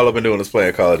is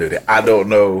playing Call of Duty. I don't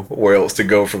know where else to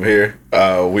go from here.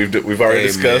 We've already Hey,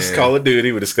 discussed man. Call of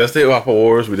Duty. We discussed the hip hop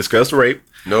wars. We discussed rape.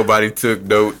 Nobody took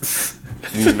notes.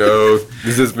 You know,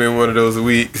 this has been one of those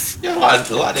weeks. Yeah, a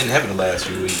lot didn't happen the last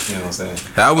few weeks. You know what I'm saying?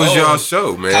 How was Oh, y'all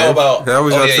show, man? how about- How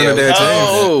was y'all yeah, Trinidad yeah. James?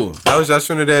 Oh, How was y'all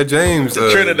Trinidad James?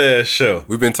 Trinidad show.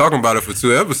 We've been talking about it for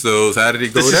 2 episodes. How did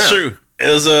it go This down? is true. It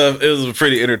was a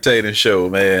pretty entertaining show,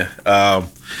 man. I'll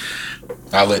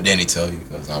let Danny tell you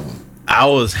because I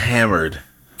was hammered.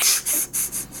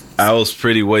 I was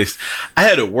pretty wasted. I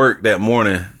had to work that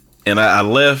morning, and I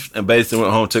left and basically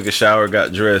went home, took a shower,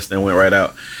 got dressed, and went right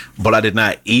out. But I did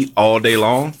not eat all day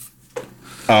long.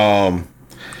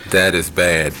 That is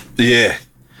bad. Yeah.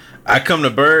 I come to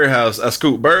Bird house, I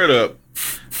scoop Bird up,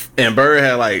 and Bird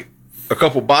had like a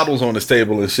couple bottles on his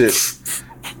table and shit.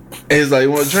 And he's like,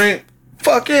 you want a drink?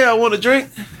 Fuck yeah, I want a drink.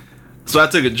 So I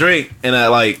took a drink, and I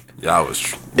like Y'all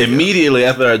was. immediately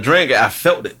after I drank it, I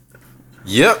felt it.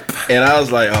 Yep. And I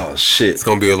was like, oh shit. It's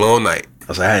gonna be a long night. I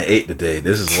was like, I ain't ate today.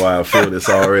 This is why I feel this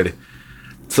already.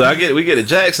 So we get to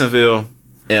Jacksonville,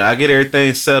 and I get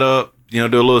everything set up, do a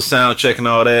little sound check and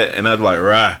all that, and I'm like,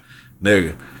 right,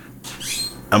 nigga,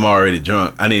 I'm already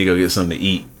drunk. I need to go get something to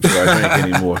eat before I drink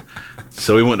anymore.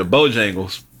 So we went to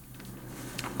Bojangles.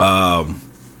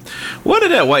 What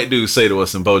did that white dude say to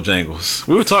us in Bojangles?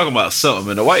 We were talking about something,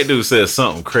 and the white dude said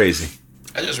something crazy.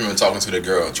 I just remember talking to the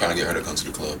girl, trying to get her to come to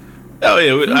the club. Oh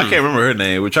yeah, I can't remember her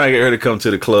name. We're trying to get her to come to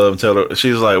the club and tell her.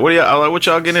 She's like, "What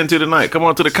y'all getting into tonight? Come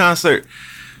on to the concert."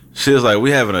 She was like,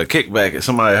 "We having a kickback at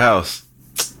somebody's house."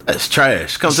 That's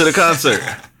trash. Come to the concert.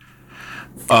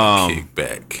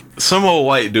 Kickback. Some old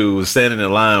white dude was standing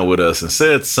in line with us and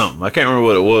said something. I can't remember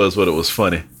what it was, but it was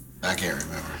funny. I can't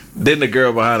remember. Then the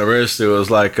girl behind the register was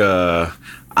like, "I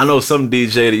know some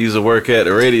DJ that used to work at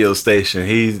the radio station.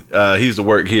 He used to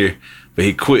work here, but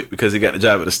he quit because he got the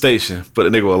job at the station. But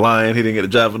the nigga was lying. He didn't get the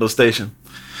job at no station."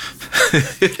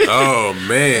 Oh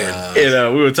man!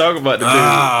 And we were talking about the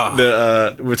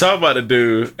dude. We were talking about the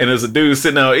dude, and there's a dude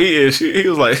sitting out eating. He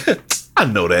was like, "I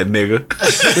know that nigga."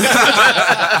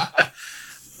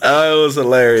 It was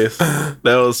hilarious. That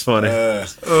was funny.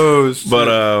 Oh shit!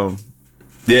 But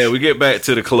yeah, we get back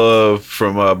to the club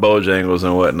from Bojangles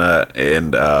and whatnot,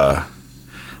 and a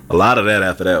lot of that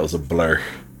after that was a blur.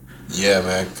 Yeah,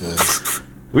 man. Cause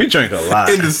We drank a lot.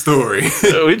 In the story,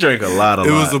 We drank a lot.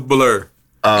 it was a blur.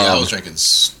 I was drinking.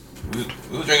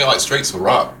 We were drinking like straight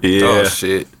Ciroc. Yeah, Oh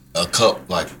shit! A cup,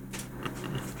 like.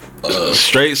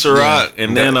 straight Ciroc,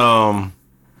 and then I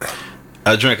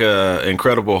drank a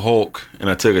Incredible Hulk, and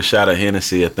I took a shot of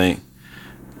Hennessy, I think,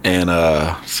 and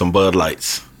some Bud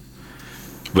Lights.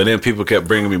 But then people kept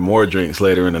bringing me more drinks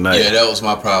later in the night. Yeah, that was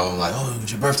my problem. Like, oh, it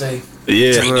was your birthday.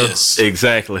 Yeah, Drink this.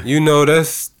 exactly.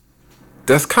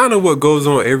 That's kind of what goes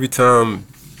on every time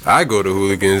I go to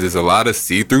Hooligans. There's a lot of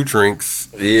see-through drinks.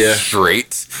 Yeah.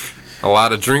 Straight. A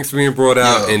lot of drinks being brought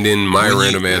out, Yo, and then my when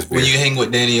random ass beer. When you hang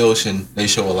with Danny Ocean, they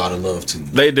show a lot of love too.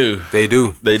 They do. They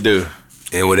do. They do.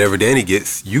 And whatever Danny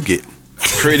gets, you get.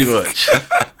 Pretty much.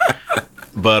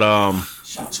 But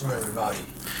Shots for everybody.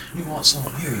 You want some?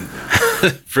 Here you go.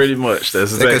 pretty much.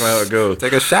 That's exactly how it goes.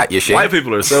 Take a shot, you shit. White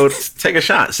people are so take a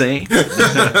shot, see?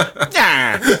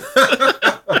 Yeah.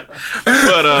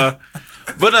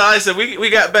 But like I said, we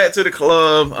got back to the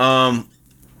club.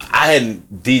 I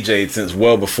hadn't DJ'd since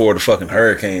well before the fucking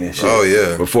hurricane and shit. Oh,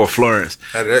 yeah. Before Florence.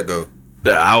 How did that go?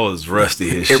 I was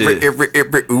rusty as shit.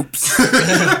 Oops.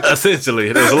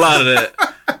 Essentially, there's a lot of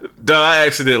that. Duh, I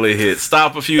accidentally hit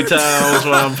stop a few times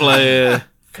while I'm playing.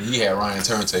 And you had Ryan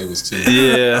turntables too.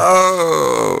 Yeah.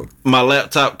 Oh. My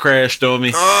laptop crashed on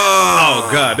me. Oh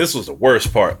God, this was the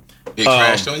worst part. It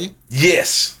crashed on you?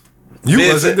 Yes. You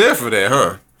Visit. wasn't there for that,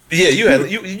 huh? Yeah,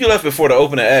 you left before the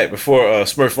opening act, before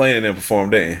Smurf Lane and them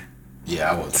performed, didn't you?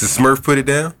 Yeah, I was. Did Smurf put it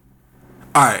down?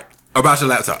 All right. About your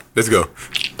laptop. Let's go.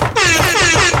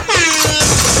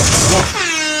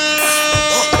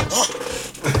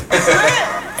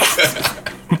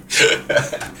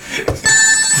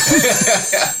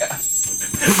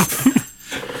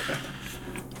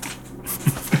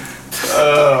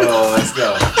 Oh, let's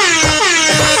go.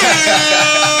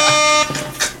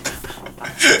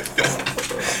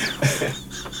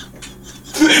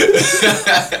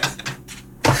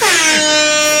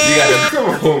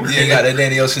 You got that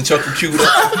Danny Ocean chuckle queued up.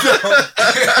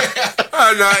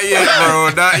 Not yet, bro.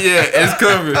 Not yet. It's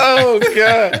coming. Oh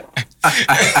God.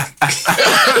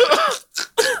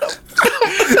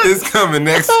 It's coming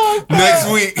next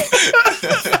week.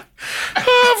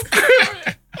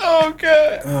 Oh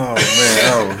God. Oh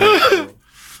man.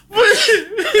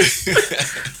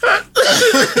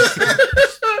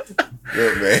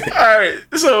 Good man. All right,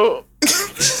 so.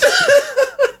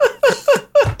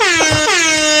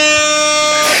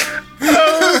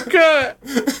 Oh God.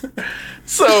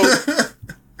 So,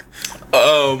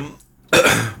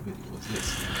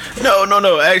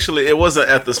 no. Actually, it wasn't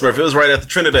at the Smurf. It was right after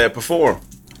Trinidad performed.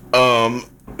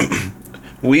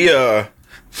 We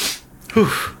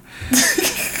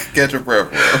Get your breath,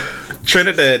 bro.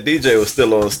 Trinidad DJ was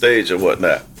still on stage and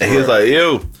whatnot, and he was like,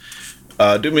 "Yo,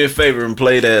 do me a favor and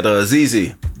play that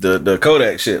ZZ, the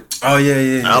Kodak shit." Oh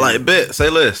yeah. I like, bet. Say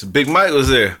less. Big Mike was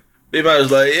there. Big Mike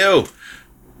was like, "Yo,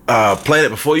 play that.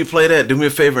 Before you play that, do me a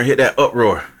favor and hit that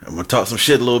uproar. I'm gonna talk some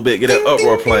shit a little bit. Get that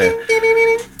uproar playing."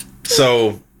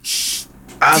 So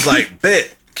I was like,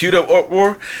 "Bet." Queued up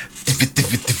uproar. Ding,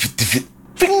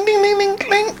 ding, ding, ding,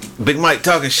 ding. Big Mike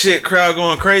talking shit. Crowd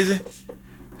going crazy.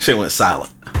 Shit went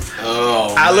silent.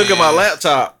 Oh, I look at my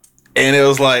laptop and it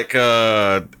was like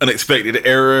unexpected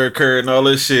error occurred and all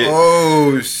this shit.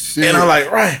 Oh shit. And I'm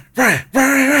like, Ryan.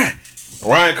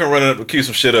 Ryan come running up to cue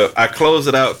some shit up. I closed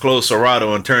it out, closed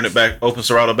Serato, and turned it back, opened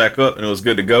Serato back up, and it was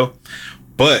good to go.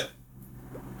 But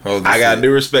I got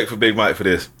new respect for Big Mike for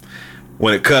this.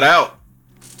 When it cut out,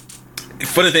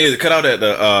 funny thing is, it cut out at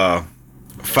the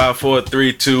 5, 4,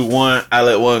 3, 2, 1. I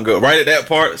let one go right at that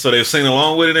part, so they were singing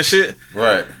along with it and shit.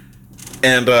 Right.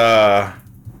 And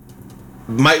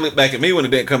Mike looked back at me when it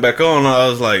didn't come back on. And I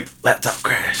was like, laptop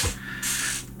crash.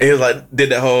 He was like, did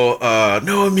that whole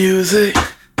no music.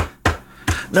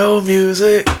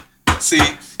 See,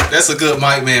 that's a good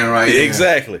mic man right there.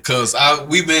 Exactly. Because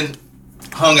we've been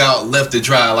hung out left to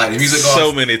dry like the music off.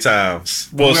 So many times.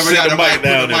 Well, sit got the mic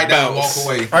down and bounce. walk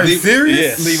away. Are you serious?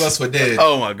 Yes. Leave us for dead.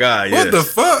 Oh my God, yes. What the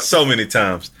fuck? So many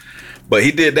times. But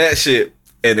he did that shit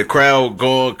and the crowd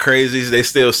going crazy. They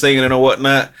still singing and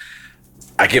whatnot.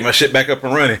 I get my shit back up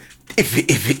and running. Iffy,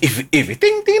 ding, ding,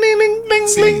 ding, ding, ding,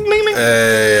 ding, ding, ding.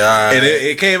 Hey, all right. And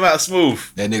it came out smooth.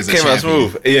 That nigga's a came out champion.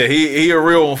 smooth. Yeah, he a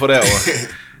real one for that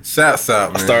one. Shouts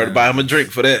out, man. I started buying him a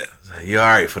drink for that. You all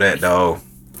right for that, dog?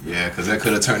 Yeah, because that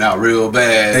could have turned out real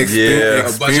bad. Yeah.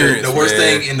 A bunch of, the worst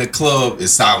thing in the club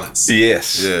is silence.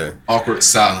 Yes. Yeah. Awkward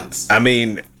silence. I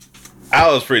mean, I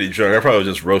was pretty drunk. I probably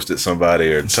just roasted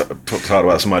somebody or talked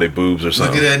about somebody's boobs or Look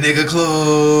something. at that nigga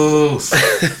clothes.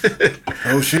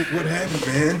 Oh shit! What happened,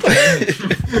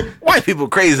 man? White people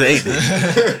crazy, ain't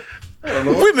they?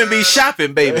 Women be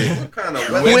shopping, baby. What kind of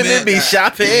Women be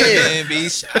shopping. Women be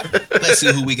shopping. Let's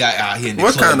see who we got out here in the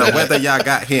What club. kind of weather y'all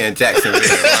got here in Jacksonville?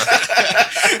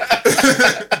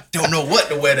 Don't know what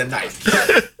to wear tonight.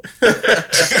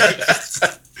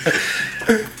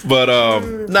 But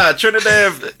nah,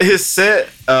 Trinidad, his set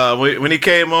when he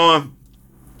came on,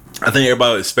 I think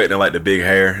everybody was expecting like the big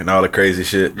hair and all the crazy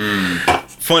shit.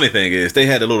 Funny thing is, they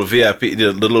had the little VIP,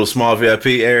 the little small VIP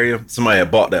area. Somebody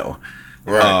had bought that one,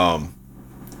 Right.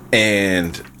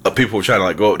 and people were trying to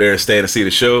like go up there and stay and see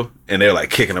the show, and they're like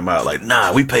kicking them out, like,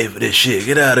 "Nah, we paid for this shit.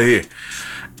 Get out of here."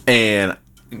 And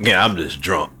yeah, I'm just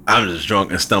drunk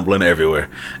and stumbling everywhere.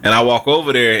 And I walk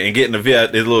over there and get in the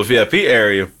this little VIP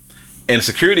area. And the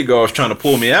security guard's trying to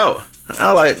pull me out.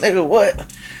 I was like, nigga,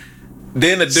 what?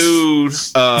 Then the dude,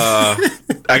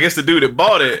 I guess the dude that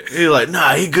bought it, he was like,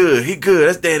 nah, he good.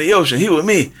 That's Danny Ocean. He with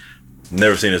me.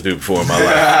 Never seen this dude before in my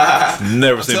life.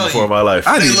 Never seen him before in my life.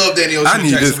 I They need, love Danny Ocean I in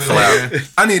need this Jacksonville, clout. man.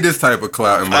 I need this type of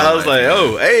clout in my life. I was like, man.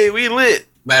 oh, hey, we lit.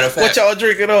 Matter of What fact, y'all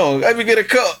drinking on? Let me get a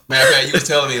cup. you was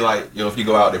telling me like, yo, if you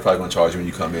go out, they're probably gonna charge you when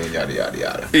you come in, yada yada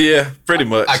yada. Yeah, pretty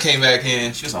much. I came back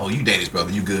in. She was like, oh, you Danny's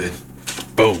brother, you good?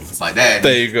 Boom. It's like that.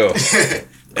 There you go.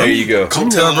 There you go. Come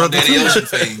tell Yeah, him brother. Danny Ocean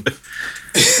fame.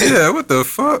 Yeah, what the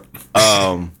fuck?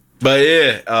 But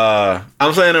yeah,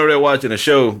 I'm saying over there watching a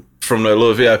show from the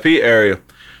little VIP area.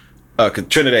 Cause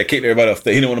Trinidad kicked everybody off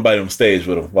stage. He didn't want nobody on stage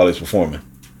with him while he's performing.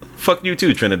 Fuck you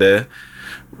too, Trinidad.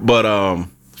 But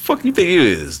fuck you think he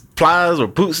is? Plies or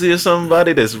Bootsy or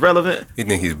somebody that's relevant? You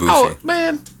think he's boozy? Oh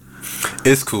man.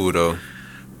 It's cool though.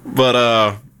 But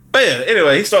yeah,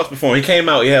 anyway, he starts performing. He came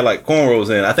out, he had like cornrows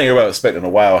in. I think everybody was expecting a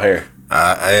wild hair.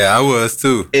 I was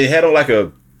too. It had on like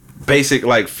a basic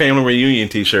like family reunion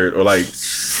t-shirt or like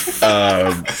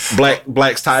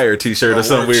Black's Tire t-shirt or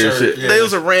some work weird shirt, shit. yeah. It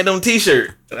was a random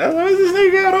t-shirt. I was like, what this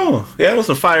nigga got on? Yeah, it was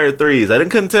some fire threes.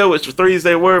 Couldn't tell which threes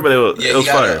they were, but it Yeah, was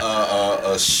he fire.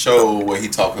 got a show where he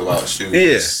talked about shoes.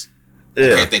 Yeah. I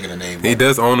Yeah. can't think of the name. He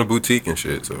does own a boutique and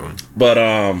shit. So But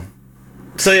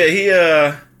so yeah,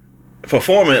 he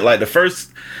performing like the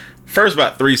first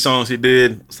about 3 songs he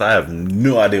did. So I have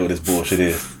no idea what this bullshit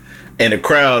is. And the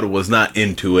crowd was not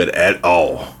into it at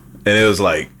all. And it was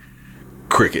like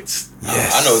crickets.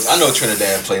 I know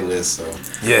Trinidad playlist. So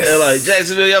yes, They're like,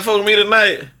 Jacksonville, y'all fucking me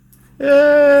tonight?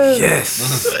 Yeah.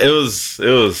 yes. It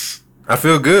was I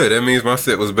feel good. That means my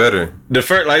set was better. the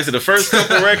first, like I said, the first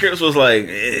couple records was like,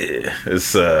 it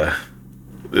was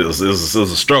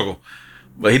a struggle.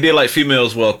 But he did like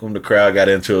Females Welcome. The crowd got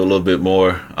into it a little bit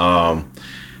more.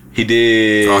 He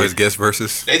did All his guest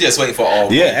verses. they just waiting for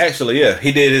all. Yeah, actually, yeah.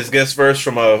 He did his guest verse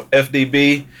from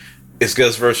FDB, his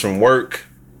guest verse from Work,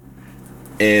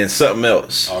 and something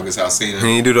else. August Alsina. He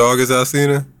ain't do the August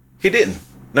Alsina. He didn't.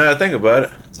 Now that I think about it.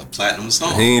 It's a platinum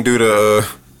song. He ain't do the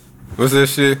what's that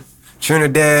shit?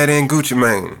 Trinidad and Gucci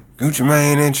Mane. Gucci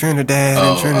Mane and Trinidad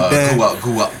and Trinidad.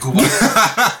 Goo up.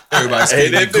 Everybody He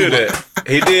screaming, didn't do "Goo up." that.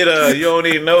 He did You Don't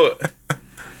Even Know It.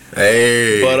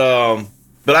 Hey.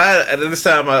 But I at this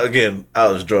time I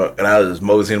was drunk and I was just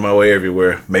moseying my way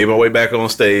everywhere. Made my way back on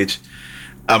stage.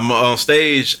 I'm on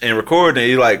stage and recording.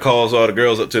 And he like calls all the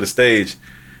girls up to the stage.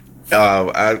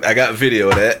 I got video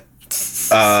of that.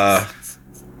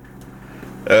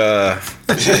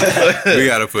 We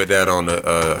gotta put that on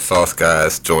the Sauce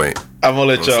Guys joint. I'm gonna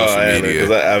let On y'all social handle it media.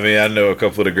 because I know a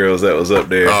couple of the girls that was up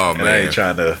there. Oh, and I man. ain't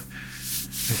trying to.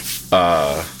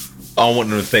 I don't want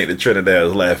them to think that Trinidad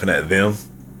was laughing at them.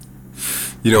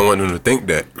 You don't want them to think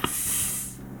that.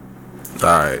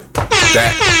 Alright.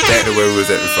 That the way we was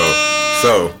at before.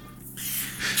 So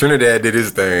Trinidad did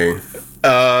his thing.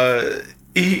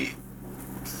 He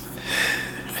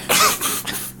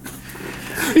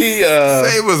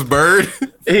Say it was Bird.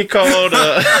 he called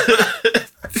No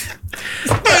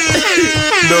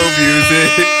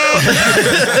music.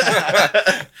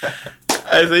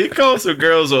 I said he called some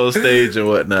girls on stage and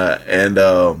whatnot, and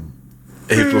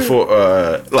he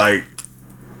performed like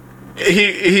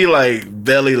he like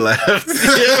belly laughed.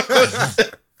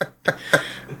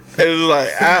 It was like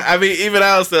I mean, even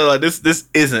I was saying like this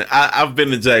isn't. I've been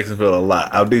to Jacksonville a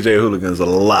lot. I've DJ Hooligans a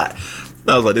lot.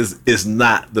 I was like, this is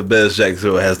not the best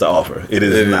Jacksonville has to offer. It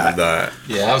is not.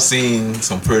 Yeah, I've seen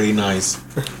some pretty nice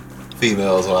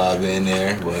females while I've been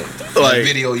there, but Like- the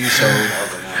video you showed, I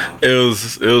was like,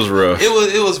 nah. It was rough.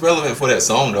 It was relevant for that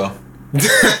song though.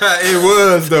 It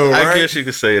was though, right? I guess you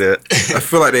could say that. I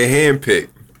feel like they handpicked.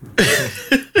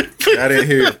 I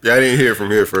didn't hear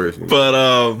from here first. But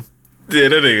yeah,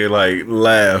 that nigga like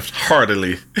laughed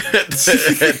heartily at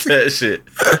that shit.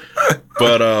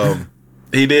 But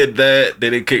he did that.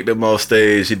 Then he kicked him off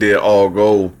stage. He did all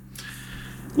gold.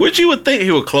 Which you would think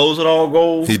he would close it all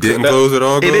gold. He didn't close it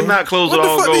all gold? He did not close it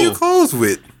all What the fuck gold. did you close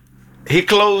with? He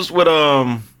closed with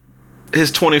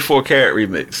his 24 karat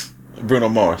remix, Bruno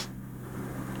Mars.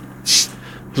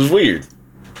 It was weird.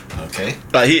 Okay.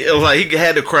 It was like he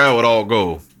had the crowd with all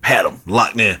gold, had him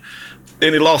locked in,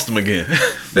 then he lost him again.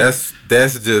 That's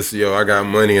just, yo, I got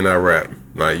money and I rap.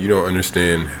 Like, you don't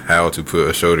understand how to put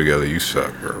a show together. You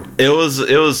suck, bro. It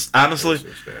was honestly,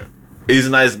 he's a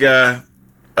nice guy.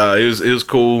 He was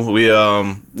cool. We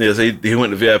so he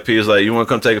went to VIP. He was like, you want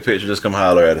to come take a picture? Just come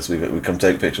holler at us. We come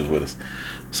take pictures with us.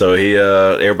 So he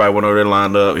everybody went over there,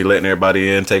 lined up. He letting everybody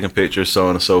in, taking pictures, so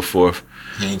on and so forth.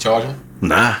 He ain't charging?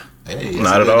 Nah, Hey,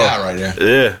 not at all. Right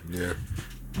there. Yeah.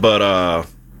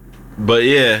 But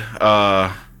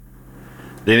yeah.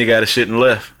 Then he got his shit and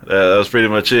left. That was pretty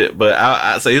much it. But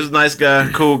I say he was a nice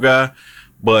guy, cool guy.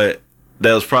 But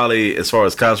that was probably, as far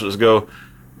as concerts go,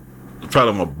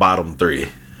 probably my bottom 3.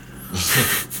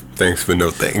 Thanks for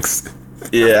no thanks.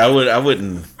 Yeah, I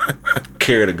wouldn't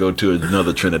care to go to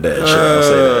another Trinidad show. I'll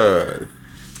say that.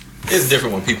 It's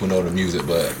different when people know the music,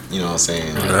 but you know what I'm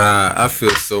saying? Like, I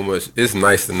feel so much. It's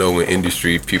nice to know when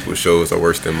industry people shows are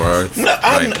worse than mine.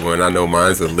 When I know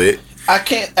mine's are lit. I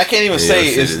can't even say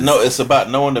it's about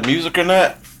knowing the music or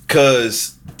not,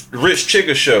 cause Rich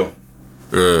Chigga show.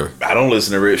 I don't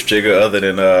listen to Rich Chigga other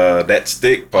than that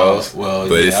stick pause. well,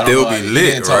 But it I don't still know, be like, you lit,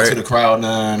 didn't talk right? to the crowd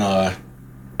none.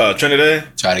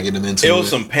 Trinidad. Try to get them into It was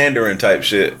some pandering type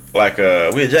shit. Like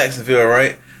we in Jacksonville,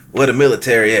 right? Where the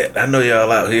military at? I know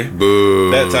y'all out here. Boo.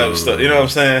 That type of stuff. You know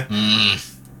what I'm saying?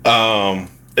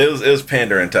 It was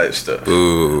pandering type stuff.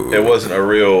 Boo. It wasn't a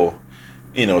real,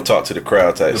 talk to the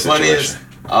crowd type The situation.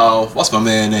 funny is, what's my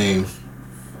man name?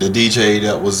 The DJ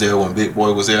that was there when Big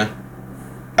Boy was there.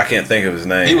 I can't think of his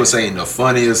name. He was saying the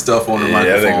funniest stuff on the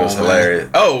microphone. I think it was man. hilarious.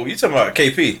 Oh, you talking about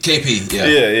KP? KP, yeah.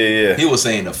 Yeah. He was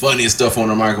saying the funniest stuff on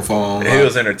the microphone. He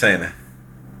was entertaining.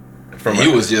 He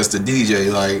was just a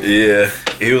DJ, like. Yeah,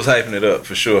 he was hyping it up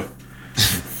for sure.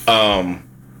 Oh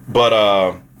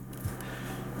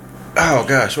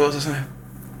gosh, what was I saying?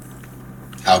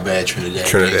 How bad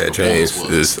Trinidad James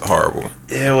was. is horrible.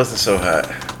 Yeah, it wasn't so hot.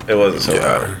 Hot.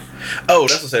 Oh,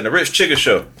 that's what I'm saying. The Rich Chigga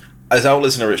show. I don't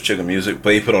listen to Rich Chigga music,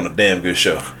 but he put on a damn good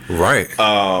show. Right.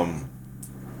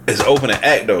 It's opening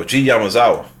act though. G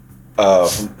Yamazawa,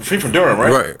 from Durham,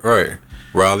 right? Right.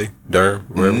 Raleigh, Durham.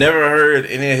 wherever. Never heard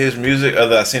any of his music other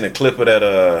than I seen a clip of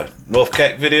that North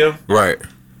Cac video. Right.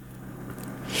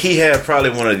 He had probably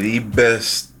one of the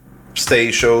best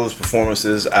stage shows,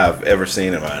 performances I've ever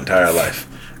seen in my entire life.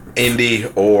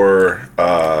 Indie or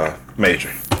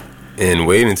major. And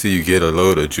wait until you get a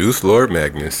load of Juice Lord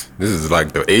Magnus. This is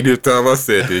like the 80th time I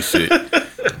said this shit.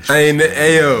 I ain't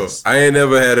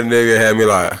never had a nigga have me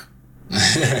like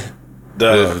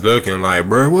just looking like,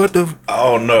 bro, what the?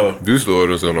 Oh no. Juice Lord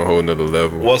was on a whole nother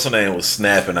level. What's her name was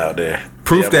snapping out there.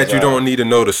 Proof that you don't need to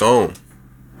know the song.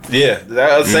 Yeah,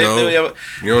 that was the same thing.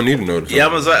 You don't need to know the song.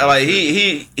 Yamazawa, like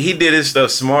he did his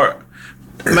stuff smart.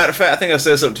 Matter of fact, I think I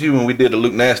said something to you when we did the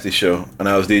Luke Nasty show and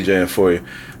I was DJing for you.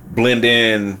 Blend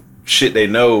in shit they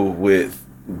know with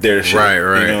their shit. Right. You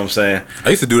know what I'm saying? I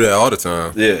used to do that all the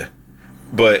time. Yeah.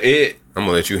 But I'm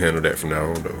gonna let you handle that from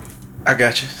now on though. I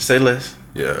got you. Say less.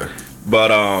 Yeah. But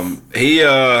he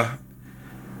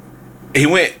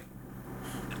went.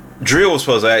 Drill was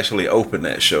supposed to actually open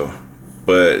that show,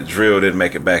 but Drill didn't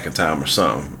make it back in time or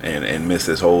something, and missed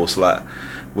his whole slot,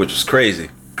 which was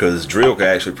crazy because Drill could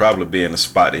actually probably be in the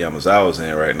spot that Yamazawa's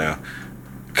in right now.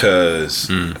 because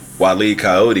Waleed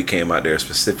Coyote came out there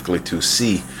specifically to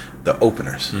see the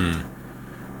openers.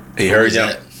 He heard is y'all.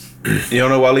 that? You don't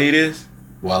know what Waleed is?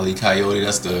 Wally Coyote,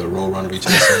 that's the Roadrunner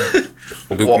Richardson.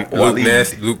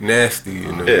 Luke Nasty,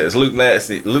 you know. Yeah, it's Luke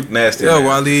Nasty. Luke Nasty. Yo,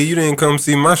 man. Waleed, you didn't come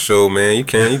see my show, man. You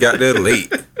got there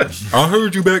late. I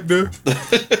heard you back there.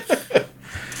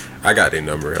 I got their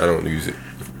number. I don't use it.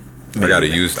 I gotta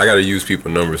use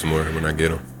people's numbers more when I get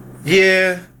them.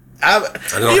 Yeah. I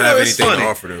don't have anything to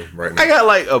offer them right now. I got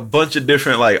like a bunch of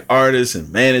different like artists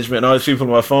and management and all these people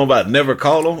on my phone, but I never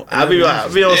call them. I be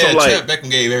on some like. Trap Beckham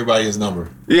gave everybody his number.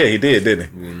 Yeah, he did,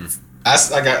 didn't he? I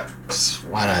got.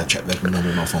 Why did I have Trap Beckham number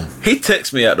in my phone? He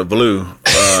texted me out the blue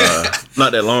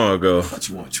not that long ago. What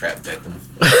you want, Trap Beckham?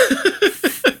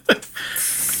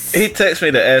 He texted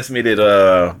me to ask me did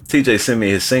TJ send me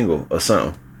his single or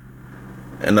something,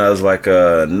 and I was like,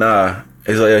 nah.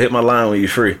 He's like, hit my line when you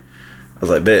free. I was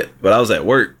like, bet. But I was at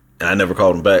work, and I never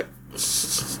called him back.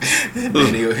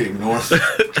 And he'll ignore him.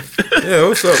 Yeah,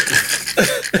 what's up?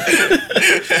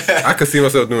 I could see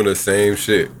myself doing the same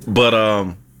shit. But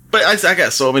I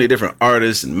got so many different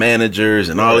artists and managers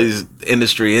and all these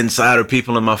industry insider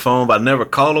people in my phone, but I never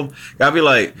call them. I be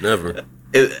like, Never.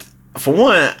 For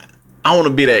one, I want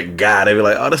to be that guy. They be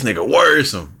like, oh, this nigga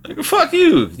worrisome. Nigga, fuck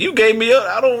you. You gave me up.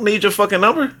 I don't need your fucking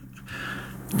number.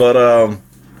 But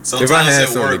sometimes had it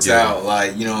something works to give out.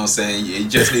 Like, you know what I'm saying? You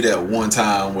just need that one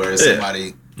time where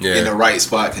somebody in the right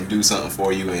spot can do something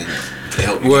for you and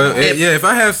help you. Well, if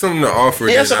I have something to offer,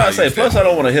 yeah, that's then what I I'll say. use Plus, that. I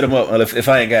don't want to hit him up if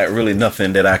I ain't got really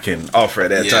nothing that I can offer at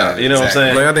that time. You know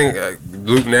exactly. what I'm Like, saying? I think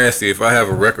Luke Nasty, if I have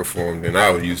a record for him, then I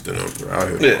would use the number. I'll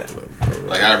hit him up.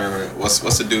 Like, I remember, what's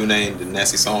the dude named, the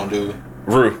Nasty Song dude?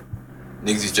 Rue.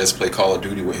 Niggas used to just play Call of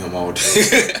Duty with him all day.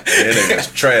 That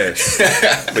nigga's trash.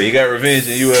 But he got revenge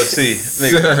in UFC.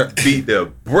 Nigga beat the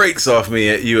brakes off me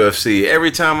at UFC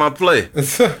every time I play.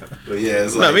 But yeah,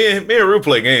 it's No, like, me and Rue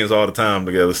play games all the time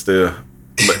together still.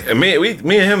 But and me and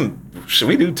him,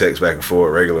 we do text back and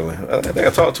forth regularly. I think I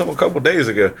talked to him a couple days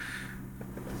ago.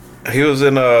 He was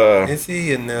in Is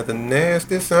he another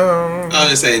nasty song? I'm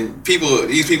just saying,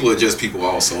 these people are just people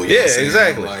also. You know what I'm saying?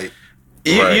 exactly. Like,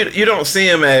 You don't see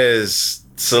him as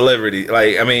celebrity.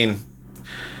 Like, I mean,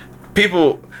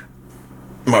 people.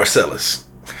 Marcellus.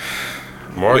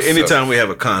 Anytime we have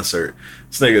a concert,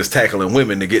 this nigga is tackling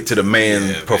women to get to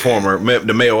the performer,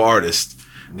 the male artist.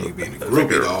 nigga being a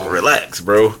groupie, dog. Relax,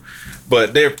 bro.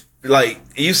 But they're like,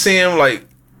 you see him like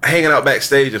hanging out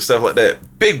backstage and stuff like that.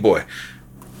 Big Boy.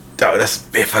 Dog, that's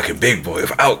big fucking Big Boy of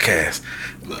Outkast.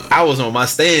 I was on my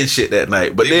stand shit that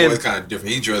night, but Big then Boy's kind of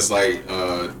different. He dressed like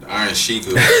Iron Sheik.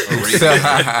 But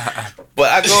but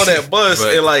I go on that bus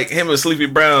and like him and Sleepy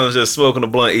Brown's just smoking a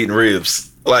blunt, eating ribs.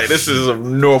 Like, this is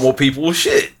some normal people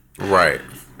shit. Right.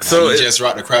 So he just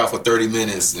rocked the crowd for 30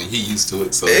 minutes and he used to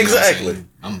it. So Exactly. you know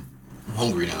what I'm saying? I'm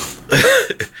hungry now.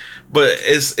 But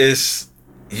it's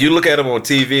you look at him on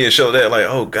TV and show that like,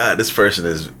 oh God, this person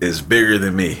is bigger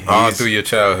than me. All He's- through your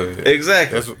childhood.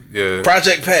 Exactly. Yeah.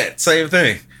 Project Pat, same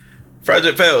thing.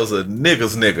 Project Pat was a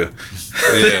nigga.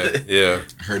 Yeah.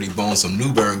 I heard he boned some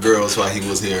Newburn girls while he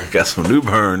was here. Got some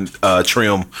Newburn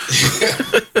trim.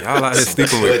 Y'all out here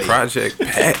sleeping with Project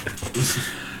Pat.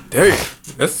 Damn.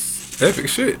 That's epic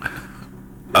shit. It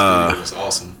was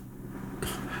awesome.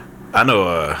 I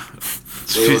know.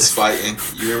 They was fighting.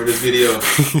 You remember this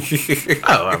video?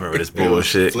 Oh, I remember this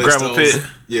bullshit. Grandma Pit.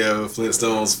 Yeah,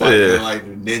 Flintstones fighting Yeah. like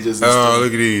ninjas and Oh, stuff.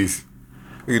 look at these.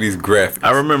 Look at these graphics.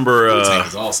 I remember Wu-Tang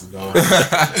is awesome, dog.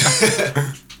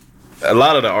 a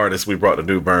lot of the artists we brought to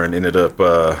Newburn ended up.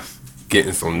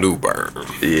 Getting some new burn.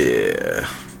 Yeah.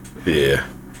 They.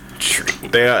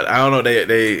 I don't know.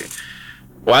 They.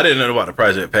 Well, I didn't know about the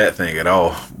Project Pat thing at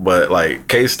all. But like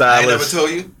K I ain't never Stylist.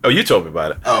 told you? Oh, you told me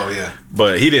about it. Oh, yeah.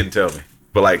 But he didn't tell me.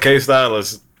 But like K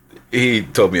Stylist, he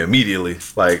told me immediately.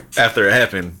 Like after it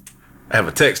happened, I have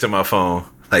a text in my phone.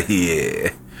 Like,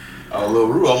 yeah, Oh, Lil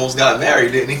Rue almost got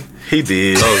married, didn't he? he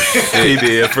did. Oh, shit. He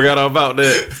did. I forgot all about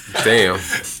that. Damn.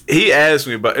 He asked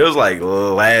me, but it was like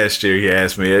last year. He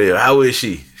asked me, "Hey, how is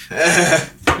she?"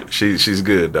 She's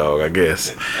good, dog. I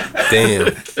guess.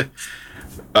 Damn.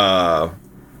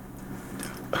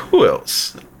 Who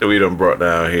else that we done brought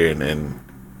down here? And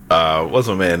what's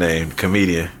my man name?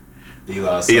 Comedian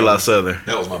Eli Southern.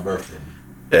 That was my birthday.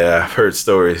 Yeah, I've heard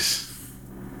stories.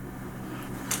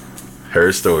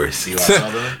 Eli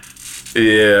Southern.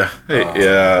 Yeah.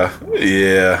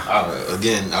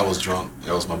 Again, I was drunk.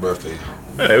 That was my birthday.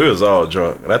 Hey, we was all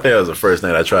drunk. And I think that was the first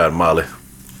night I tried Molly.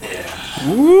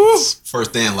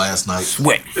 First and last night.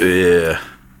 Sweat. Yeah.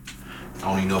 I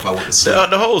don't even know if I went to sleep.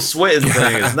 The whole sweating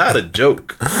thing is not a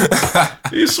joke.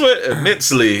 You sweat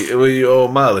immensely when you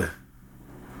on Molly.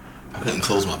 I couldn't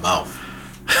close my mouth.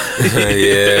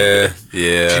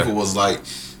 Yeah. People was like,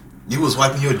 you was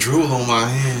wiping your drool on my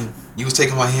hand. You was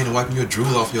taking my hand and wiping your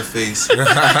drool off your face.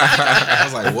 I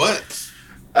was like, what?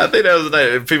 I think that was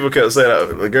the night people kept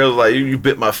saying, the girls were like, you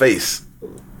bit my face.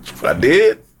 I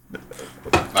did?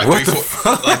 Like What three, the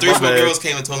four, fuck? like 3 or 4 Man. girls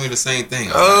came and told me the same thing.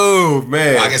 Oh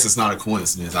man. I guess it's not a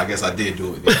coincidence. I guess I did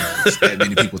do it. That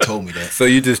many people told me that. So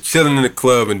you just chilling in the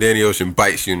club and Danny Ocean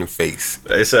bites you in the face.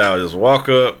 They said I would just walk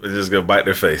up and just go bite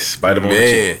their face. Bite them on the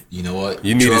cheek. Man. You know what?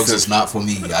 You needed Drugs some- is not for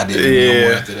me. I didn't do no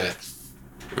more Yeah. after that.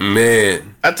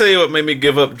 Man. I tell you what made me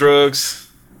give up drugs?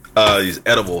 These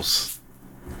edibles.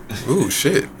 Ooh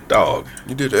shit. Dog.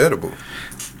 You did the edible.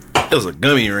 It was a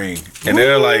gummy ring. And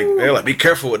they're like, be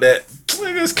careful with that.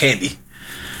 It's candy.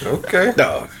 Okay.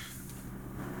 Dog.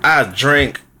 I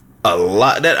drank a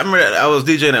lot. I remember that I was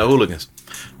DJing at Hooligans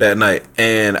that night,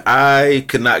 and I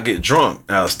could not get drunk.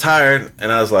 I was tired,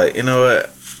 and I was like, you know what?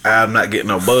 I'm not getting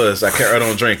no buzz. I kept right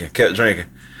on drinking, kept drinking.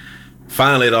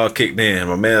 Finally, it all kicked in.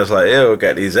 My man was like, yo,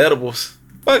 got these edibles.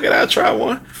 Fuck it, I'll try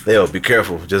one. Yo, be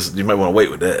careful. Just, you might want to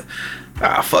wait with that.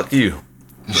 Fuck you.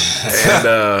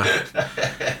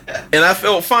 And I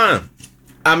felt fine.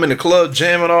 I'm in the club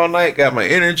jamming all night, got my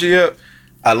energy up.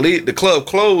 I leave the club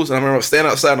closed, and I remember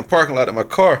standing outside in the parking lot in my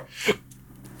car.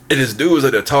 And this dude was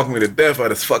out there talking me to death about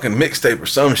this fucking mixtape or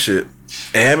some shit.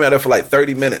 And had me out there for like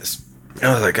 30 minutes. And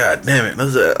I was like, God damn it. And I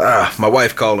was like, my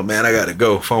wife calling, man. I gotta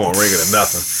go. Phone ringing or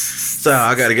nothing. So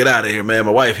I gotta get out of here, man.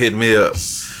 My wife hit me up.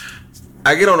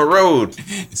 I get on the road.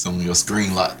 It's on your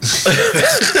screen lock.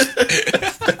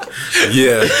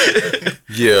 Yeah.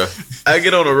 Yeah. I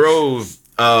get on the road.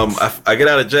 I get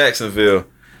out of Jacksonville,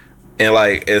 and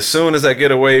like as soon as I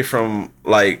get away from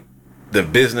like the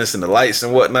business and the lights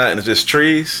and whatnot, and it's just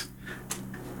trees,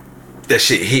 that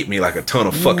shit hit me like a ton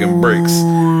of fucking bricks.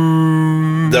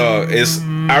 Dog,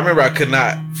 I remember I could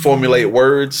not formulate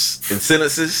words and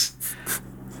sentences,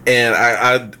 and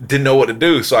I didn't know what to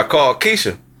do, so I called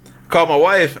Keisha, called my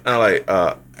wife, and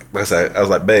I was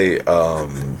like, babe,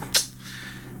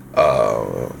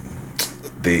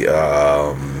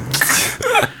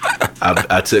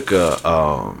 I took a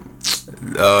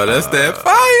Oh, that's that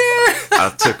fire. I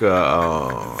took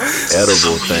a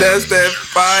edible thing. That's that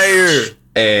fire.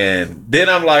 And then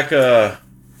I'm like I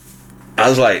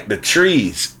was like, the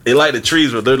trees. It like the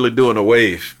trees were literally doing a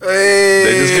wave. Hey.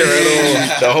 They just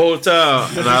carried on the whole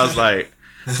time. And I was like,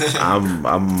 I'm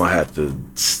gonna have to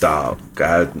stop.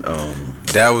 God,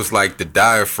 That was like the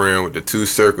diaphragm with the two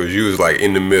circles. You was like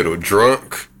in the middle,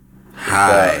 drunk,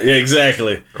 high, yeah,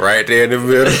 exactly. right there in the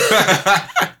middle.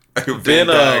 Then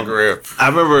diagram. I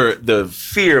remember the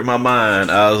fear in my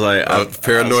mind. I was like,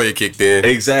 Paranoia kicked in.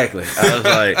 exactly. I was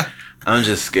like, I'm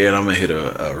just scared I'm gonna hit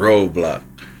a roadblock.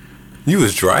 You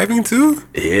was driving too?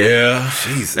 Yeah.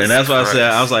 Jesus And that's why I Christ.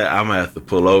 said, I was like, I'm gonna have to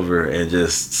pull over and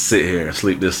just sit here and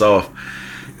sleep this off.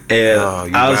 And Oh,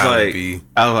 you I was gotta like, be.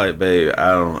 babe,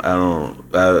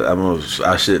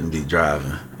 I shouldn't be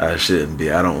driving. I shouldn't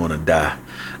be. I don't want to die.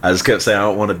 I just kept saying, I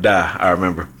don't want to die. I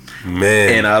remember. Man.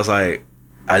 And I was like,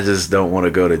 I just don't want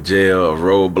to go to jail, a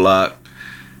roadblock.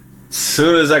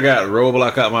 Soon as I got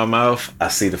roadblock out my mouth, I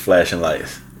see the flashing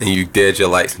lights. And you dead your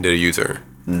lights and did a U-turn.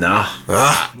 Nah.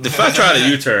 Ah. If I tried a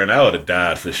U-turn, I would have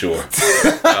died for sure.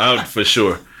 For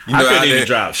sure. You I know, couldn't out even there-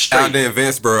 drive Out straight. there in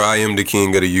Vanceboro, I am the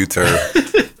king of the U-turn.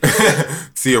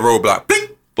 See a roadblock.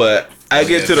 Blink. But I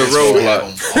get to the That's what I have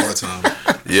roadblock. on all the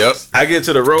time. Yep. I get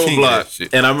to the King of that roadblock,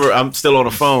 shit. and I'm still on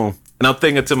the phone, and I'm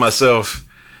thinking to myself,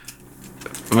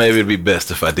 maybe it'd be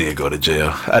best if I did go to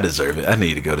jail. I deserve it. I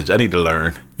need to go to jail. I need to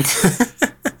learn.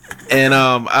 And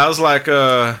I was like,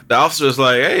 the officer was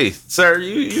like, "Hey, sir,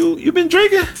 you been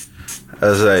drinking?" I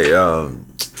was like,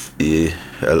 "Yeah,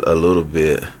 a little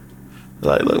bit."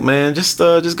 Like, look, man, just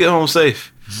get home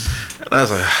safe. And I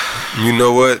was like, You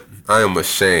know what? I am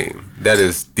ashamed. That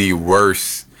is the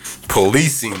worst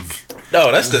policing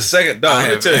 "No, that's the second. Dog, I let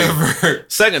me have tell you, ever.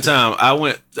 second time I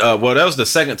went. That was the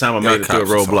second time I Y'all made it to a cops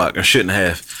or roadblock and shouldn't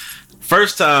have.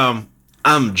 First time,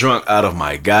 I'm drunk out of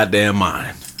my goddamn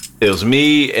mind. It was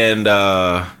me and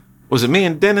was it me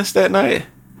and Dennis that night?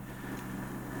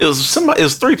 It was somebody. It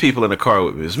was 3 people in the car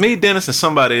with me. It was me, Dennis, and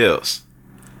somebody else.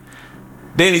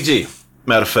 Danny G.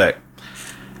 Matter of fact,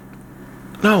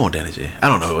 no, I want Danny G. I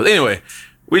don't know. Anyway,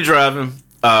 we driving.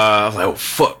 I was like, oh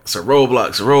fuck, it's a roadblock.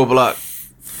 It's a roadblock.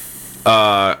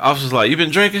 Officer's like, you been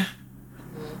drinking?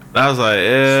 And I was like,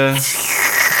 yeah.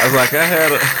 I was like, I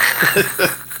had a.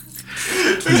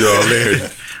 Yo, Larry.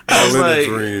 I was in a like,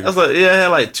 dream. yeah, I had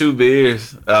like 2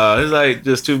 beers. He's like,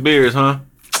 just 2 beers, huh?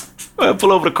 Well,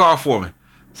 pull over the car for me.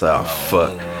 So,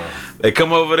 fuck. They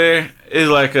come over there. It's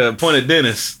like a point of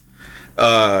Dennis.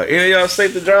 Any of y'all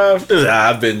safe to drive?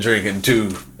 I've been drinking too.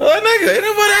 Like, nigga, ain't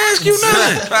nobody ask you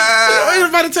nothing.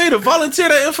 Ain't nobody tell you to volunteer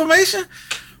that information.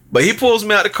 But he pulls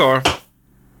me out the car,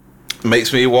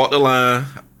 makes me walk the line.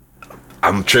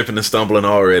 I'm tripping and stumbling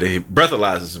already. He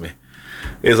breathalyzes me.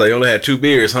 He's like, you only had 2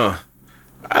 beers, huh?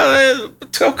 I had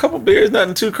a couple beers,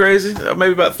 nothing too crazy.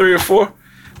 Maybe about 3 or 4.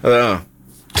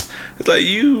 It's like,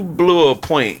 you blew a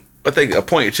point. I think a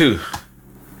 0.2.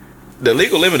 The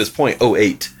legal limit is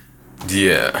 0.08.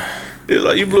 Yeah. It's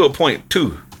like, you blew a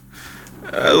 0.2.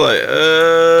 I was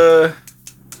like,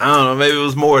 I don't know, maybe it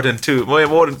was more than 2,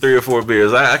 more than 3 or 4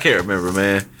 beers. I can't remember,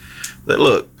 man. Like,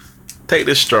 look, take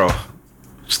this straw.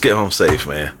 Just get home safe,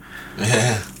 man.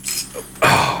 Yeah.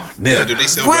 Oh, Yeah, nigga. do they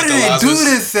sell Where do they do breathalyzers?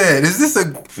 this at? Is this a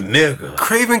Nigga.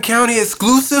 Craven County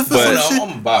exclusive or But- some I'm shit?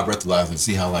 gonna buy a breathalyzer and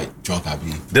see how like drunk I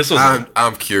be. This was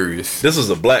I'm curious. this was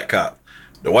a black cop.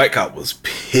 The white cop was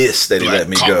pissed that he let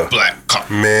me go. Black cop.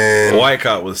 The Man, white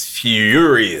cop was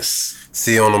furious.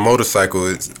 see, on a motorcycle,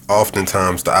 it's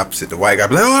oftentimes the opposite. The white guy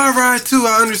be like, oh, I ride too,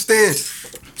 I understand.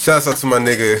 Shouts out to my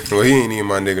nigga. Well, he ain't even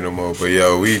my nigga no more, but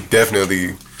yo, we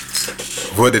definitely,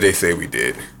 what did they say we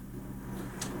did?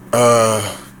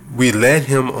 We led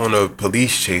him on a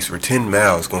police chase for 10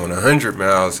 miles, going 100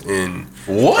 miles in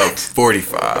What?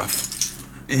 45.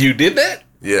 You did that?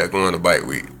 Yeah, going to bike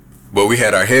week. But we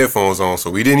had our headphones on, so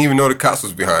we didn't even know the cops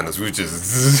was behind us. We was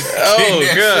just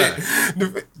Oh, God.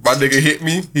 God. My nigga hit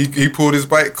me. He pulled his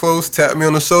bike close, tapped me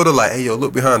on the shoulder, like, "Hey, yo,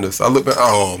 look behind us." I look behind.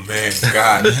 Oh man,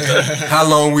 God, how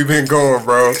long we been going,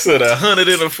 bro? So the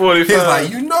 145. He's like,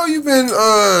 you know,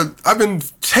 I've been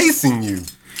chasing you.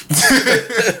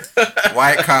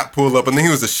 White cop pull up, and then he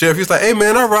was the sheriff. He's like, "Hey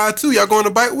man, I ride too. Y'all going to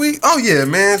bike week? Oh yeah,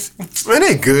 man.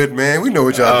 They good, man. We know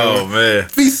what y'all doing. man.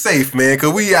 Be safe, man,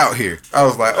 cause we out here." I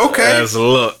was like, okay. That's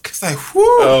luck. It's like, whoo,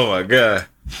 Oh my God.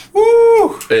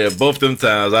 whoo. Yeah, both them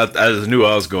times I just knew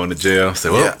I was going to jail. I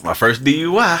said, well, Yeah. my first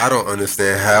DUI. I don't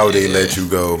understand how they let you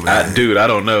go, man. Dude, I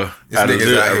don't know. These I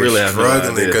niggas out here have no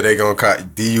struggling idea. because they gonna caught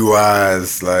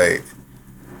DUIs. Like,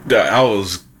 I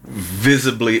was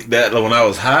visibly that when I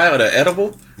was high on the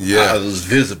edible. Yeah. I was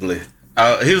visibly.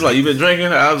 He was like, "You been drinking?"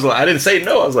 I was like, I didn't say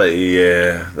no. I was like,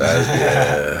 "Yeah,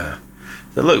 yeah."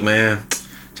 So look, man,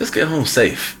 just get home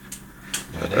safe.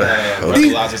 They have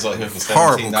breathalyzers out here for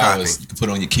Horrible $17. You can put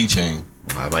on your keychain.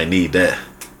 I might need that.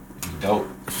 Dope.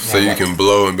 so you can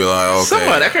blow and be like, okay,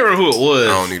 Somebody, I can't remember who it was.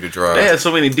 I don't need to drive. They had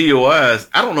so many DUIs.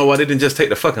 I don't know why they didn't just take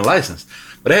the fucking license.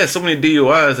 But they had so many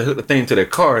DUIs that hooked the thing to their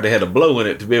car. They had a blow in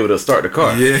it to be able to start the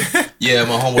car. Yeah, Yeah,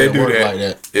 my homeboy they do work that. like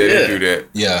that. Yeah, Yeah. they do that.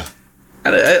 Yeah.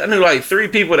 I knew like 3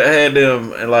 people that had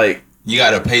them, and like, You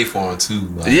gotta pay for them too.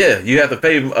 Like, yeah, you have to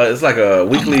pay. It's like a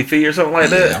weekly fee or something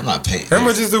like yeah, that. I'm not paying. How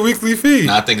much is the weekly fee?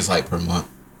 Nah, I think it's like per month.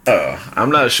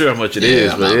 I'm not sure how much it Yeah,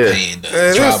 is, I'm but not yeah. paying to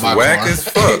Man, drive that's my whack car. as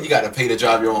fuck. You gotta pay to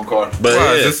drive your own car. But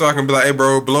Why? yeah, Just so I can be like, hey,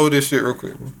 bro, blow this shit real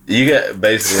quick. you got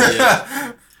basically.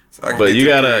 So I can But get you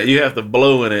to- you have to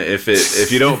blow in it.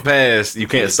 If you don't pass, you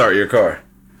can't start your car.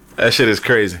 That shit is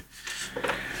crazy.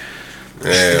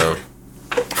 Damn,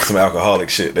 Some alcoholic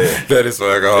shit there. that is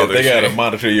what alcoholic They gotta shit.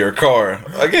 monitor your car.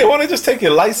 Again, why don't they just take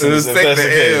your license Just if take that's the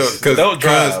the L, case? Don't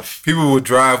drive. 'cause people will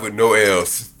drive with no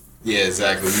L's. Yeah,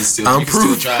 exactly. You I'm can still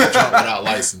proof. drive drunk without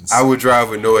license. I would drive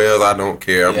with no L's. I don't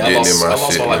care. I'm yeah, getting in my I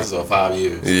lost shit. my man. license for 5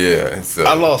 years. Yeah, so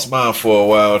I lost mine for a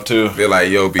while too. they're like,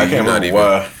 yo, B, I can't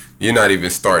remember you're not even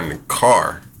starting the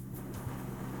car.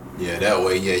 Yeah, that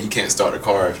way, yeah, you can't start the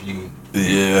car if you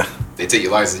Yeah. they take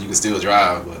your license. You can still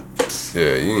drive, but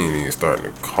Yeah, you ain't even starting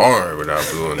the car without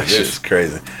blowing the That shit shit. is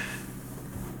crazy.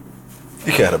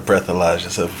 You gotta breathalyze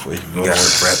yourself before you go. You gotta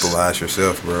breathalyze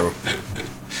yourself, bro.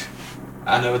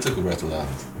 I never took a breathalyzer.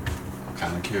 I'm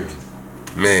kind of curious.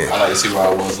 Man, I like to see where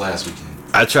I was last weekend.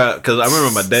 I tried because I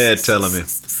remember my dad telling me.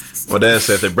 My dad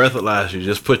said, if they breathalyze you,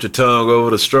 just put your tongue over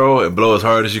the straw and blow as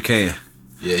hard as you can.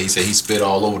 Yeah, he said he spit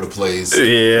all over the place.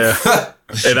 Yeah.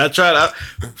 And I tried.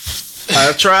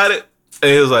 I tried it,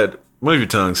 and he was like, "Move your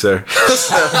tongue, sir."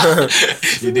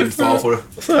 You didn't fall for the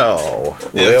Oh,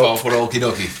 fall for the okie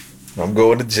dokie. I'm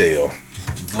going to jail.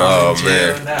 Oh, Jail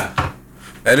man. now.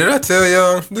 Hey, did I tell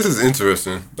y'all? This is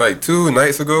interesting. Like 2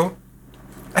 nights ago,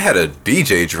 I had a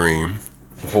DJ dream.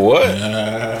 What?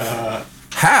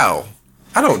 How?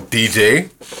 I don't DJ.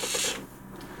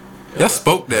 Y'all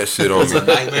spoke that shit on me.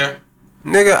 Nightmare.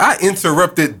 Nigga, I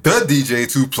interrupted the DJ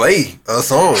to play a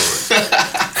song.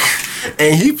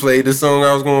 And he played the song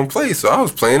I was going to play, so I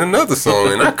was playing another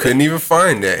song, and I couldn't even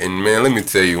find that. And man, let me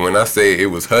tell you, when I say it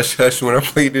was hush hush when I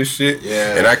played this shit,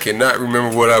 Yeah. and I cannot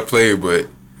remember what I played, but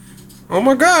oh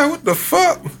my God, what the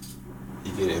fuck?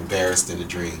 You get embarrassed in the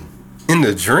dream. In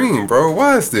the dream, bro.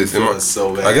 Why is this? Feeling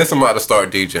so bad. I guess I'm about to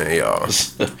start DJing, y'all.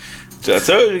 I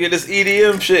told you, get this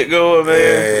EDM shit going, man.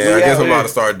 Yeah, I We guess out I'm about here. to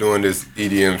start doing this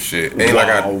EDM shit. Ain't like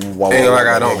I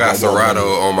don't got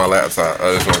Serato on my laptop.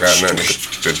 I just don't got nothing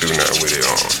to do nothing with it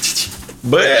on.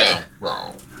 But yeah.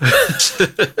 Wrong.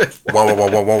 Wah, wah, wah,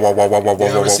 wah, wah, wah, wah, wah, wah,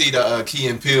 You ever wah. see the Key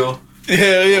and Peele?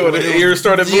 Yeah, when the ears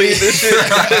started bleeding and shit.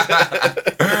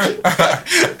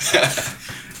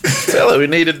 Tell her we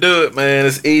need to do it, man.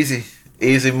 It's easy.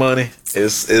 Easy money.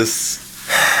 It's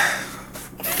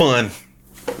fun.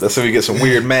 That's how we get some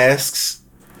weird masks.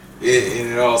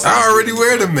 It all I already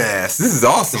wear the mask. This is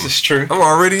awesome. This is true. I'm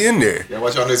already in there. Yeah,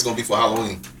 what y'all know it's gonna be for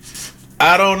Halloween?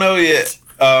 I don't know yet.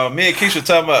 Me and Keisha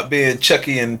talking about being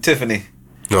Chucky and Tiffany,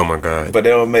 Oh my god. but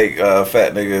they don't make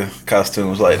fat nigga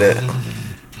costumes like that.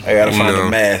 I gotta find No. a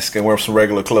mask and wear some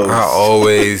regular clothes.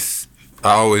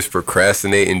 I always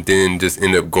procrastinate and then just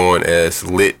end up going as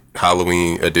lit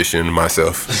Halloween edition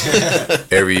myself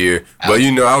every year. But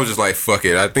I was just like, fuck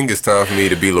it. I think it's time for me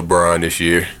to be LeBron this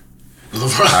year.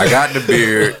 I got the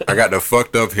beard. I got the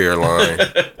fucked up hairline.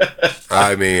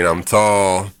 I mean, I'm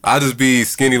tall. I'll just be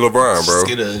skinny LeBron, bro. Just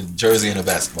get a jersey and a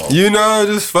basketball.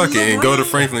 Just fuck it and go to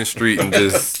Franklin Street and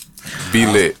just be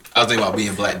lit. I was thinking about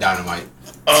being Black Dynamite.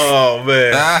 Oh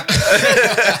man.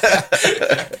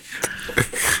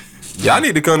 Y'all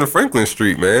need to come to Franklin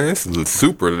Street, man. It's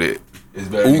super lit. It's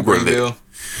better than Uber lit. Greenville.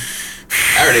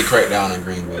 I heard they cracked down in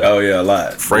Greenville. Oh yeah, a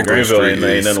lot. Franklin Greenville Street ain't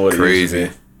is nothing what it used to crazy.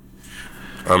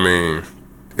 be. I mean,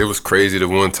 it was crazy the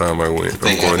one time I went. I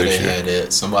think I'm going after they this year. had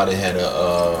that, somebody had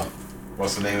a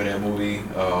what's the name of that movie?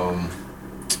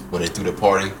 Where they threw the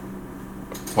party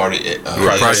at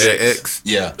Project X.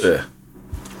 Yeah, Yeah.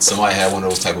 somebody had one of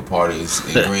those type of parties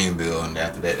in Greenville, and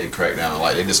after that they cracked down.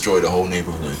 Like they destroyed the whole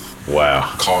neighborhood,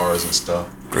 Wow. cars and stuff.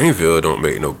 Greenville don't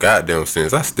make no goddamn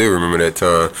sense. I still remember that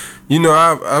time.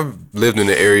 I've lived in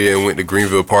the area and went to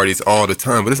Greenville parties all the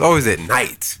time, but it's always at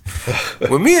night.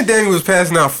 When me and Danny was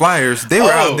passing out flyers, they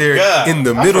were out there God. in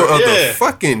the middle of yeah. the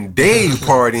fucking day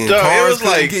partying. Dog, Cars it was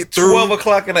couldn't like get through. 12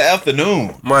 o'clock in the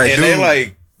afternoon. My and they dude.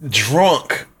 like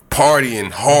drunk.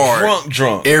 Partying hard.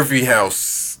 Drunk. Every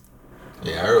house.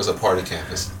 Yeah, I heard it was a party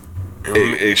campus.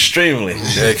 Extremely.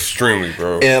 Extremely,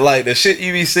 bro. And like the shit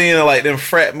you be seeing in like them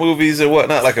frat movies and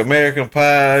whatnot, like American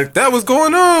Pie. That was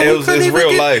going on. It's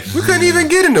real life. We couldn't even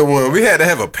get into one. We had to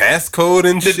have a passcode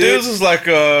and The shit. dudes was like,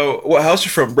 what house you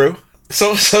from, bro?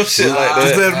 Some shit like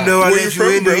Just that. let them know I Where let you you from,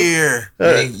 in bro? here.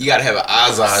 Man, you gotta have an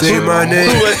Ozzy Say shirt my on. name.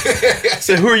 I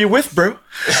said, who are you with, bro?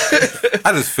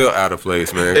 I just felt out of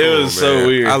place, man. It Come was on, so man.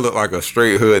 weird. I look like a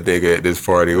straight hood nigga at this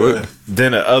party. What?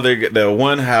 Then the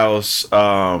one house,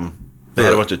 they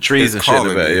had a bunch of trees It's and shit in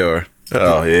the calling me. backyard.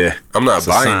 Oh yeah. I'm not It's a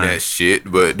buying sign. that shit,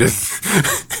 but this.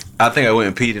 I think I went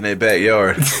and peed in their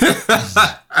backyard.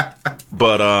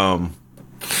 But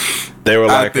they were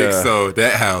I like, think so.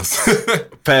 That house.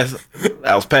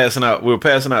 I was passing out. We were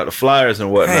passing out the flyers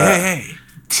and whatnot. hey.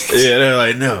 Yeah, they're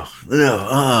like, no.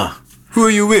 Who are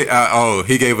you with?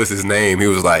 He gave us his name. He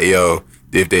was like, yo,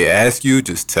 if they ask you,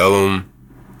 just tell them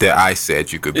that I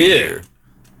said you could be Yeah. here.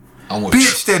 I'm with,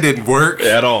 Bitch, that didn't work.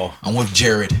 At all. I'm with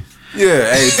Jared.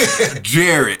 Yeah, hey,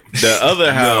 Jared. The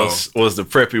other house was the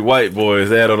preppy white boys.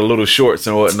 They had on the little shorts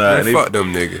and whatnot. And Man, fuck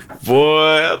them niggas.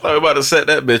 boy, I thought we were about to set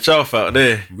that bitch off out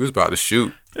there. We was about to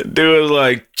shoot. The dude was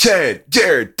like, Chad,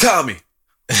 Jared, Tommy.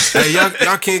 Hey,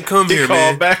 y'all can't come He here, called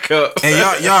man. back up. Hey,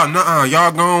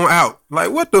 y'all going out.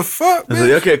 Like, what the fuck, I man? said,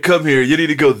 y'all can't come here. You need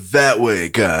to go that way,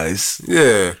 guys.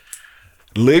 Yeah.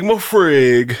 Ligma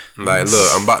frig. Like, look,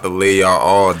 I'm about to lay y'all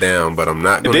all down, but I'm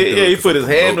not gonna. do Yeah, it he 'cause put I'm his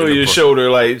hand broken on your apart. shoulder,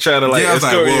 like trying to like Yeah, I was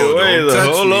like, escort you whoa, away. don't Like,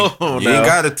 touch hold me. on, You now. ain't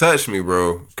gotta touch me,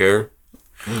 bro. Okay.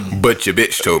 But your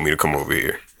bitch told me to come over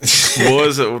here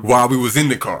Boys, while we was in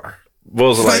the car.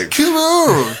 boys are Like, like, come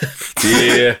on,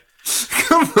 yeah.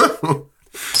 come on.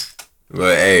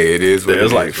 But hey, it is what It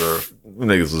was it like, is, bro.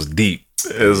 niggas was deep.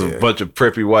 It was a bunch of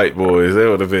preppy white boys. They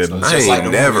would have been. I Just ain't like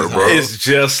the never, movies, bro. It's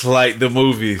just like the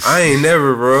movies. I ain't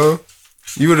never, bro.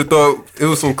 You would have thought it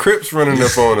was some Crips running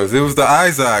up on us. It was the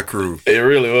Izod crew. It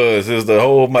really was. It was the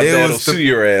whole my It dad will was the- sue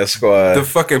your ass squad. The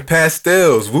fucking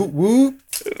pastels. Whoop whoop.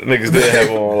 Niggas did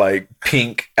have on like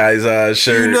pink Izod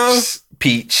shirts, know?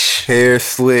 peach, Hair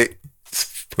slick.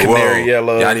 canary Whoa,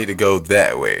 yellow. Y'all need to go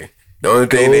that way. The only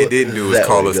thing they didn't do was that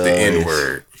call way, us the guys.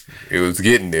 N-word. It was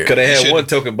getting there. Cause they had should've- one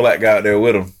token black guy out there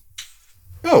with him.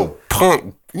 Oh,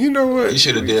 punk. You know what? You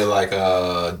should have did like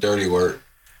dirty work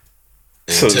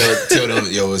and So- tell them,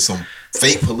 yo, there's some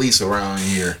fake police around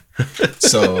here.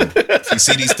 So if you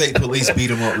see these fake police, beat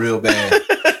them up real bad.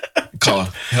 Call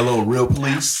hello, real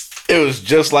police. It was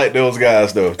just like those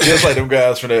guys though, just like them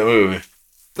guys from that movie.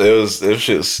 It was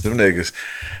shits, them niggas.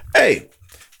 Hey,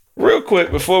 Real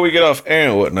quick, before we get off air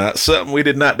and whatnot, something we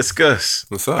did not discuss.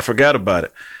 What's up? I forgot about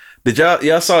it. Did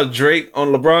y'all saw Drake on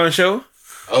LeBron's show?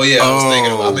 Oh yeah, I was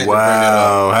thinking about it.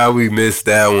 Wow, how we missed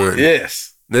that one.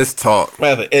 Yes. Let's talk. I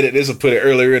have to edit this and put it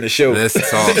earlier in the show. Let's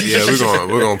talk. Yeah,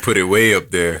 we're gonna put it way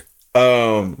up there.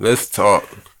 Let's talk.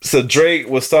 So Drake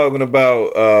was talking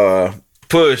about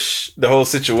Push, the whole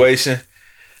situation.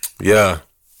 Yeah.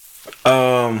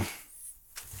 Yeah.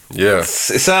 It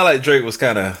sounded like Drake was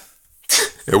kind of.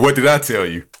 And what did I tell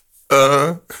you?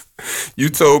 You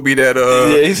told me that.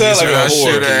 Yeah, he sounded like a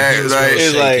whore.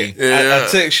 It's like Yeah. I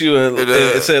text you and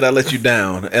it said I let you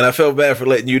down, and I felt bad for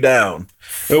letting you down.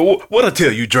 What I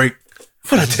tell you, Drake?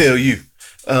 What I tell you?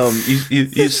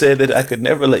 You said that I could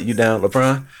never let you down,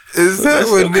 LeBron. Is that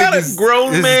what What kind of niggas?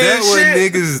 grown Is man that what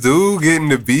shit? niggas do? Getting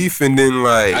the beef and then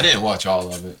I like. didn't watch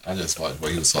all of it. I just watched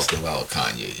what he was talking about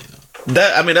Kanye. You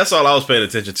know, That's all I was paying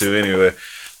attention to anyway.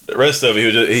 The rest of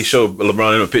it, he showed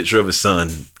LeBron a picture of his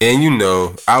son. And you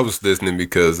know, I was listening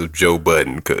because of Joe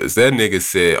Budden, because that nigga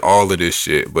said all of this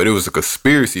shit, but it was a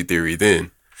conspiracy theory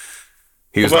then.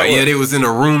 He was About like, what? yeah, they was in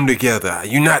a room together.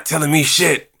 You're not telling me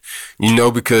shit. You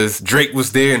know, because Drake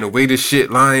was there and the way this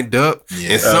shit lined up,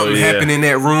 and something happened in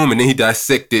that room, and then he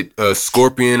dissected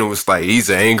Scorpion and was like, he's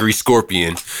an angry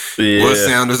scorpion. Yeah. What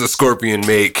sound does a scorpion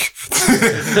make?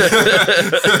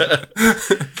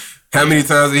 How many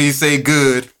times did he say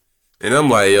good? And I'm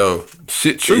like, yo,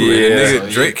 shit true. Yeah. And the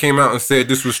nigga Drake came out and said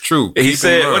this was true. He Keep in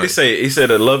said, what mind. did he say? He said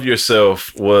that Love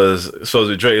Yourself was supposed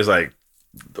to be Drake. Is like,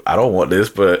 I don't want this,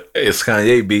 but it's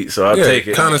Kanye beat, so I'll take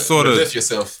it. Kind of sort of. lift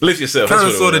yourself. Lift yourself. Kind of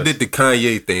That's what sort it of was. did the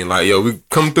Kanye thing. Like, yo, we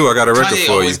come through. I got a record Kanye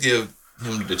for you. always give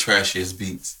him the trashiest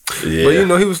beats. Yeah. But you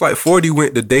know, he was like 40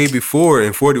 went the day before,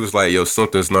 and 40 was like, yo,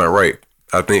 something's not right.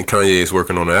 I think Kanye is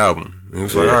working on the album. And he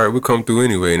was like, all right, we'll come through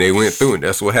anyway. And they went through, and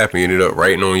that's what happened. He ended up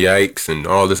writing on Yikes and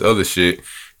all this other shit.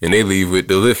 And they leave with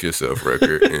the Lift Yourself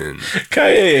record. And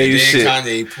Kanye ain't And then shit.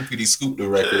 Kanye poopity scooped the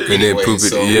record. and then anyway, poop it.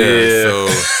 so,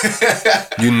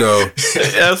 So, you know,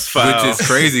 That's fine. which is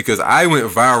crazy because I went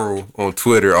viral on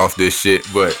Twitter off this shit.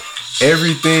 But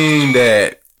everything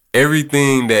that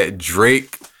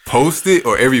Drake posted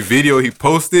or every video he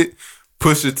posted,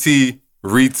 Pusha T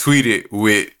retweeted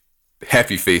with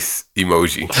happy face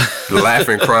emoji,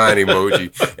 laughing, crying emoji,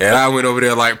 and I went over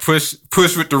there like push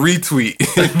with the retweet.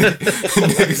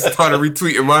 Niggas started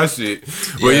retweeting my shit.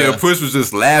 But yeah, Push was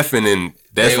just laughing, and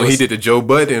that's when he did the Joe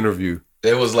Budden interview.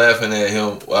 They was laughing at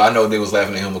him. Well, I know they was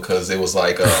laughing at him because they was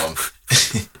like,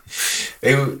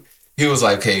 he was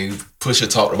like, hey, Pusha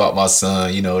talked about my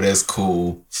son, you know, that's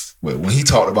cool. But when he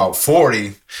talked about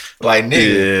 40, like,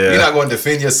 nigga, you're not going to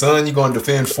defend your son, you're going to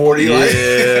defend 40. Yeah. Like,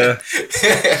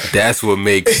 That's what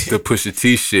makes the Pusha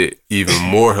T shit even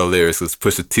more hilarious. Because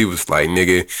Pusha T was like,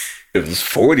 nigga, It was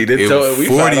 40. They it told was we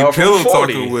found 40 out from pillow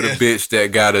 40. talking with a bitch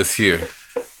that got us here.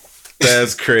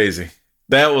 That's crazy.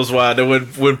 That was why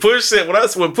when Push said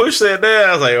that,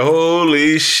 I was like,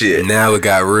 holy shit. Now it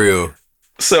got real.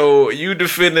 So you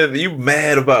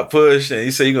mad about Push, and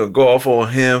you say you're gonna go off on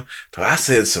him. But I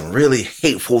said some really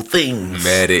hateful things.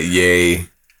 Mad at Ye.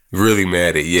 Really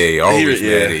mad at Ye. Always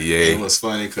Yeah. mad at Ye. it was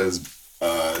funny because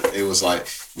it was like,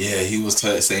 yeah, he was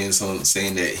saying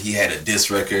that he had a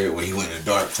diss record where he went in a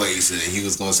dark place and he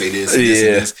was gonna say this and this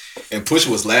and this. And Pusha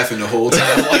was laughing the whole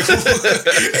time. Like,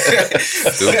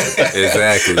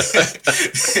 Exactly.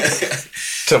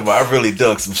 Tell me, I really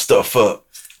dug some stuff up.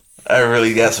 I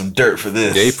really got some dirt for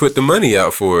this. They put the money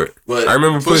out for it. But I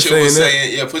remember Push saying was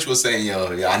that. Push was saying,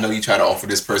 yo, yeah, I know you try to offer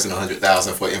this person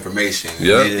 $100,000 for information.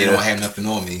 Yeah. They don't have nothing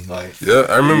on me. Like, Yeah,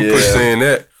 I remember Push Yeah. saying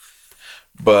that.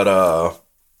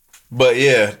 But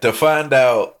yeah, to find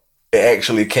out it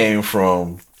actually came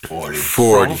from 40.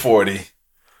 40.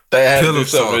 They had Pillow to do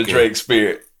something talking. to Drake's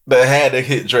spirit. They had to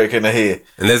hit Drake in the head.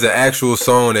 And there's an actual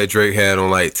song that Drake had on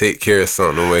like Take Care of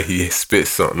Something where he spit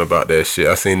something about that shit.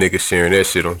 I seen niggas sharing that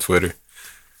shit on Twitter.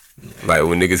 Like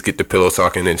when niggas get the pillow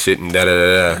talking and shit and da da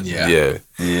da da. Yeah.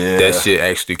 Yeah. That shit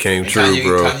actually came And true,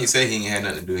 bro. Kanye said he ain't had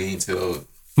nothing to do. He ain't tell.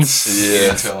 Yeah. He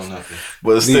ain't tell him nothing.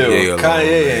 But still, Leave Ye alone,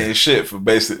 Kanye man. ain't shit for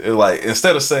basically, like,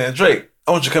 instead of saying, Drake,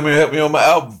 I want you to come here and help me on my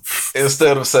album,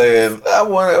 instead of saying, I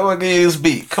want to give you this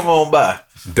beat, come on by.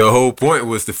 The whole point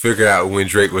was to figure out when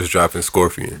Drake was dropping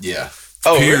Scorpion. Yeah.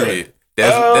 Oh, Period. really?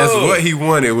 That's what he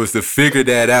wanted, was to figure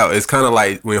that out. It's kind of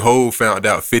like when Hove found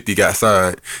out 50 got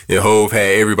signed and Hove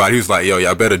had everybody. He was like, yo,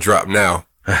 y'all better drop now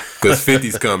because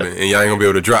 50's coming and y'all ain't going to be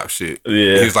able to drop shit.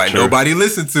 Yeah, He was like, true. nobody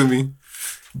listened to me.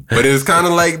 But it was kind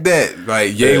of like that.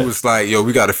 Like, Ye was like, yo,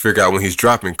 we got to figure out when he's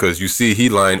dropping because you see he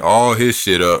lined all his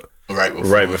shit up. Right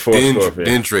before. Scorpion.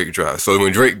 Then Drake dropped. So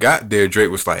when Drake got there, Drake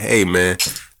was like, hey, man,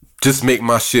 just make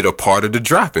my shit a part of the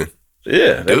dropping.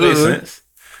 Yeah, that makes Duh. sense.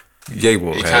 Ye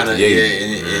won't It have kind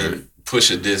it. of and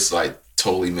Pusha this like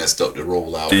totally messed up the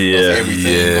rollout of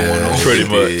everything going on. Pretty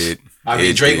much. Did. I mean,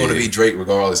 It Drake did. gonna be Drake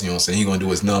regardless. You know what I'm saying? He gonna do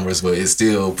his numbers, but it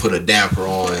still put a damper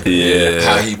on Yeah.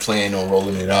 how he planned on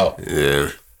rolling it out. Yeah,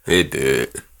 it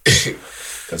did.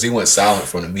 Because he went silent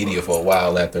from the media for a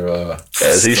while after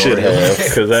As he should story. have,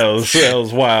 because that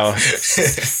was wild.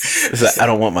 It's like, I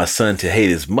don't want my son to hate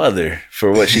his mother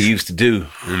for what she used to do.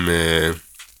 Man,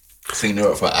 Cleaned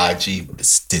her up for IG, but the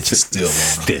stitch is still on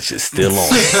her. Stitch is still on.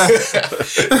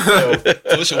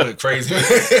 Pusha went crazy.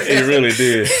 He really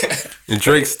did. and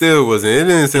Drake still wasn't. It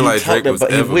didn't seem like Drake Talked was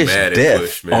about- ever he wished mad at death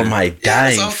Push, man. on my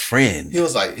dying so- friend. He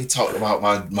was like, he talked about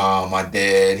my mom, my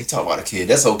dad. He talked about a kid.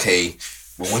 That's okay.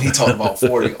 But when he talked about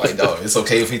 40, like, dog, it's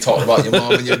okay if he talked about your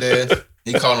mom and your dad.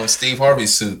 He called him Steve Harvey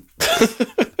suit.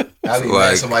 I'd be mad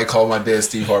Like- if somebody called my dad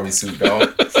Steve Harvey suit,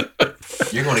 dog.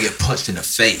 You're gonna get punched in the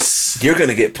face. You're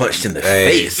gonna get punched in the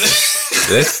Hey. face.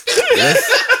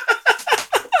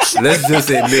 Let's just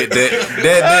admit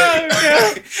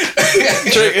that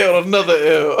Drake held another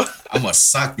L. I'm gonna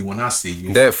sock you when I see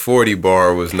you. that 40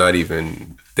 bar was not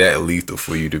even that lethal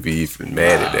for you to be even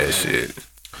mad at that shit.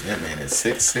 Yeah, man, it's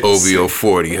 6'6". OVO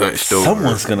 40 hunched over.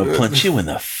 Someone's gonna punch you in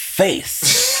the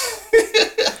face.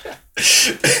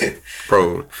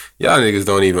 Bro, y'all niggas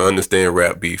don't even understand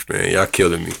rap beef, man. Y'all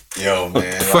killing me. Yo,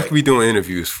 man. The fuck we doing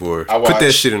interviews for? I Put that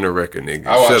watched- shit in the record, nigga.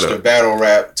 I watched Shut the up. battle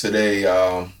rap today.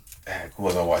 Who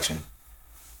was I watching?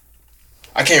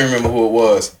 I can't remember who it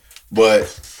was,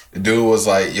 but the dude was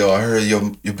like, "Yo, I heard your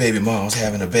baby mom's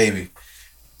having a baby.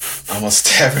 I'm gonna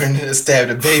stab her and stab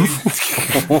the baby.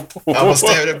 I'm gonna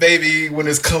stab the baby when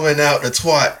it's coming out the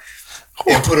twat."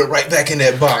 And put it right back in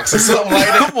that box or something like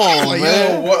that. Come on, like,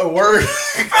 man. Yo, what word?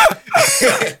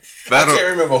 I can't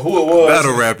remember who it was.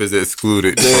 Battle rap is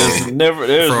excluded.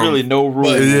 There's from- really no rule.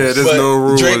 But, Yeah, there's but no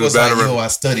rule Drake in was battle like, rap. "Yo, I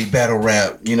studied battle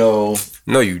rap. You know,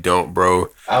 No, you don't, bro.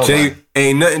 I was Jay, like-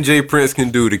 ain't nothing Jay Prince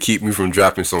can do to keep me from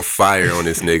dropping some fire on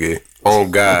this nigga. On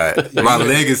God. My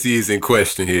legacy is in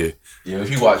question here. yeah,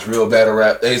 if you watch real battle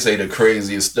rap, they say the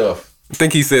craziest stuff." I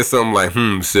think he said something like,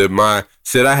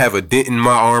 should I have a dent in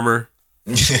my armor?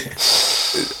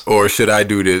 Or should I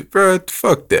do this? Bruh,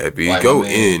 fuck that, B. Like, Go my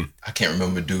man, in. I can't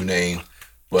remember dude name,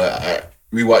 but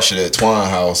we watched it at Twine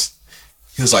House.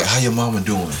 He was like, "How your mama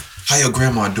doing? How your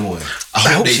grandma doing? I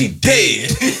hope hope they she dead."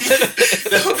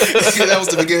 That was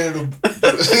the beginning of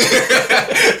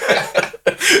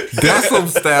That's some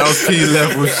Styles P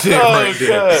level shit right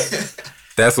there.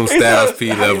 That's some Styles P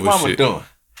How your level mama shit. doing?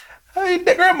 How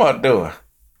your grandma doing?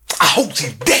 I hope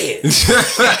she's dead.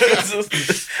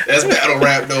 That's battle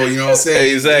rap, though. You know what I'm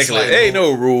saying? Exactly. It's like, Ain't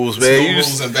no rules, there's man. no You rules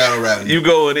just in battle rap. you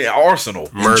go in the arsenal.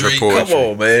 Murder Drake, poetry. Come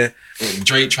on, man. And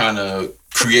Drake trying to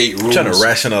create rules. Trying to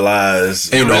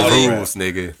rationalize. Ain't no Really? rules,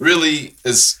 nigga. Really,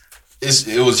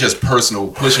 it was just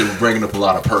personal. Pusha was bringing up a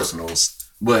lot of personals,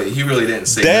 but he really didn't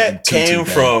say That nothing too came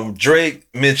bad. from Drake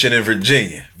mentioning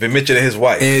Virginia. Been mentioning his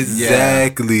wife.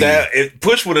 Exactly.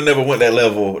 Push would have never went that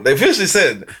level. They officially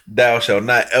said, "Thou shalt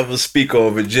not ever speak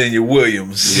on Virginia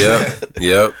Williams."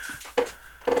 Yep.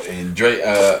 And Drake,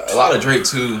 a lot of Drake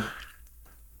too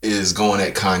is going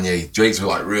at Kanye. Drake's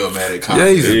like real mad at Kanye. Yeah,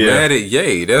 he's Yeah. mad at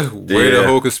Ye. That's where Yeah. the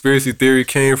whole conspiracy theory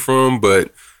came from,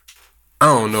 but I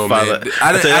don't know, Father- man. I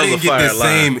I tell you, that didn't was a get the fire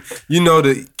line. same,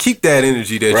 to keep that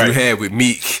energy that you Right. had with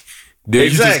Meek. That you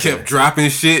just Exactly. kept dropping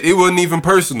shit. It wasn't even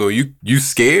personal. You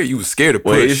scared? You was scared to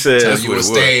push. Well, he said- Tell That's you what were it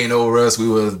was. staying over us. We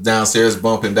were downstairs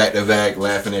bumping back to back,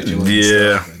 laughing at you. And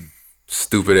Yeah. stuff. And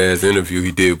Stupid ass interview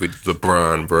he did with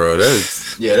LeBron, bro.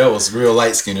 That's yeah, that was real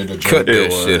light skinned of Drake. cut that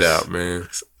was. shit out, man.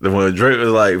 When Drake was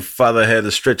like, "Father had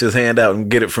to stretch his hand out and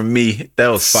get it from me," that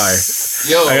was fire.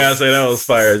 Yo, I gotta say that was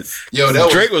fire. yo,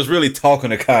 that Drake was really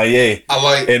talking to Kanye I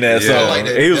like in that Yeah. song. I like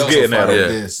that. He was that getting a at fire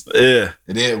him. diss. Yeah.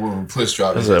 And then when Push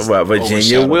dropped, It it was about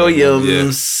Virginia overshadowed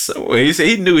Williams. Well, he said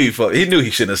he knew he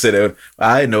shouldn't have said that.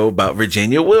 I know about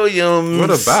Virginia Williams.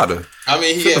 What about her? I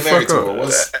mean, he Shut get the married to fuck her. up.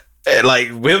 What's, Like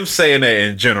him saying that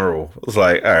in general was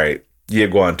like, all right, you're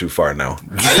going too far now.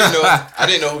 I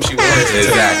didn't know who she was.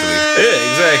 Exactly.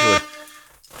 Yeah,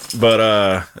 exactly. But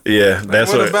yeah, that's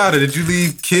what what about it? Did you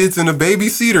leave kids in the baby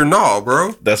seat or no,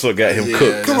 bro? that's what got him Yeah,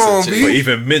 cooked. Come that's on, a B. But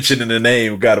even mentioning the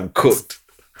name got him cooked.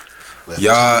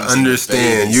 Y'all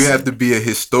understand, you have to be a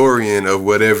historian of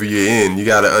whatever you're in. You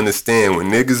gotta understand when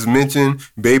niggas mention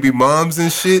baby moms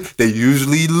and shit, they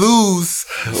usually lose.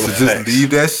 So just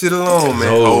leave that shit alone, man.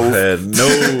 No, Oh, had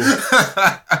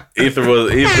no. Ether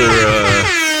was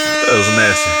that was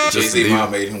nasty. Jay Z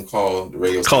mom made him call the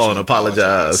radio Call and station,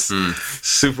 apologize.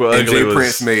 Super and ugly Jay was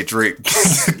Prince made Drake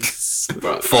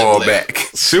Bro, fall like, back.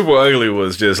 super ugly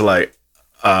was just like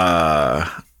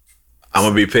I'm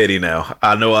gonna be petty now.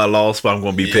 I know I lost, but I'm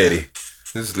gonna be petty.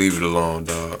 Just leave it alone,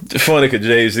 dog. It's funny because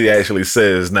Jay-Z actually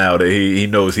says now that he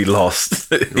knows he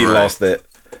lost. He lost that.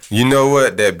 You know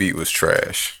what? That beat was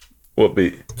trash. What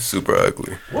beat? Super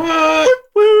ugly.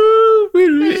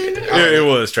 It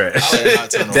was trash.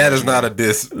 That is not a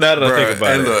diss. Now that I think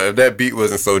about and it. Look, if that beat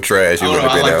wasn't so trash, it would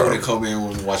have I been like out. when they come in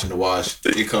when watching the wash.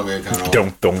 They come in kind of.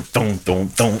 Don't.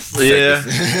 Yeah.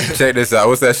 Check this out.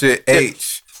 What's that shit?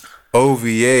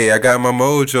 OVA. I got my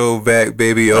mojo back,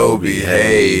 baby. Oh,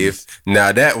 behave.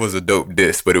 Now that was a dope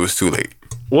diss, but it was too late.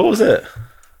 What was that?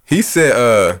 He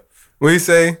said, what he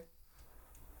say?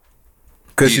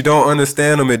 Cause you don't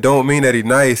understand him, it don't mean that he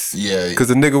nice. Yeah. Cause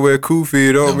a nigga wear kufi,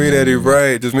 it don't mean that he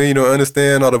right. Just mean you don't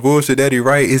understand all the bullshit that he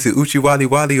right. Is it Uchi Wally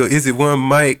Wally or is it one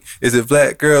mic? Is it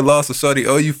black girl lost or shorty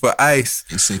owe you for ice?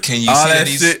 He said, can you All see that that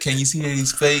he's shit. can you see that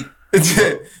he's fake? Rap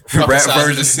Version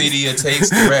version. the CD it takes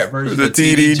the rap version The of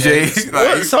TDJ. TDJ.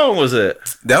 What Like, song was that?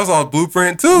 that was on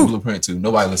Blueprint too. Blueprint 2.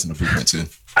 Nobody listened to Blueprint 2.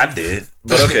 I did.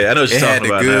 But okay, I know what you're It had talking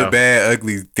the about good, now. bad,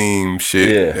 ugly theme shit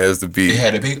Yeah. as the beat. It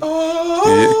had a big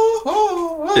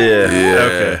Yeah. Yeah.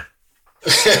 Okay.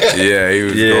 Yeah, he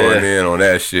was Yeah. going in on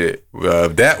that shit.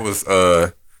 If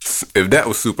that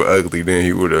was super ugly, then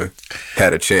he would have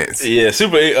had a chance. Yeah,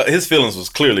 his feelings was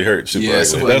clearly hurt. Super Yeah, ugly.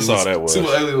 Super That's Ugly all that was. Super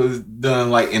Ugly was done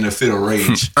like in a fit of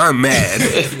rage. I'm mad.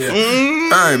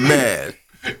 I'm mad.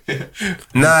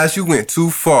 Nas, you went too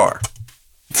far.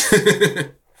 I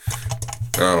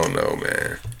don't know,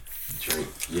 man.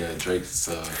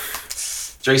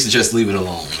 Drake's just leave it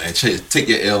alone, man. Take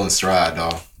your L in stride,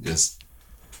 dog. Just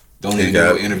don't He even do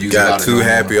no interviews about got it. too no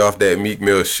happy more. off that Meek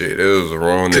Mill shit. It was the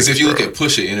wrong. Because if you look bro. at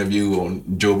Pusha interview on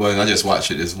Joe Budden, I just watched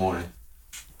it this morning.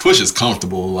 Push is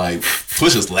comfortable, like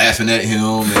Push is laughing at him.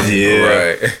 And Yeah.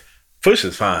 right. Push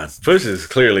is fine. Push is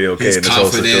clearly okay he's in this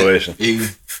whole confident. situation.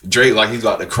 Drake like he's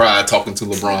about to cry talking to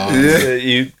LeBron.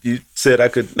 Yeah, you said I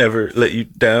could never let you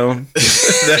down.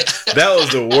 that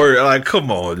was the word. Like, come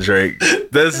on, Drake.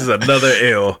 This is another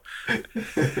L.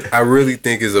 I really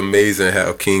think it's amazing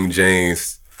how King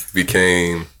James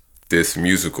became this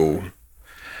musical.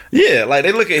 Yeah, like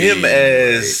they look at him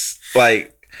as like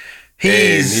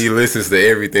And he listens to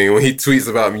everything. When he tweets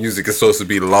about music, it's supposed to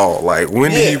be law. Like,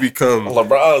 when did he become...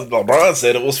 LeBron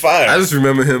said it was fire. I just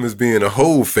remember him as being a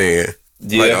whole fan.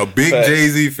 Like a big facts.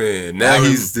 Jay-Z fan. Now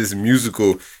he's this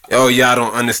musical... Oh, y'all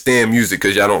don't understand music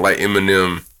because y'all don't like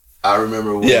Eminem. I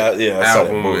remember when, Yeah, I saw that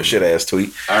Album. bullshit ass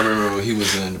tweet. I remember when he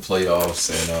was in the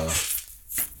playoffs and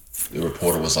the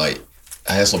reporter was like,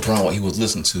 I asked LeBron what he was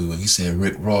listening to, and he said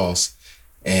Rick Ross,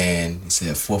 and he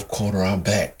said fourth quarter I'm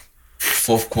back.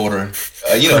 Fourth quarter,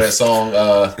 you know that song,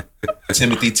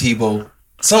 Timothy Tebow,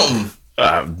 something.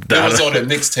 It was on that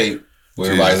mixtape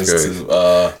where everybody Jesus listens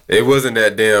to. It wasn't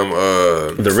that damn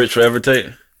The Rich Forever tape.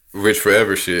 Rich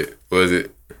Forever shit, was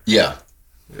it? Yeah,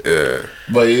 Yeah.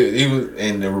 but he was,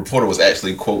 and the reporter was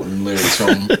actually quoting lyrics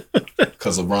from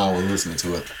because LeBron was listening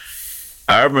to it.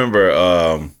 I remember,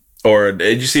 or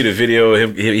did you see the video?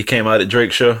 He came out at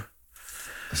Drake's show.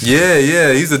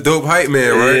 Yeah, he's a dope hype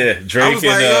man, right? Yeah, I Drake was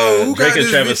and like, yo, who got Drake and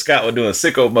this Travis bitch? Scott were doing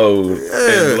sicko mode,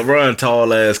 Yeah. and LeBron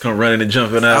tall ass come running and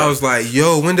jumping out. I was like,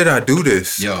 yo, when did I do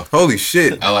this? Yo. Holy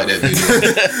shit. I like that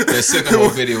video. That Sycamore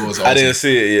video was awesome. I didn't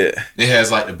see it yet. It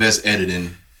has like the best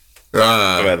editing.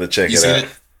 I'd rather check You it seen out. it?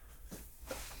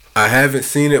 I haven't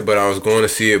seen it, but I was going to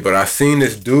see it. But I seen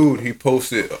this dude, he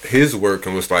posted his work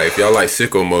and was like, if y'all like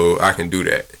sicko mode, I can do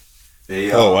that.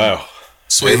 Oh wow!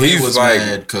 Sway And Lee he's was like-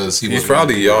 mad because he He's was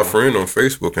probably y'all friend on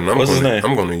Facebook, and What's his name?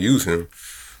 I'm gonna use him.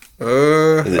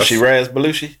 Is it Shiraz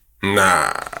Belushi?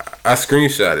 Nah, I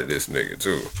screenshotted this nigga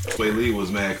too. Sway Lee was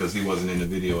mad because he wasn't in the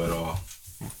video at all.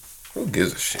 Who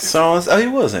gives a shit? Songs? Oh, he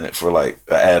was in it for like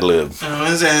an ad lib.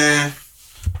 Yeah,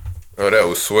 Oh, that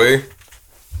was Sway.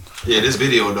 this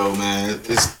video though, man,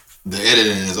 the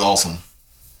editing is awesome.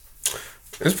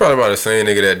 It's probably about the same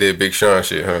nigga that did Big Sean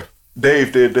shit, huh?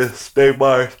 Dave did this. Dave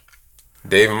Myers.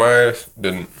 Dave Myers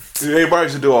didn't. Dave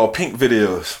Myers used to do all Pink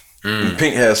videos. And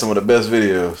Pink has some of the best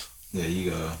videos. Yeah,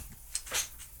 you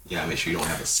gotta make sure you don't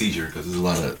have a seizure because there's a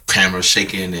lot of camera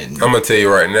shaking and I'm gonna tell you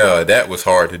right now, that was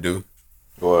hard to do.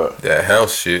 What? That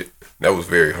house shit, that was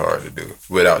very hard to do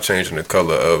without changing the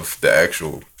color of the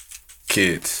actual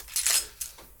kids.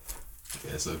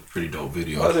 yeah, it's a pretty dope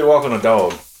video. Why is he walking a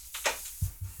dog?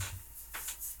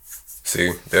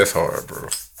 See, that's hard, bro.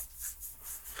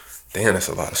 Damn, that's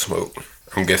a lot of smoke.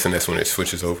 I'm guessing that's when it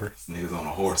switches over. Niggas on a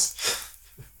horse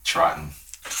trotting.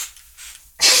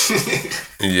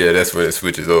 Yeah, that's when it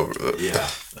switches over. Look. Yeah.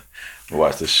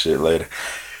 Watch this shit later.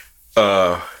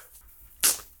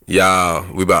 Y'all,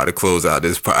 we about to close out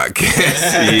this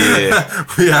podcast. Yeah.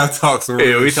 We gotta talk some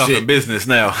real Yeah, we talking shit. business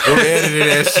now. I'm editing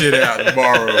that shit out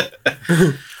tomorrow.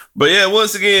 But yeah,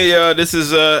 once again, y'all, this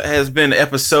is has been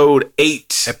episode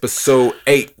 8, Episode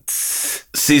 8.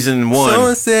 season 1.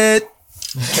 Someone said.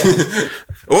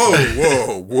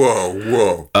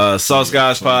 Whoa. Sauce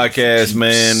Guys Podcast,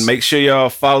 man. Make sure y'all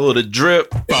follow the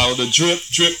drip. Follow the drip.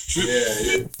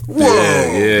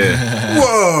 Yeah.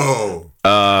 Whoa.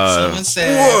 Someone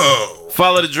said. Whoa.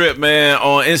 Follow the drip, man.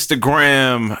 On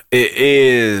Instagram, it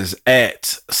is at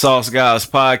Sauce Guys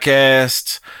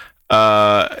Podcast.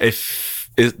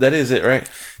 That is it, right?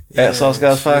 At Sauce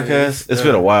Guys Podcast. It's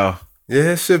been a while.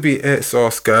 Yeah, it should be at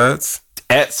Sauce Gods.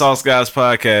 At Sauce Guys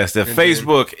Podcast. And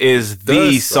Facebook is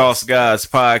the Sauce Guys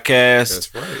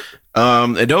Podcast. That's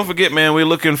right. And don't forget, man, we're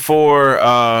looking for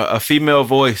a female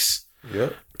voice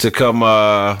Yep. to come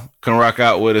rock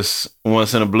out with us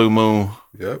once in a blue moon.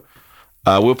 Yep.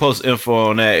 We'll post info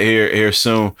on that here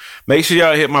soon. Make sure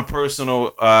y'all hit my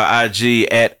personal IG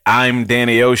at I'm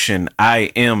Danny Ocean.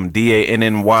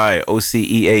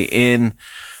 IMDANNYOCEAN.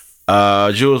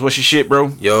 Jules, what's your shit, bro?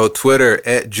 Yo, Twitter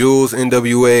at Jules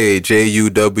NWA,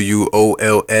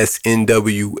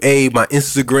 JUWOLSNWA. My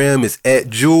Instagram is at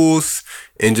Jules,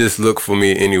 and just look for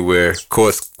me anywhere. Of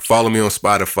course, follow me on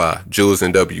Spotify, Jules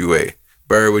NWA.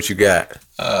 Bird, what you got?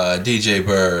 DJ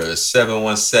Bird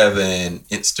 717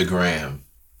 Instagram.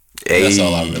 Hey, That's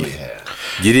all I really have.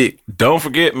 Get it? Don't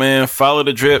forget, man, follow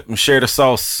the drip and share the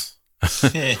sauce.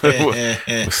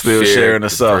 We're still sharing the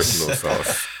sauce. Personal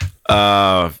sauce.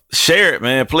 Share it,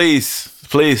 man. Please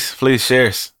share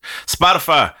us.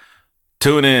 Spotify.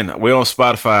 Tune in. We're on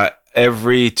Spotify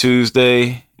every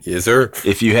Tuesday. Yes, sir.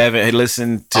 If you haven't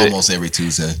listened to Almost every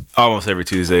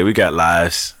Tuesday. we got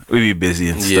lives. We be busy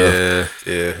and stuff.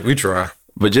 Yeah. We try.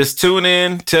 But just tune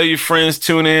in. Tell your friends,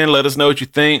 tune in. Let us know what you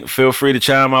think. Feel free to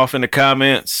chime off in the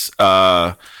comments.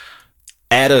 Add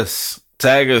us.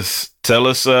 Tag us. Tell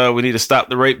us we need to stop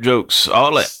the rape jokes.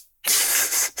 All that.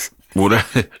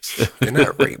 They're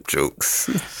not rape jokes.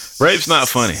 Rape's not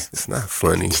funny. It's not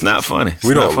funny. It's not funny. It's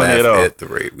We not don't funny laugh at all. at the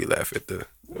rape. We laugh at the.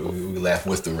 We laugh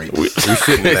with the rape. We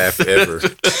shouldn't laugh ever.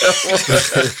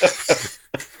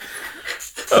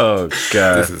 Oh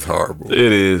God, This is horrible. it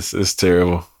is. It's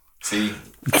terrible. See?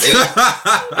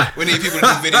 We need people to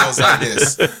do videos like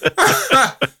this.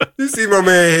 You see my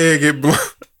man head get blown.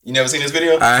 You never seen this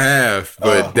video? I have,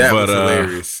 but that was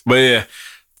hilarious. But yeah,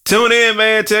 tune in,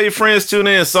 man. Tell your friends. Tune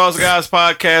in. Sauce Guys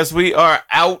Podcast. We are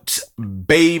out,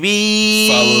 baby.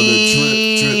 Follow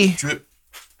the drip.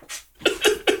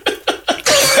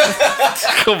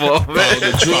 Come on, man.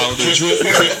 Follow the drip.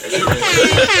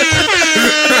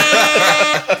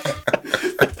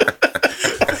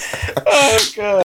 Oh God.